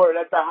Vallely board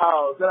at the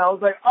house. And I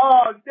was like,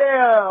 oh,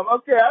 damn.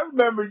 Okay, I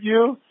remember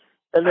you.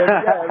 And then,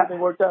 everything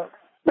worked out.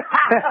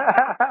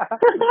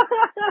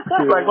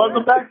 Like,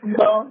 welcome back,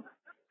 Tom.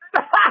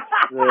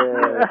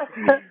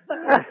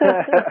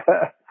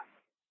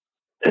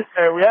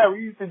 And we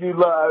used to do, it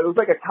was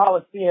like a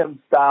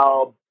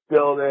Coliseum-style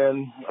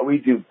building. We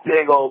do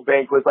big old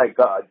banquets like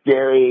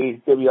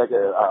Gary. There'd be like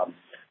a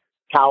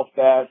Cow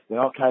Fest and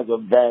all kinds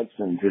of events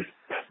and just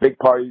big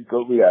parties.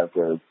 We got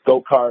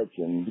go-karts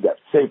and we got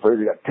safers,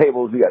 we got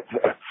tables, we got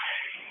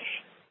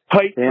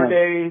plate for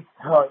days.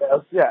 Oh,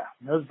 it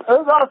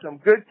was awesome.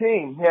 Good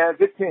team. Yeah,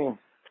 good team.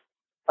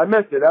 I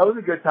missed it. That was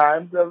a good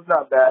time. That was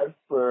not bad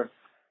for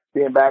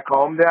being back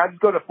home. Then I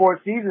just go to Four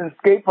Seasons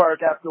skate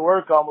park after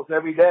work almost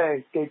every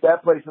day. Skate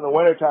that place in the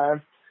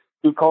wintertime.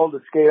 Too cold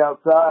to skate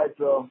outside,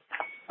 so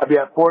I'd be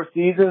at Four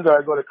Seasons or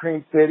I'd go to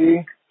Cream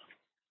City.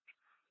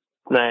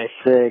 Nice.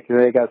 Sick.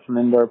 They got some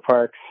indoor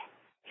parks.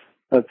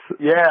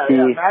 Yeah.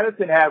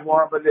 Madison had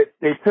one, but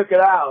they took it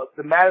out.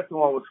 The Madison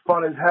one was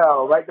fun as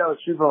hell. Right down the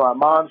street from my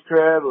mom's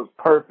crib. It was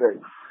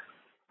perfect.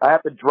 I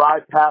have to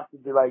drive past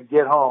it to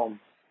get home.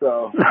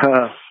 So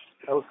that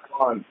was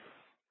fun.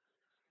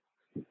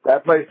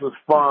 That place was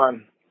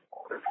fun.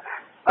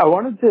 I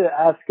wanted to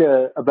ask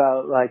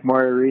about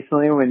more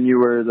recently when you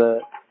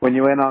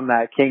went on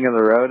that King of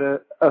the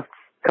Road a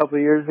couple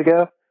of years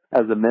ago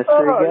as a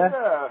mystery guest.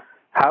 Yeah.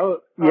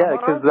 How? Yeah,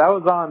 because that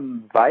was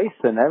on Vice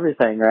and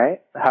everything,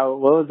 right?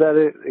 What was that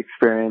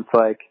experience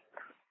like?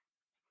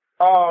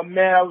 Oh,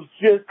 man, I was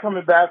just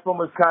coming back from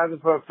Wisconsin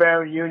for a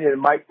family reunion,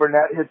 and Mike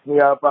Burnett hits me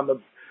up on the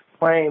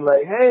plane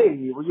like, hey,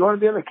 you want to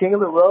be on the King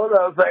of the Road?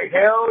 I was like,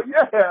 hell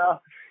yeah.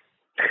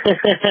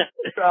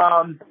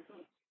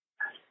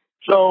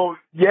 So,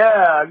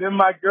 yeah, and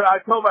then I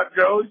told my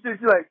girl,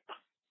 she's like,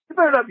 you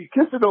better not be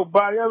kissing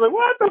nobody. I was like,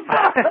 what the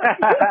fuck?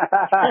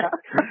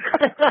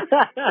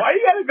 Why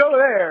you gotta go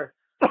there?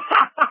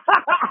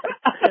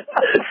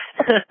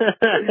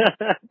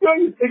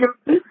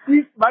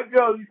 My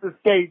girl used to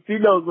skate. She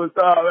knows what's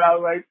up. I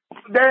was like,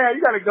 damn,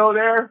 you gotta go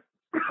there.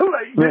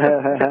 Like,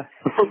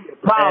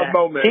 proud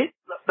moment.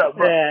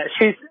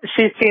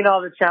 She's seen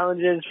all the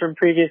challenges from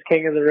previous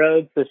King of the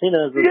Road, so she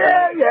knows what's up.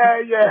 Yeah.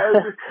 It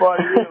was just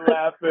funny. We were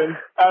laughing.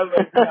 I was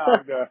like,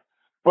 nah.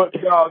 But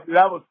no,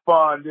 that was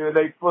fun, dude.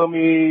 They flew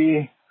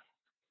me.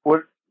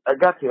 I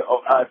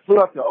flew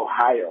up to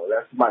Ohio.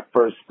 That's my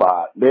first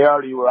spot. They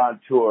already were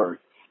on tour,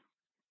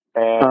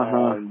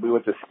 and we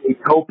went to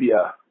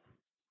Skatopia.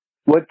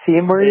 What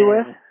team were you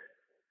with?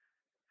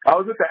 I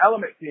was with the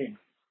Element team.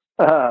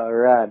 Oh,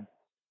 rad.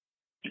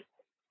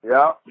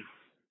 Yeah.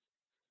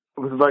 It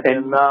was like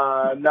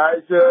Nyjah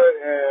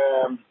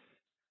and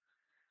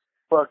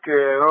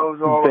fucking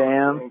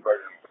Bam.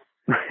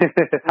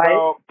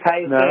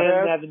 Tyson,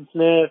 Evan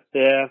Smith,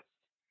 yeah.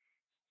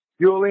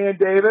 Julian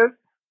Davis.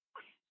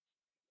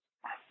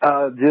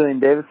 Julian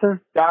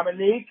Davison?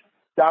 Dominique.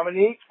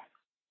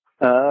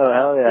 Oh,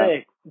 hell yeah.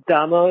 Hey,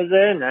 Damo was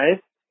there,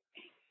 nice.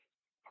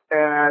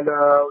 And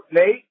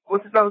Nate,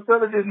 what's his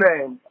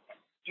name?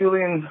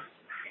 Julian.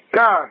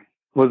 God.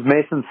 Was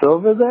Mason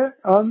Silva there?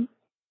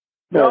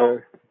 No.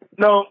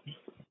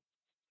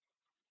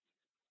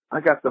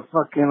 I got the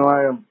fucking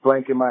line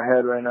blank in my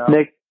head right now.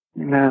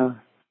 No.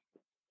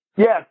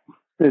 Yes.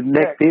 Is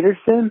Nick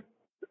Peterson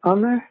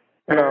on there?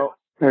 No.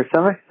 Or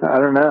something? I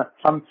don't know.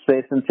 I'm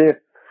spacing too.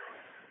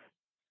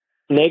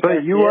 Nick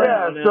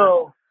Garcia.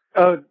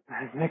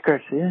 Nick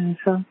Garcia and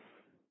something?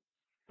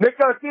 Nick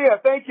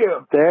Garcia, thank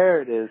you.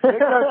 There it is. Nick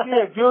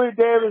Garcia, Julie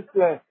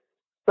Davison.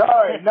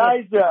 Sorry,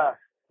 Nyjah,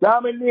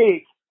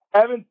 Dominique,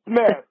 Evan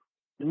Smith,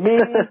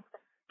 me,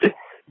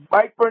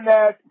 Mike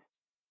Burnett.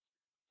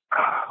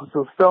 What's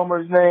the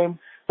filmer's name?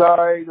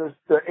 Sorry, there's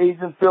the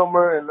Asian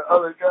filmer and the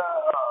other guy.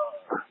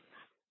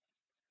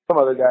 Some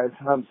other guys.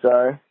 I'm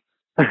sorry.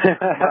 My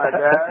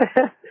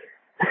bad.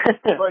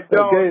 But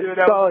no, dude,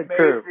 that was amazing.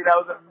 Crew. That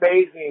was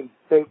amazing.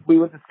 We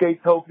went to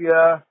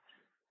Skatopia.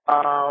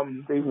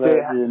 They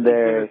did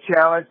a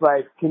challenge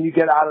like, can you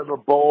get out of a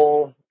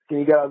bowl? Can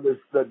you get out of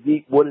the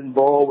deep wooden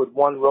bowl with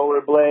one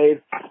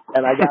rollerblade?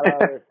 And I got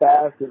out of there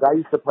fast because I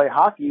used to play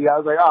hockey. I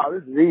was like, oh,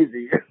 this is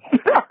easy.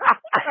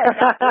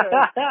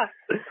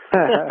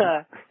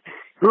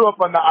 Grew up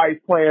on the ice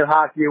playing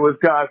hockey in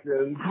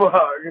Wisconsin.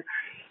 Fuck.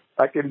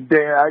 I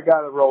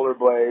got a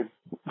rollerblade.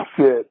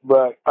 Shit.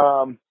 But,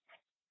 oh,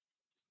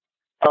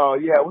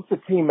 yeah, what's the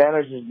team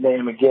manager's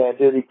name again?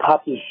 Dude, he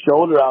popped his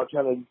shoulder out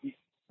trying to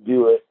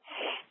do it.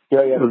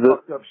 Yeah, he had a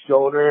fucked up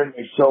shoulder, and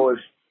his shoulder,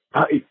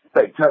 he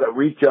tried to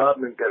reach up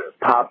and get it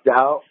popped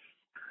out.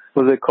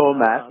 Was it Cole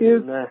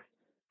Matthews?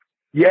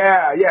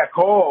 Yeah,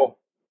 Cole.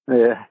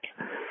 Yeah.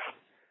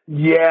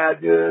 Yeah,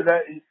 dude,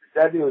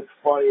 that dude was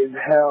funny as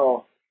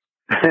hell.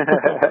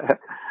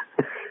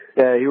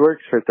 Yeah, he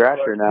works for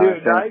Thrasher now.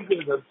 Dude,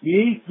 Nyjah's a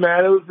beast,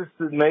 man. It was just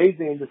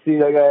amazing to see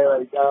that guy,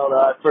 like, I don't know,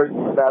 I first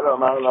met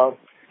him, I don't know.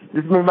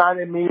 Just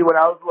reminded me when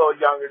I was a little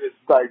younger,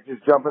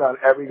 just jumping on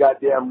every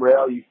goddamn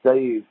rail you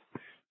save,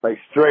 like,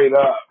 straight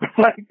up.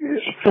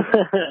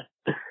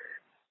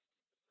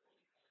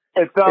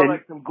 It felt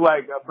like some,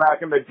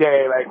 back in the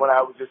day, like, when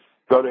I would just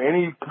go to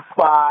any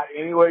spot,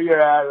 anywhere you're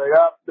at, like,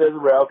 oh, there's a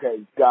rail,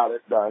 okay, got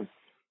it, done.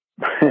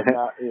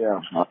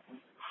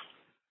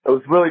 It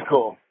was really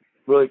cool.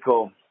 Really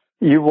cool.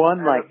 You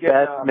won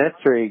best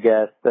mystery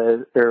guest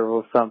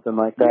or something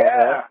like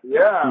that.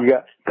 Yeah,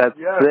 right? That's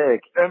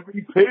sick.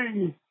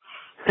 MVP.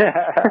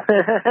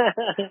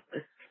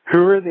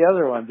 Who were the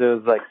other ones? It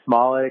was like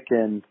Smolik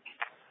and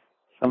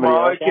somebody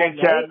else. Smolik and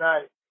Chad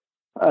Knight.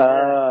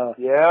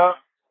 Yeah.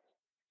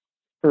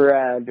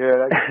 Rad.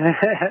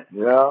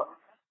 Yeah.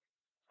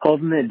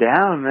 Holding it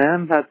down,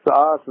 man. That's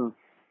awesome.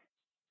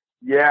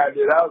 Yeah,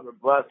 dude, that was a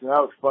blessing.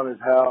 That was fun as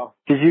hell.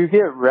 Did you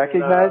get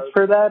recognized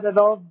for that at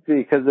all?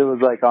 Because it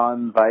was like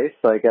on Vice,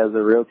 like as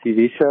a real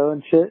TV show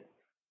and shit?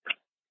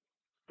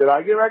 Did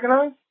I get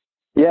recognized?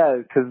 Yeah,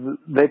 because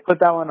they put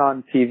that one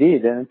on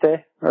TV, didn't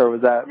they? Or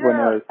was that when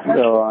it was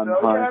still on?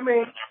 Yeah,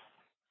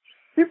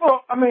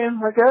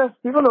 I guess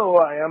people know who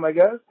I am. I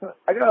guess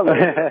I got a lot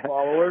of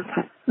followers.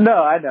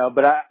 No, I know,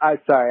 but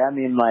I sorry, I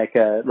mean like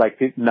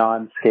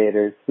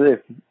non-skaters, if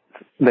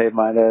they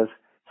might have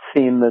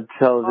seen the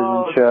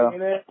television show.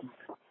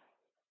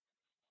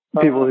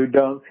 People who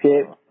don't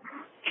skate.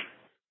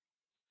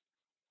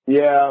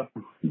 Yeah.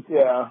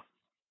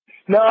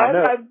 No,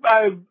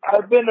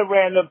 I've been to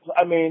random.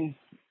 I've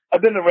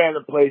been to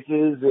random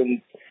places,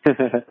 and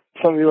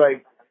somebody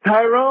like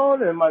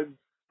Tyrone, and I'm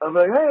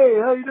like, hey,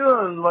 how you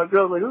doing? My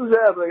girl's like, who's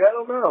that? I'm like, I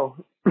don't know.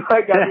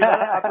 Like, I mean, that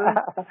happens.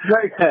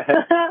 Like,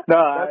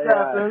 that's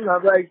happened.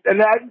 I'm like,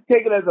 and I just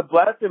take it as a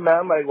blessing,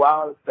 man. I'm like,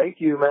 wow,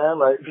 thank you, man.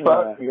 Like,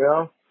 fuck, you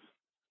know.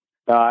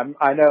 No,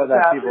 I know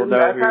that people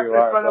know who you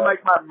are. In front of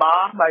like my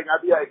mom, like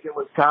I'd be like in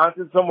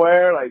Wisconsin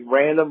somewhere, like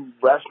random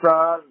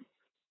restaurant,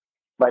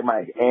 like my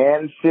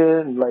aunt and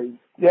shit, and like,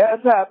 yeah,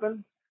 it's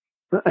happened.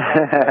 It's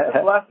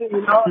a blessing,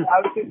 you know.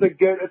 I would think the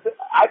good.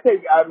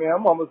 I mean,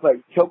 I'm almost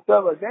like choked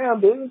up. Like, damn,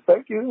 dude,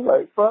 thank you.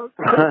 Like, fuck.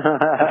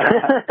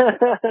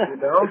 You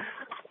know.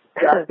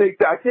 Yeah, I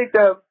take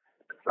that.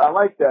 I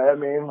like that. I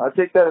mean, I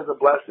take that as a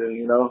blessing.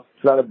 You know,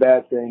 it's not a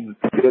bad thing.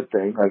 It's a good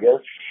thing, I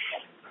guess.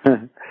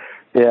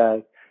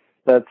 Yeah,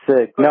 that's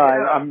sick. No,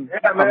 I'm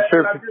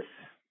sure.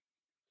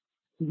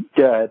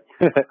 Good.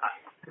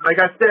 Like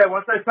I said,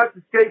 once I touch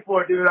the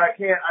skateboard, dude, I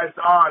can't. It's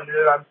on,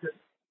 dude.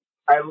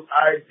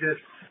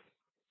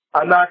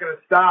 I'm not gonna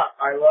stop.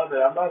 I love it.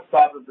 I'm not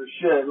stopping for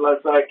shit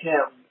unless I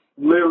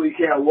literally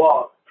can't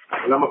walk.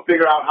 And I'm gonna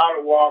figure out how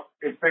to walk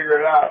and figure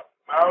it out.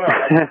 I don't know.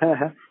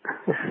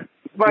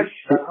 I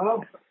don't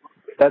know.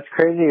 That's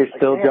crazy. You're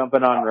still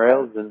jumping on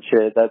rails and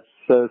shit. That's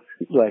so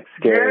like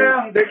scary.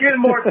 Yeah, they're getting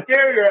more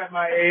scarier at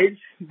my age.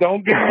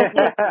 Don't get me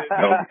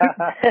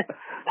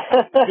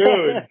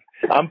dude.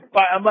 I'm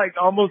like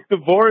almost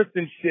divorced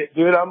and shit,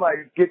 dude. I'm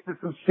like, get to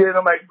some shit.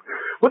 I'm like,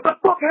 what the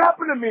fuck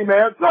happened to me,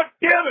 man? God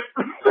damn it.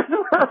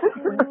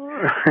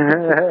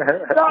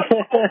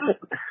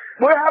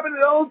 What happened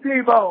to the old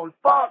T-bones?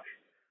 Fuck.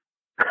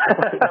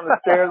 On the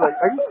stairs, like,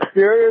 are you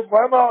serious?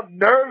 Why am I all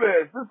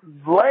nervous? This is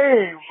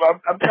lame.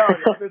 I'm telling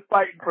you, I've been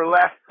fighting for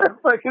like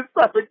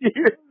 7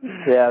 years.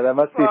 Yeah, that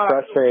must be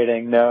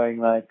frustrating knowing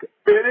like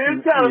it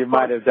is kind you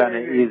might have done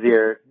it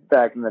easier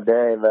back in the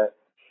day, but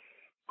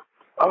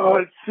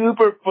it's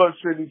super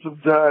frustrating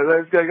sometimes.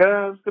 I'm just like,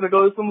 I'm just gonna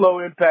go to some low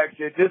impact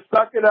shit. Just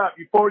suck it up.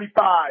 You're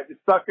 45.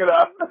 Just suck it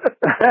up.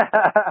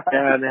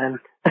 Yeah, man.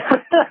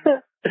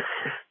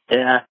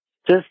 Yeah.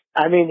 Just,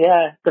 I mean,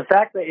 yeah, the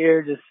fact that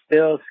you're just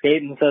still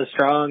skating so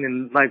strong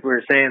and like we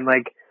were saying,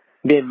 like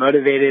being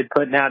motivated,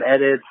 putting out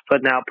edits,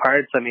 putting out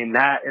parts, I mean,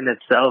 that in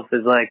itself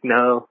is like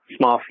no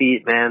small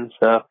feat, man.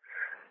 So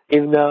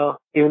even though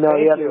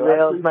the other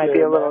rails might be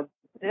a little,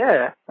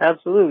 yeah,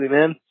 absolutely,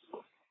 man.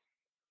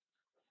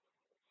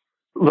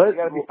 They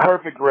gotta be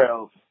perfect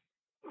rails.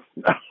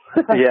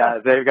 Yeah,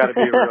 they've got to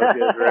be real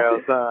good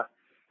rails, huh?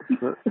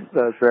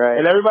 That's right.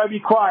 And everybody be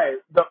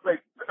quiet.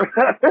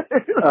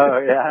 Oh,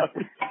 yeah.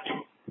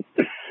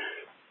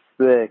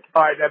 Sick.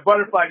 All right, that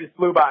butterfly just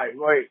flew by.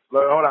 Wait,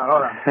 hold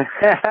on.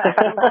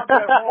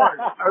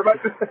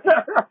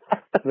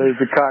 There's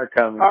the car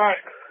coming. All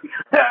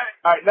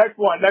right, next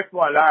one. All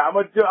right, I'm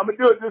gonna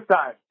do it this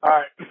time. All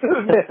right.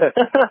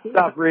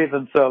 Stop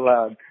breathing so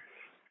loud.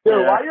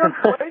 Dude, what are you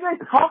guys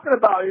talking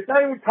about? You're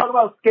not even talking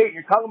about skating.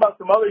 You're talking about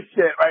some other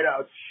shit right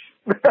now.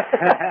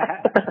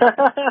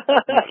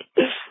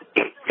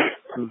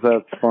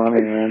 That's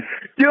funny, man.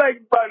 You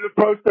like about to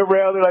approach the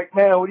rail. They're like,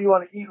 man, what do you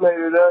want to eat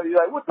later? You're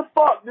like, what the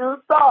fuck,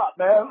 dude? Stop,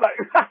 man. Like,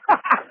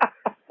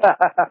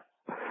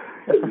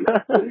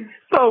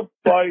 so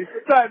funny.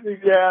 Sometimes,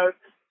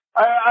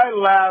 I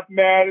laugh,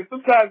 man.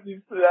 Sometimes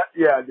dude.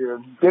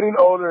 Getting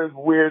older is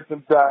weird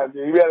sometimes.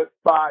 Dude. You got a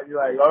spot. You're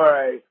like, all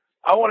right,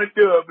 I want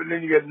to do it, but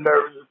then you get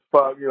nervous as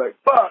fuck. You're like,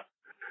 fuck.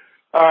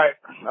 All right,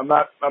 I'm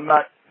not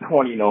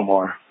 20 no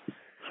more.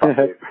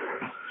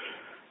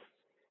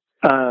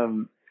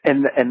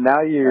 And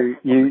now you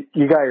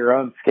got your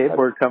own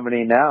skateboard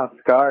company now,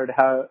 Scarred.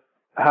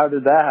 How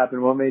did that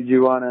happen? What made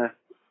you want to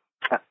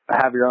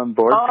have your own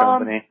board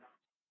company?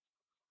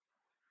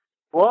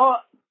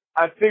 Well,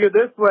 I figured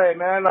this way,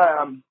 man.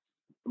 I'm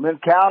in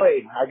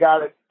Cali. I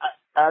got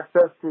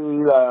access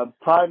to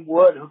Prime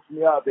Wood. Hooks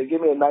me up. They give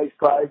me a nice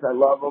price. I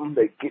love them.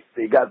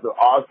 They got the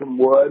awesome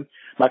wood.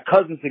 My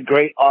cousin's a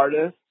great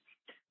artist.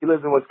 He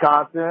lives in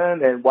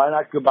Wisconsin, and why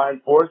not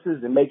combine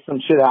forces and make some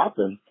shit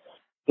happen?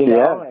 You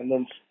know, and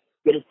then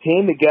get a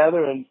team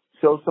together and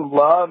show some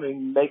love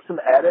and make some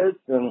edits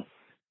and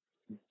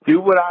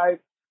do what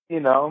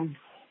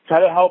try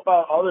to help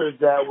out others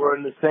that were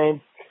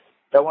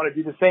that want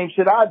to do the same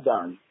shit I've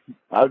done.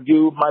 I'll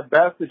do my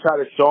best to try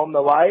to show them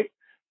the light,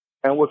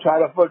 and we'll try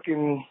to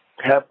fucking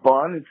have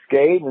fun and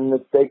skate, and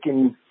if they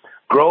can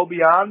grow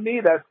beyond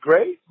me, that's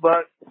great,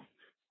 but if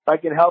I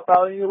can help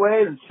out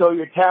anyway and show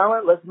your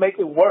talent, let's make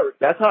it work.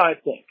 That's how I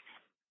think.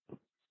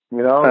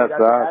 You know, that's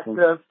awesome.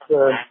 Access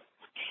to,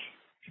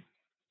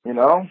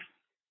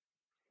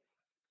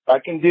 I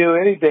can do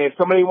anything. If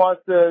somebody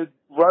wants to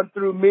run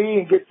through me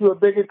and get to a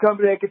bigger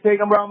company that can take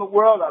them around the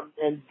world,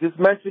 and just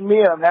mention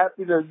me, I'm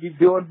happy to be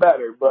doing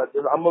better. But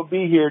I'm going to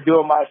be here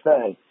doing my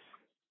thing.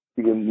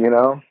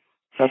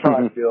 That's how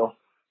I feel.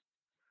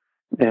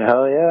 Yeah,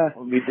 hell yeah.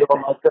 I'll be doing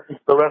my thing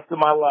for the rest of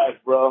my life,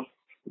 bro.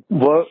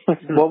 What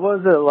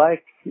was it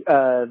like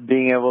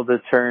being able to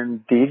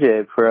turn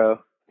DJ pro?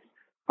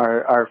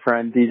 Our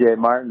friend DJ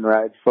Martin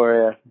rides for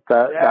you.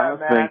 That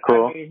must have been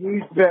cool. I mean,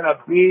 he's been a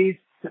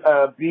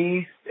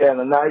beast and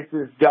the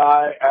nicest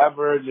guy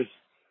ever. Just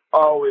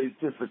always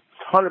just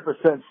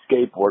 100%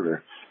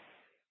 skateboarder.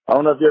 I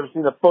don't know if you ever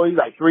seen the photo. He's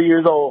like 3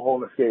 years old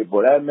holding a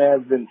skateboard. That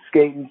man's been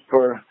skating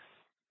for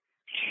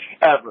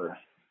ever.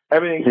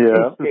 Everything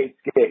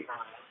skate.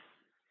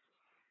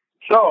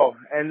 So,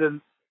 and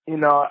then, you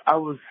know, I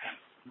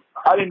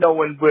didn't know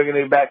when we were going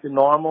to get back to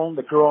normal.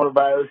 The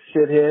coronavirus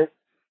shit hit.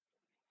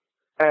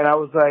 And I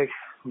was like,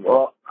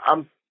 well,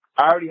 I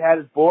already had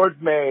his boards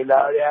made.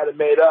 I already had it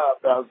made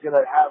up. I was going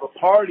to have a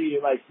party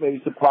and, like,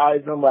 maybe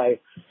surprise him.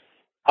 Like,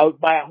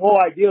 my whole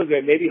idea was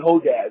that maybe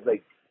Hodaz,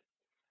 like,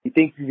 he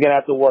thinks he's going to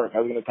have to work. I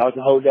was going to talk to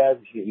Hodaz,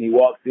 and he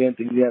walks in, thinks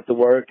he's going to have to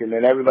work, and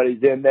then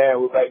everybody's in there.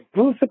 We're like,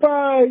 who's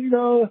surprise, you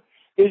know,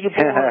 here's your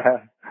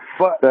board.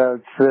 But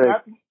that's sick.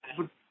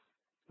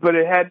 But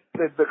it had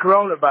the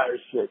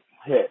coronavirus shit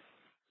hit.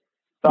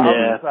 So I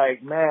was just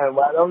like, man,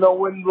 well, I don't know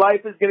when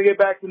life is going to get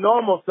back to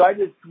normal. So I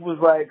just was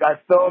like, I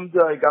filmed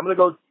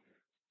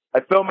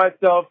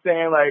myself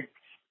saying, like,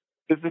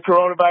 if the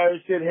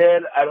coronavirus shit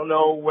hit, I don't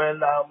know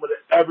when I'm going to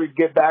ever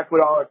get back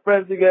with all our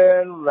friends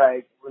again.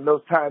 Like, when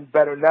those times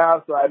better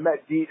now. So I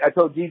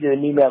told DJ to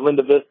meet me at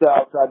Linda Vista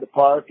outside the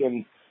park,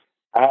 and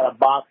I had a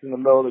box in the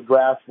middle of the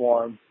grass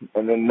for him.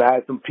 And then I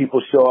had some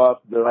people show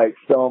up to, like,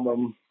 film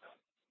him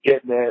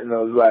getting it. And I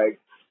was like,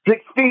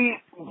 6 feet.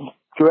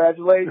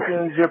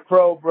 Congratulations, you're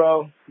pro,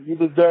 bro. You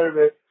deserve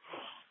it.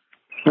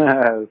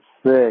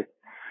 Sick.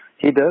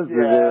 He does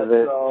deserve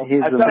it. So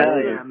He's a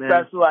man.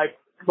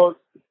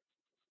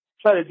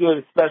 Try to do it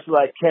as special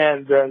I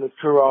can during this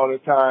corona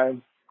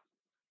time.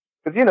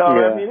 Because, you know,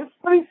 I mean, it's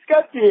pretty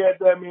sketchy.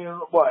 I mean,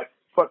 what,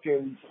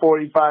 fucking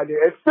 45 days.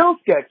 It's still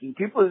sketchy.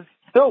 People are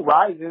still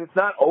rising. It's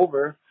not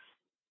over.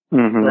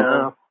 Mm-hmm.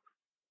 No.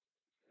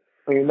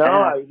 You know,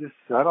 I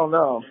don't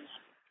know.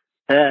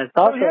 Yeah, it's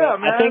also,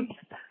 man.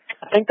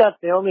 I think that's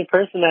the only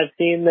person I've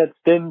seen that's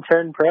been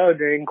turned pro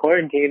during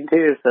quarantine,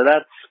 too. So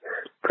that's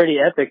pretty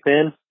epic,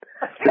 man.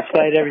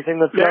 Despite everything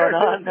that's going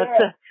on,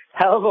 that's a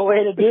hell of a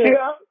way to do it.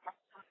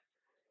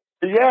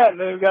 Yeah,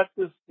 they've got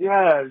this,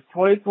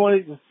 2020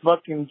 is just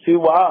fucking too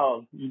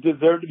wild. You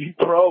deserve to be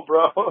pro,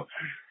 bro.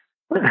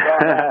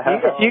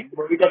 If you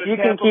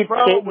can keep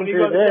skating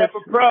through this.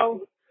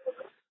 Pro.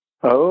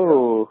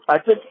 Oh.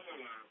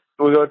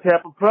 We go to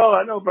Tampa Pro.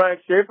 I know Brian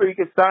Schaefer. He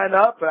can sign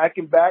up, and I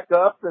can back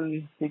up,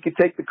 and he can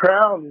take the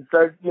crown and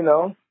start, you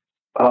know.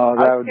 Oh,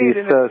 that would be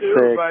so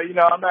sick. But, you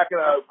know, I'm not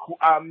gonna,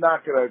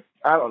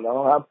 I don't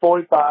know. I'm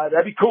 45.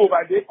 That'd be cool if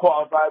I did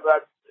qualify, but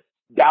I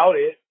doubt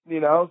it,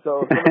 you know.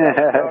 So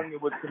somebody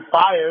with some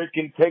fire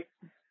can take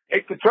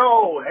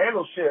control,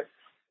 handle shit.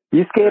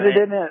 You skated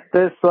in it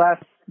this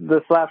last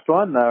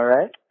one, though,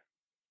 right?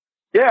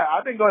 Yeah,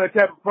 I've been going to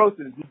Tampa Pro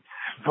since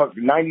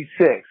fucking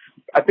 96.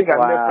 I think I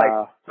missed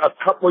like a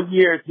couple of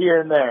years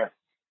here and there.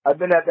 I've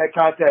been at that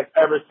contest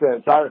ever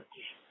since.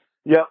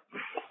 Yep.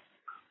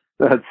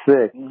 That's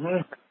sick.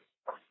 Mm-hmm.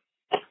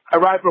 I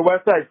ride for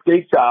Westside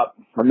Skate Shop.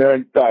 I'm there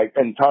in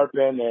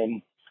Tarpon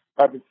and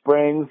Tarpon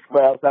Springs,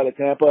 right outside of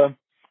Tampa.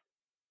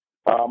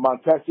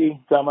 Montesi.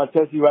 John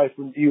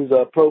Montesi he was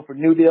a pro for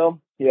New Deal.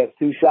 He has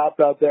 2 shops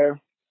out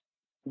there.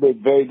 He's a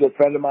very good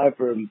friend of mine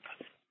for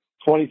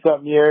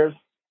 20-something years.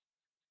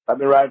 I've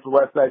been riding for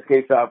Westside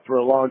Skate Shop for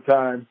a long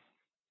time.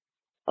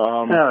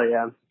 Hell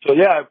yeah. So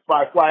yeah,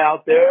 I fly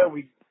out there.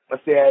 I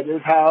stay at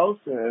his house,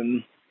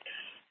 and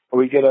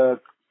we rent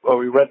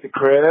a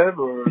crib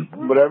or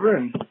whatever.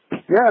 And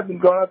yeah, I've been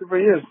going out there for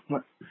years.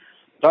 So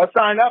I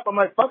signed up. I'm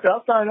like, fuck it,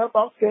 I'll sign up.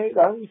 I'll skate.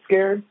 I was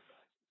scared.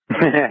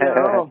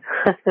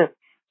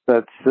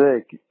 That's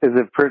sick. Is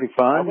it pretty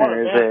fun,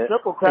 or is it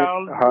Triple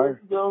Crown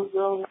hard?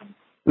 No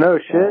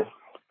shit.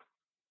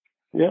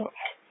 Yeah.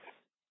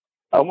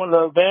 I won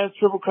the Advanced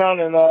Triple Crown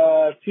in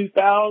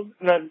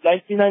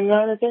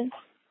 1999, I think.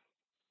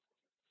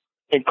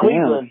 In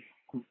Cleveland.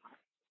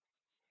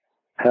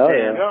 Hell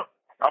yeah. Yep.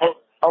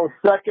 I was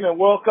second in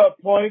World Cup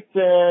points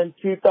in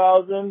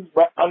 2000.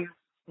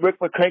 Rick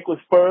McCrank was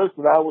first,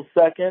 and I was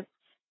second.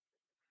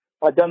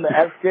 I've done the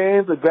X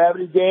Games, the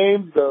Gravity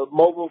Games, the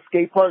Mobile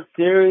Skate Park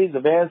Series,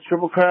 Advanced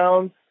Triple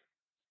Crowns,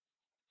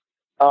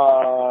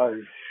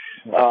 the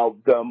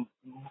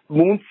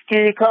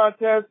Moonsteer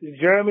contest in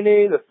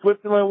Germany, the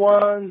Switzerland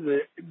ones,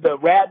 the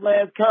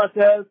Radlands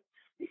contest,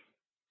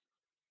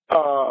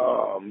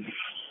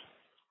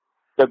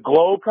 the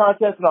Globe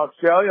contest in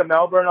Australia,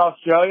 Melbourne,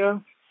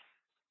 Australia.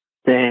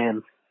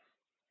 Damn.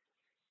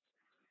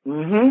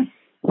 Mm-hmm.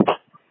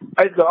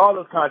 I used to go to all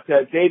those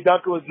contests. Dave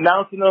Duncan was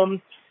announcing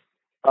them.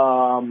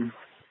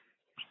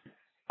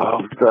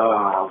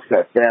 What's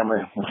that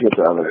family? Let's get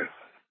the other.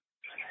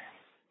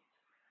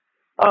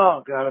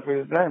 Oh God, I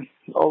forget his name.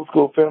 Old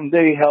school film.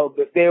 They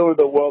were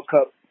the World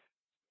Cup,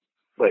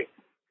 like,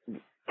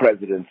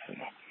 presidents.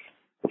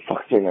 The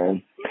fuck's their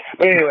name?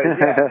 But anyway,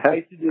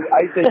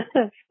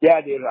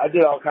 yeah, dude. I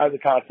did all kinds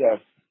of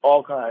contests,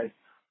 all kinds.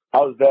 I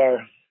was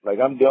there. Like,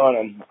 I'm doing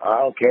them. I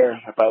don't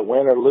care if I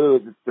win or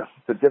lose.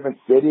 It's a different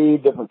city,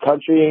 different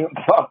country.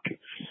 Fuck.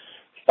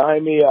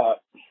 Sign me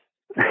up.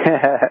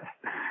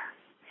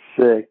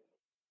 Sick.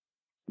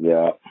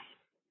 Yeah.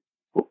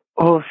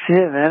 Oh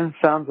shit, man!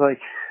 Sounds like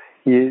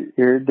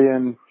you're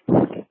doing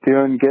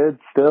good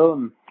still,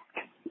 and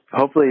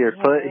hopefully your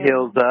foot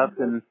heals up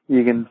and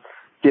you can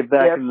get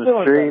back in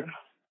the streets.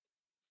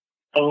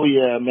 Oh,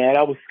 yeah, man.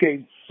 I was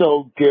skating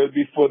so good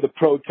before the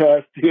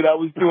protest, dude. I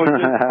was doing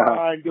just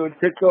fine, doing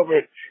tricks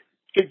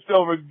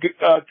over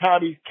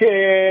Tommy's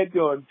kid,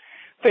 doing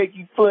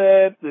fakey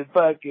flips and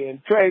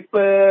fucking tray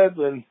flips,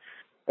 and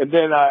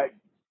then I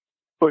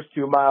pushed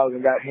 2 miles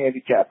and got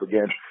handicapped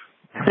again.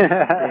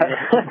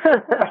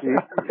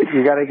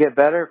 You got to get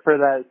better for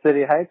that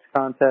City Heights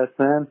contest,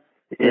 man.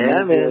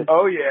 Yeah, man.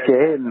 Oh, yeah.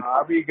 No,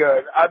 I'll be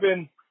good. I've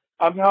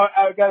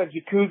got a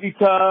jacuzzi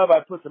tub.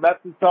 I put some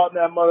Epsom salt in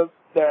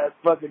that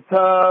fucking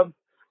tub.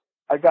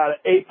 I got an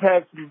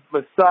Apex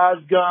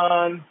massage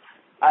gun.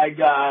 I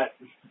got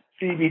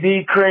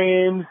CBD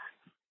creams.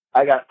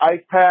 I got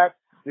ice packs.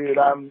 Dude,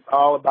 I'm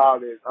all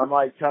about it. I'm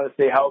like trying to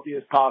stay healthy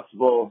as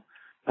possible.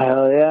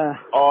 Hell yeah.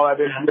 All I've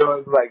been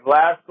doing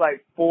last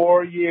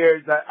 4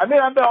 years. I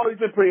mean, I've always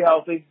been pretty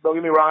healthy. Don't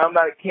get me wrong. I'm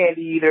not a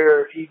candy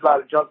eater, eat a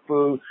lot of junk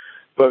food.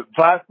 But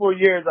the last 4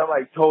 years, I'm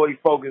totally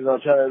focused on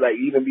trying to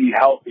even be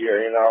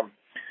healthier, you know.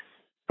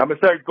 I'm going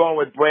to start going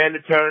with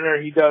Brandon Turner.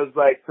 He does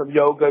some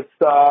yoga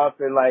stuff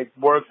and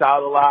works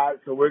out a lot.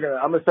 So I'm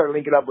going to start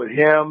linking up with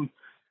him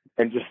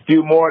and just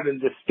do more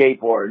than just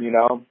skateboard, you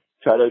know.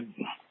 Try to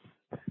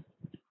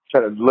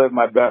live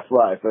my best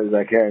life as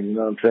I can, you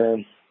know what I'm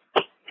saying?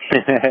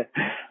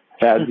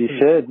 As you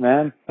should,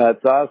 man.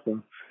 That's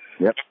awesome.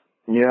 Yep.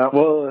 Yeah.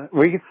 Well,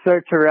 we can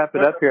start to wrap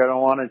it up here. I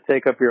don't want to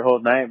take up your whole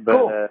night, but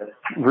cool.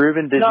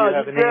 Ruben, did you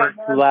have any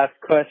last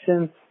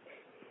questions?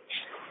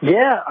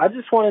 Yeah, I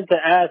just wanted to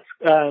ask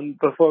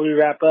before we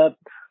wrap up,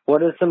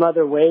 what are some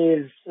other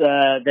ways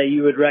that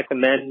you would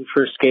recommend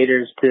for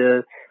skaters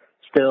to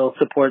still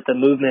support the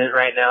movement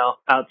right now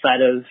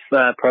outside of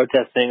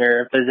protesting,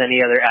 or if there's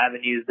any other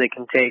avenues they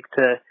can take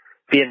to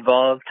be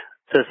involved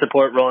to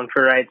support Rolling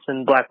for Rights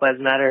and Black Lives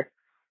Matter?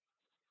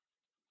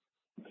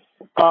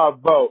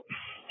 Vote.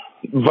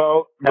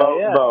 Vote.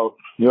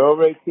 You're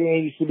over 18,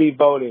 you should be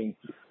voting.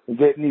 And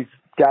getting these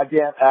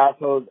goddamn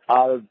assholes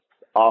out of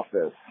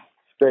office.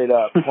 Straight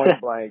up,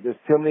 point blank. There's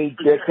too many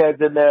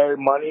dickheads in there,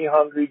 money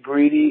hungry,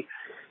 greedy,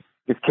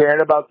 just caring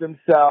about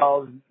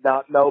themselves,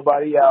 not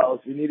nobody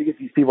else. We need to get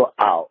these people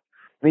out.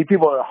 We need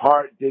people with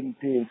heart,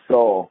 dignity, and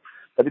soul.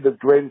 I think the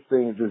greatest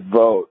thing is just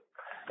vote.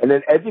 And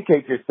then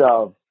educate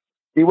yourself.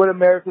 See what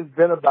America's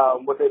been about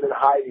and what they've been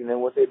hiding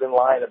and what they've been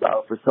lying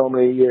about for so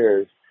many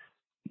years.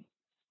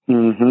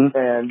 Mm-hmm.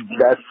 And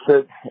that's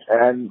it.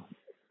 And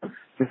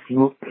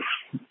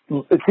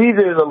it's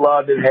easier to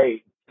love than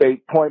hate.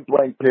 Point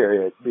blank,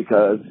 period.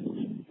 Because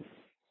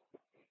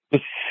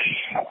it's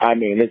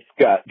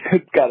got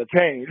to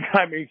change.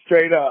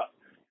 Straight up.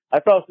 I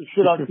saw some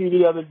shit on TV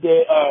the other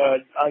day,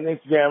 on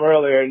Instagram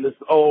earlier, and this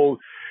old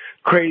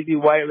crazy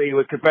white lady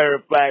with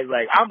Confederate flags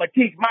I'm gonna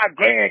teach my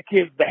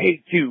grandkids to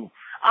hate you.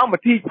 I'm gonna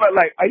teach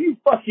my are you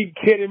fucking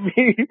kidding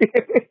me?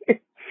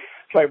 It's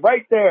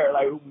right there.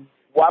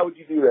 Why would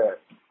you do that?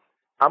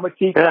 I'm gonna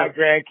teach my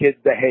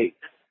grandkids to hate.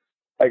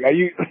 Are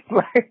you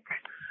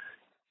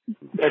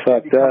that's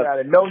fucked up. Out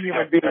of no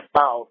human being's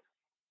mouth.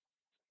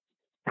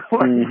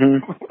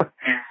 Mm-hmm.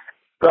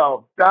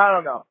 So I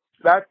don't know.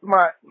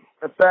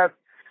 If that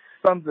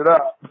sums it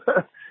up.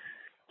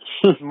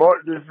 I'm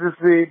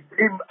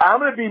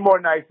gonna be more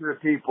nicer to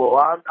people.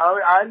 I'm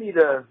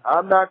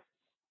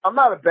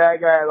not a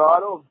bad guy at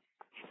all.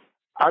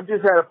 I'm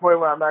just at a point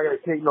where I'm not going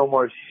to take no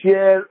more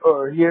shit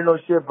or hear no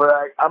shit, but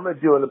I'm going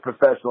to do it in a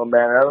professional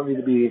manner. I don't need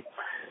to be,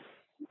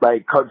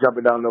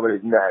 jumping down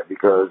nobody's neck,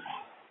 because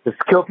just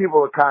kill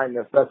people with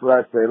kindness. That's what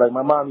I say.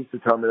 My mom used to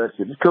tell me that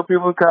shit. Just kill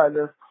people with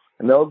kindness,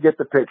 and they'll get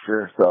the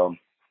picture. So,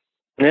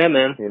 yeah,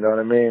 man. You know what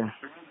I mean?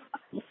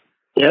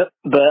 Yep,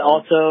 but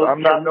also...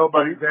 I'm not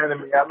nobody's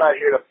enemy. I'm not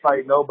here to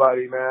fight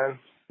nobody, man.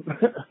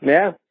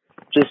 Yeah.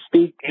 Just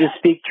speak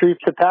truth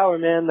to power,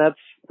 man. That's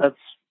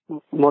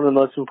one of the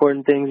most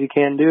important things you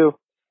can do.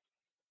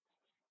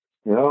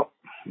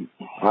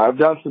 I've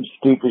done some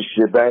stupid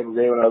shit back in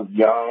the day when I was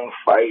young,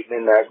 fighting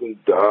and acting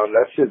dumb.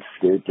 That shit's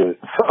stupid.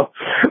 So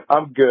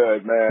I'm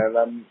good,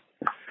 man.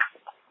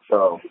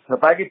 So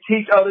if I could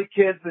teach other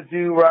kids to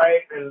do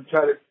right and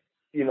try to,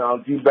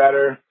 do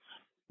better,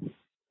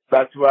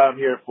 that's what I'm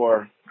here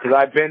for. Because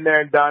I've been there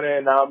and done it,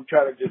 and now I'm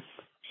trying to just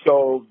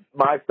show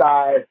my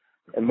side,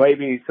 and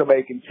maybe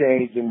somebody can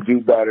change and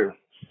do better.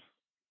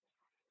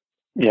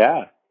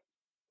 Yeah.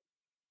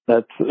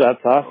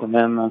 That's awesome,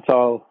 man. That's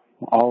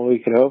all we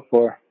could hope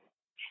for.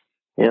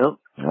 Yep.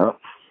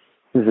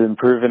 Is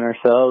improving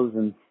ourselves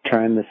and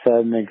trying to set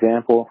an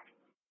example.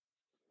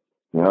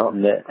 Yep.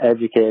 And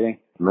educating.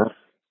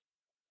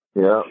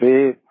 Yeah.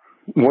 See,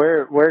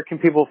 where can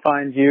people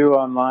find you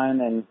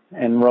online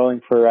and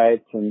Rolling for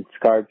Rights and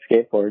Scarred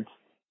Skateboards?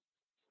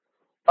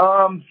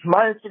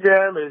 My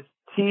Instagram is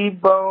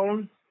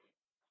T-Bone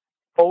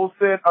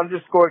Olsen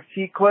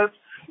 _T-Clips,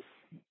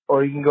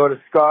 or you can go to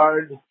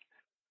Scarred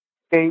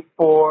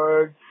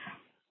Skateboards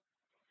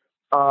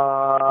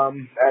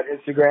at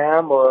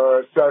Instagram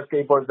or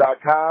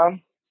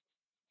scarredskateboards.com.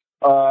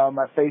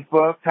 My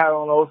Facebook,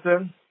 Tyrone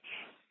Olsen.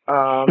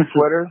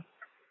 Twitter.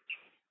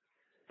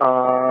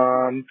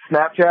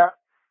 Snapchat,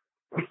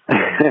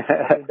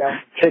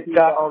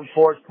 TikTok on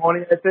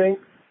 420, I think.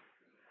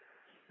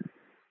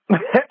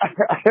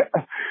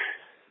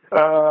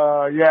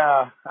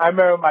 Yeah. I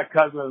remember my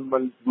cousin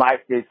when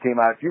MySpace came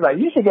out. She's like,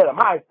 "You should get a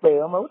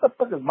MySpace." I'm like, "What the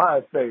fuck is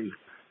MySpace?"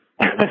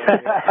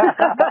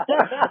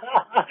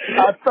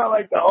 I felt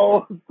like the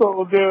old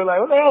school dude. Like,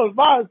 what the hell is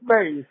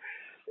MySpace?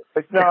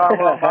 But no, I'm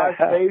on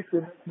MySpace,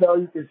 and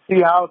you can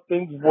see how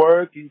things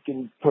work. You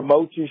can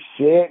promote your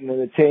shit, and then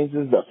it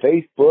changes to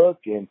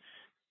Facebook, and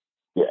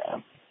yeah.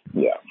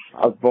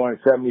 I was born in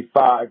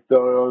 75, so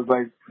it was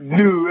like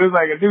new. It was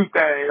like a new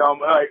thing.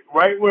 Like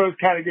right where it was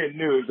kind of getting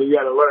new, so you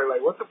got to learn.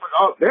 Like, what the fuck?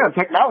 Oh, damn,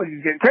 technology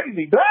is getting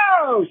crazy.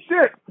 Oh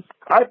shit,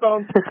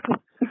 iPhone.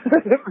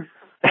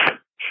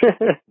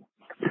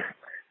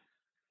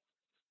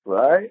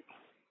 Right.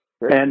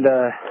 And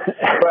but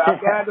I'm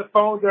glad the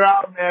phones are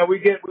out, man. We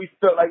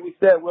feel like we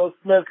said. Will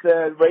Smith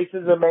said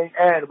racism ain't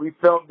end. We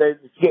filmed.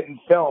 It's getting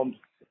filmed.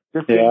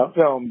 Just getting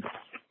filmed.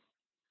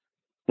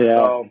 Yeah.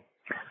 So,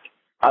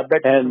 I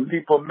bet you some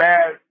people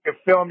mad can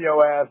film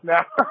your ass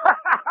now.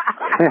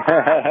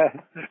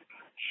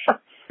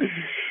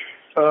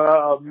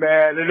 Oh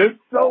man, and there's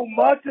so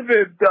much of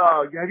it,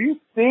 dog. Have you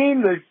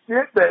seen the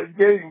shit that's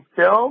getting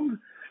filmed?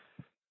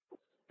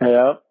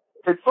 Yeah.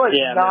 It's like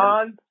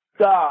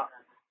non-stop.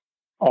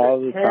 All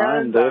the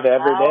time, dude,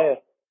 every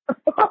day.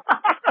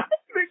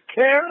 The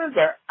Karens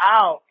are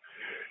out.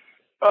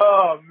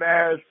 Oh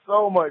man,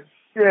 so much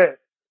shit.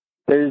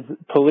 There's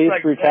police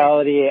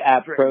brutality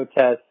at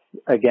protests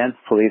against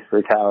police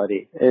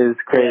brutality. It is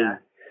crazy.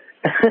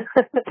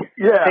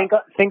 Yeah.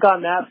 Think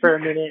on that for a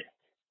minute.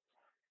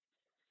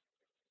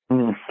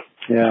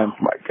 Yeah. Oh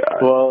my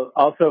God. Well,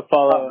 also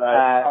follow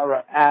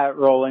at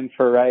Rolling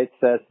for Rights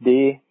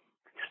SD.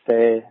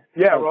 Stay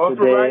Rolling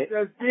for Rights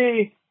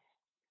SD.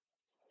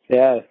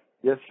 Yeah.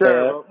 Yes,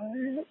 sir.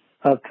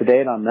 Up to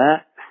date on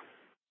that.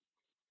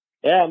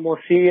 Yeah, and we'll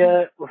see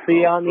you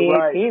on the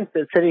 18th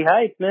at City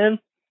Heights, man.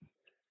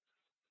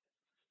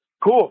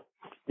 Cool.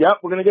 Yep,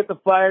 we're gonna get the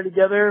flyer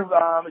together.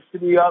 It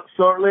should be up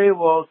shortly.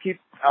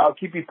 I'll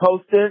keep you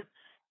posted.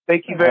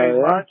 Thank you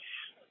very much.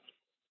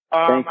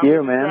 Thank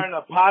you, man. I'm starting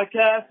a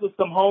podcast with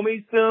some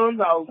homies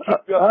soon. I'll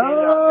keep you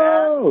updated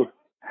on that.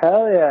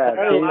 Hell yeah.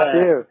 Thank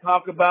you.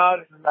 Talk about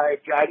it.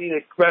 Like, I need to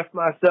express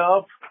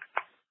myself.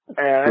 And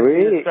I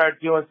need to start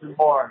doing some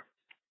more.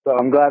 So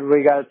I'm glad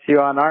we got you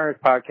on our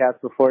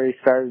podcast before you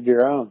started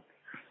your own.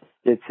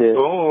 Get you.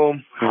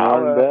 Boom.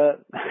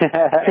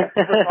 Thanks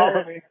for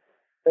following me.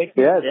 Thank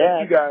you. Yes.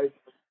 Thank you guys.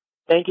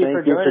 Thank you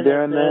for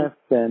doing this,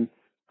 and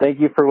thank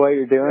you for what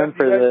you're doing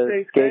for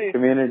the skate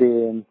community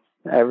and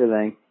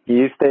everything.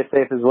 You stay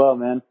safe as well,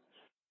 man.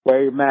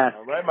 Wear your mask.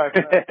 All right, my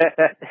friend.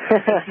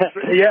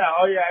 Yeah,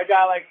 I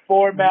got like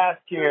 4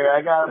 masks here.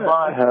 I got a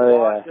bunch.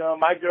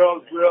 My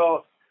girl's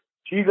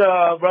she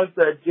runs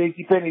the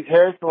JCPenney's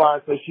hair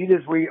salon, so she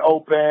just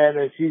reopened,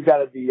 and she's got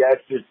to be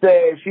extra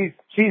safe.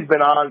 She's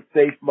been on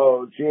safe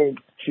mode.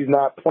 She's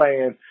not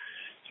playing.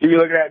 She be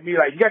looking at me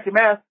like, "You got your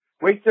mask?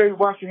 Wait till you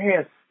wash your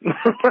hands." Hell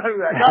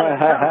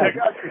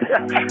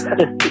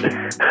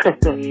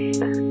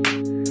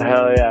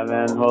yeah,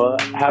 man. Well,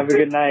 have a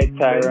good night,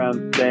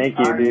 Tyrone. Thank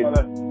you, dude.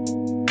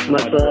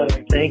 Much love.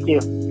 Thank you.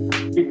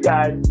 Peace,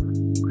 guys.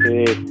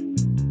 Peace.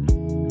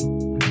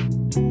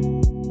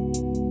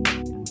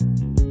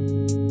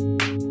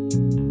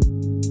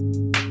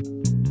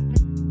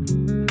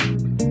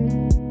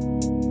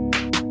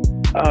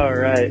 All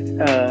right.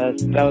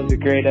 That was a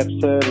great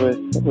episode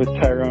with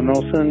Tyrone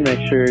Olson. Make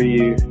sure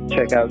you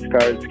check out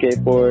Scarred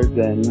Skateboards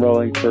and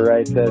Rolling for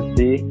Rights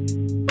SD.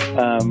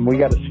 We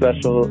got a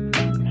special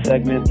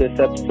segment this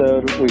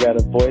episode. We got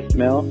a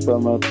voicemail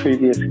from a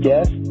previous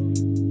guest,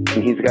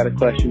 and he's got a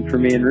question for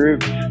me and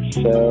Rubes.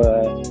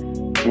 So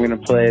I'm going to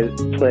play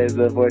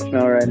the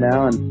voicemail right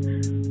now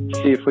and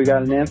see if we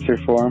got an answer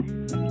for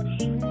him.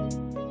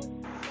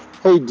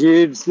 Hey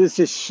dudes, this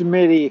is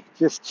Schmitty,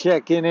 just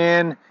checking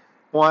in.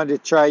 Wanted to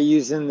try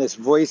using this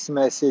voice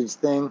message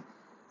thing.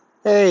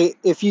 Hey,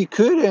 if you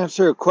could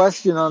answer a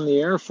question on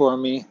the air for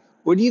me,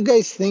 what do you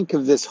guys think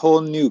of this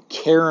whole new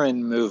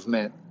Karen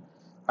movement?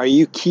 Are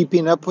you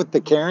keeping up with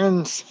the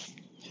Karens?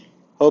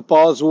 Hope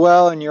all's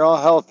well and you're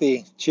all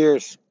healthy.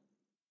 Cheers.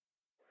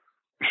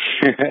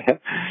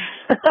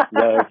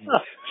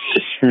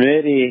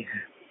 Schmitty,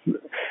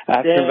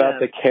 asking about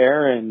the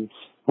Karens.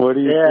 What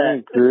do you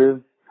think,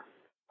 Groove?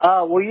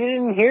 Well, you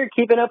didn't hear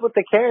Keeping Up with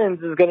the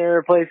Karens is going to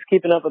replace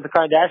Keeping Up with the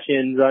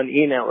Kardashians on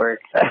E! Network,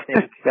 I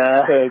think.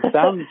 It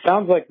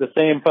sounds like the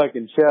same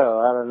fucking show.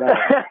 I don't know.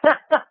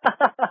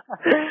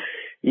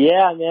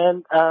 Yeah,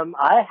 man.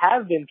 I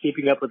have been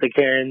keeping up with the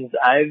Karens.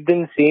 I've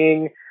been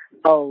seeing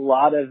a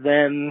lot of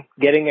them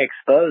getting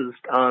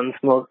exposed on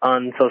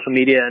social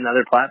media and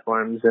other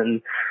platforms.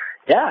 And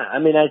yeah, I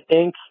mean, I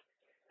think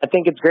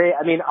it's great.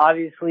 I mean,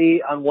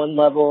 obviously on one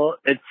level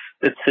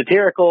it's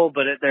satirical,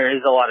 but there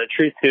is a lot of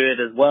truth to it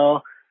as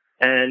well.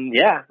 And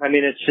yeah, I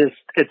mean,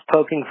 it's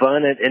poking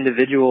fun at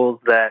individuals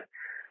that,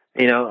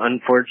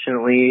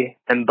 unfortunately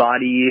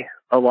embody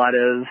a lot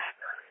of,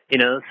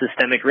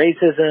 systemic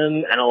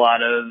racism and a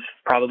lot of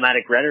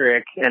problematic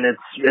rhetoric. And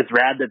it's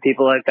rad that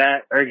people like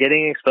that are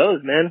getting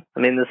exposed, man.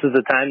 I mean, this is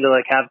the time to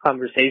like have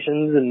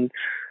conversations and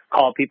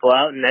call people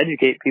out and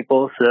educate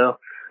people. So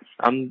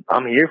I'm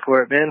here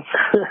for it, man.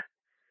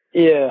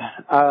 Yeah.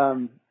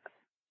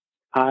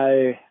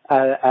 I,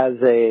 as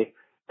a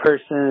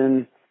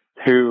person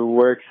who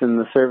works in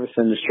the service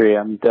industry,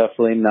 I'm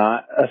definitely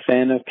not a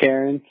fan of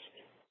Karens.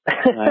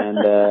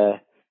 And,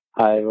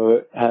 I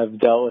have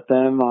dealt with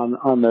them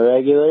on the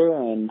regular,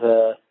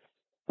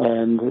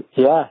 and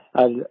yeah,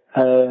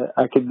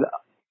 I could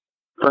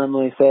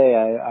firmly say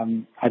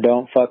I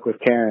don't fuck with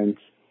Karens.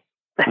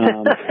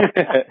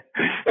 At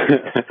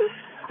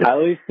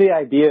least the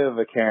idea of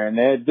a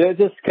Karen.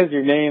 Just because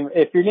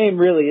if your name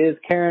really is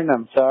Karen,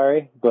 I'm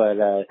sorry,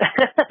 but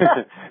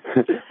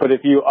but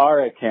if you are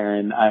a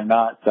Karen, I'm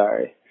not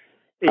sorry.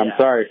 Yeah. I'm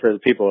sorry for the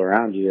people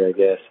around you, I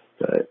guess,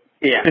 but.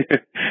 Yeah.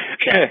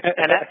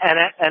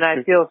 And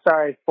I feel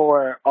sorry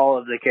for all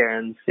of the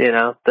Karens,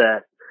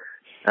 that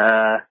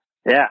are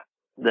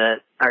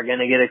going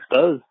to get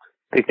exposed,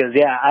 because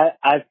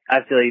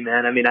I feel you,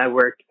 man. I mean, I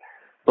work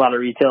a lot of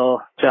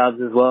retail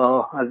jobs as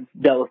well. I've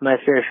dealt with my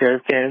fair share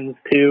of Karens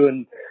too.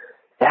 And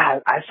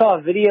I saw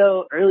a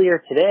video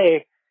earlier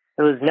today.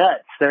 It was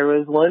nuts. There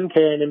was one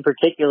Karen in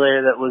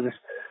particular that was,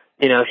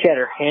 she had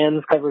her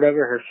hands covered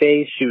over her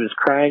face. She was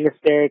crying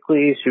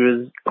hysterically. She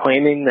was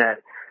claiming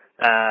that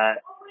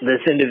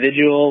this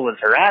individual was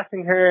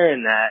harassing her,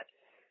 and that,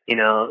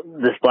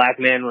 this black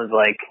man was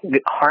like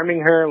harming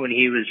her when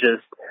he was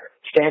just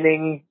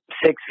standing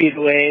 6 feet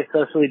away,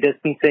 socially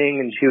distancing,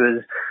 and she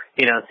was,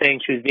 saying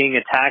she was being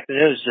attacked, and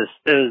it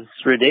was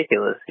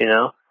ridiculous,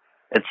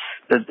 It's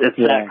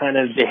that kind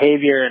of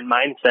behavior and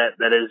mindset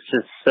that is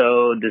just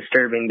so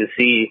disturbing to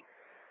see.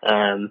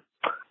 I'm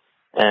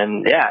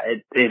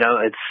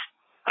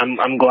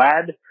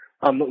glad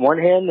on the one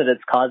hand that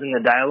it's causing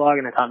a dialogue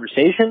and a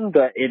conversation,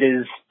 but it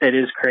is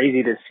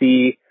crazy to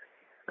see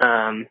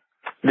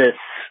this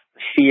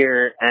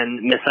fear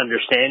and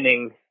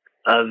misunderstanding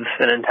of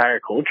an entire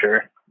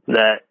culture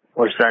that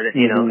we're starting.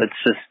 It's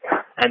just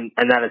and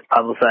that it's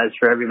publicized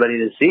for everybody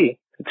to see.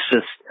 It's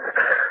just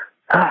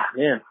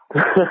man.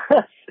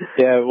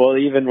 Yeah, well,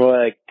 even what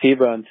like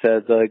T-Bone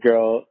said,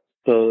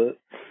 the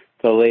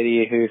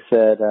lady who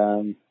said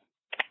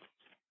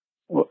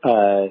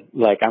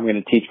like, I'm going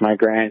to teach my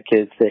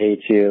grandkids to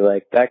hate you.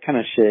 Like, that kind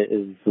of shit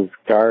is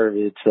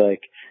garbage.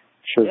 Like,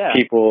 for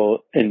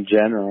people in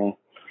general.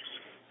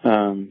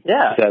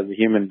 Just as a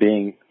human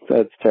being,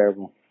 that's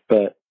terrible.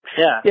 But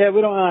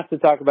we don't have to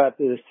talk about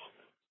this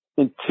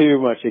in too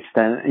much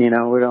extent. We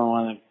don't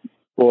want to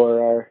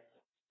bore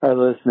our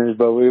listeners,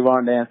 but we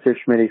wanted to answer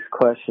Schmitty's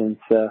question.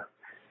 So,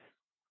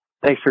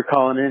 thanks for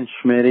calling in,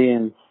 Schmitty,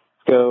 and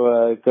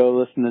go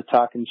listen to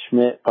Talking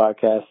Schmidt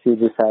podcast. We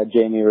just had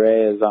Jamie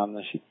Reyes on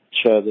the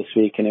show this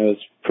week, and it was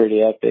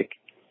pretty epic.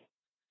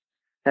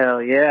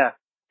 Hell yeah.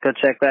 Go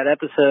check that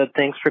episode.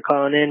 Thanks for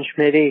calling in,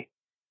 Schmitty.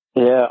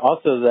 Yeah,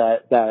 also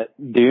that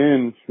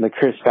Dune, the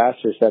Chris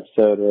Pastors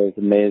episode was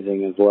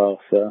amazing as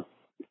well, so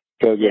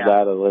go give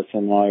that a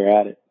listen while you're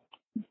at it.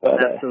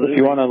 But if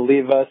you want to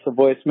leave us a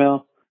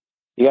voicemail,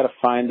 you got to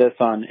find us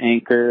on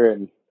Anchor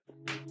and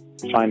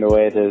find a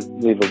way to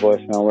leave a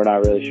voicemail. We're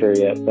not really sure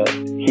yet, but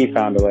he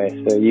found a way,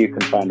 so you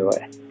can find a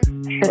way.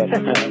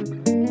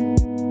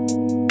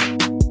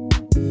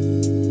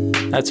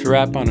 That's a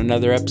wrap on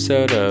another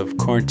episode of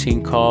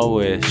Quarantine Call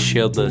with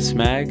Shieldless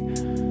Mag.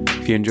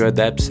 If you enjoyed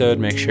the episode,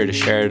 make sure to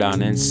share it on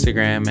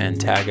Instagram and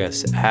tag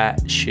us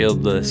at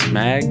Shieldless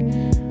Mag.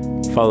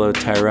 Follow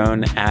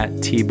Tyrone at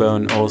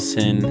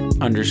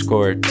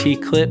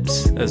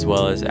TBoneOlson_T-Clips, as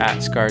well as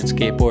at Scarred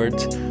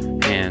Skateboards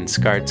and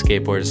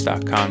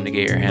ScarredSkateboards.com to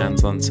get your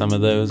hands on some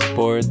of those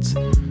boards.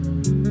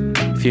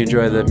 If you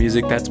enjoy the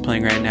music that's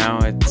playing right now,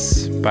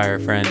 it's by our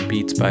friend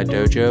Beats by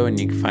Dojo, and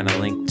you can find a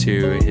link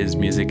to his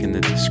music in the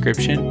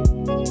description.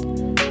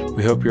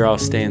 We hope you're all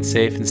staying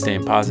safe and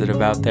staying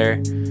positive out there.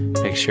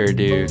 Make sure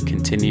to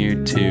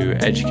continue to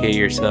educate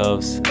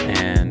yourselves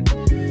and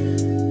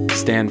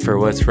stand for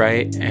what's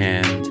right,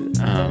 and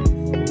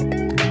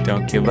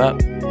don't give up.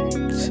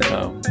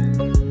 So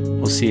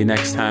we'll see you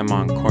next time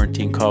on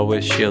Quarantine Call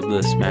with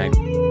Shieldless Mag.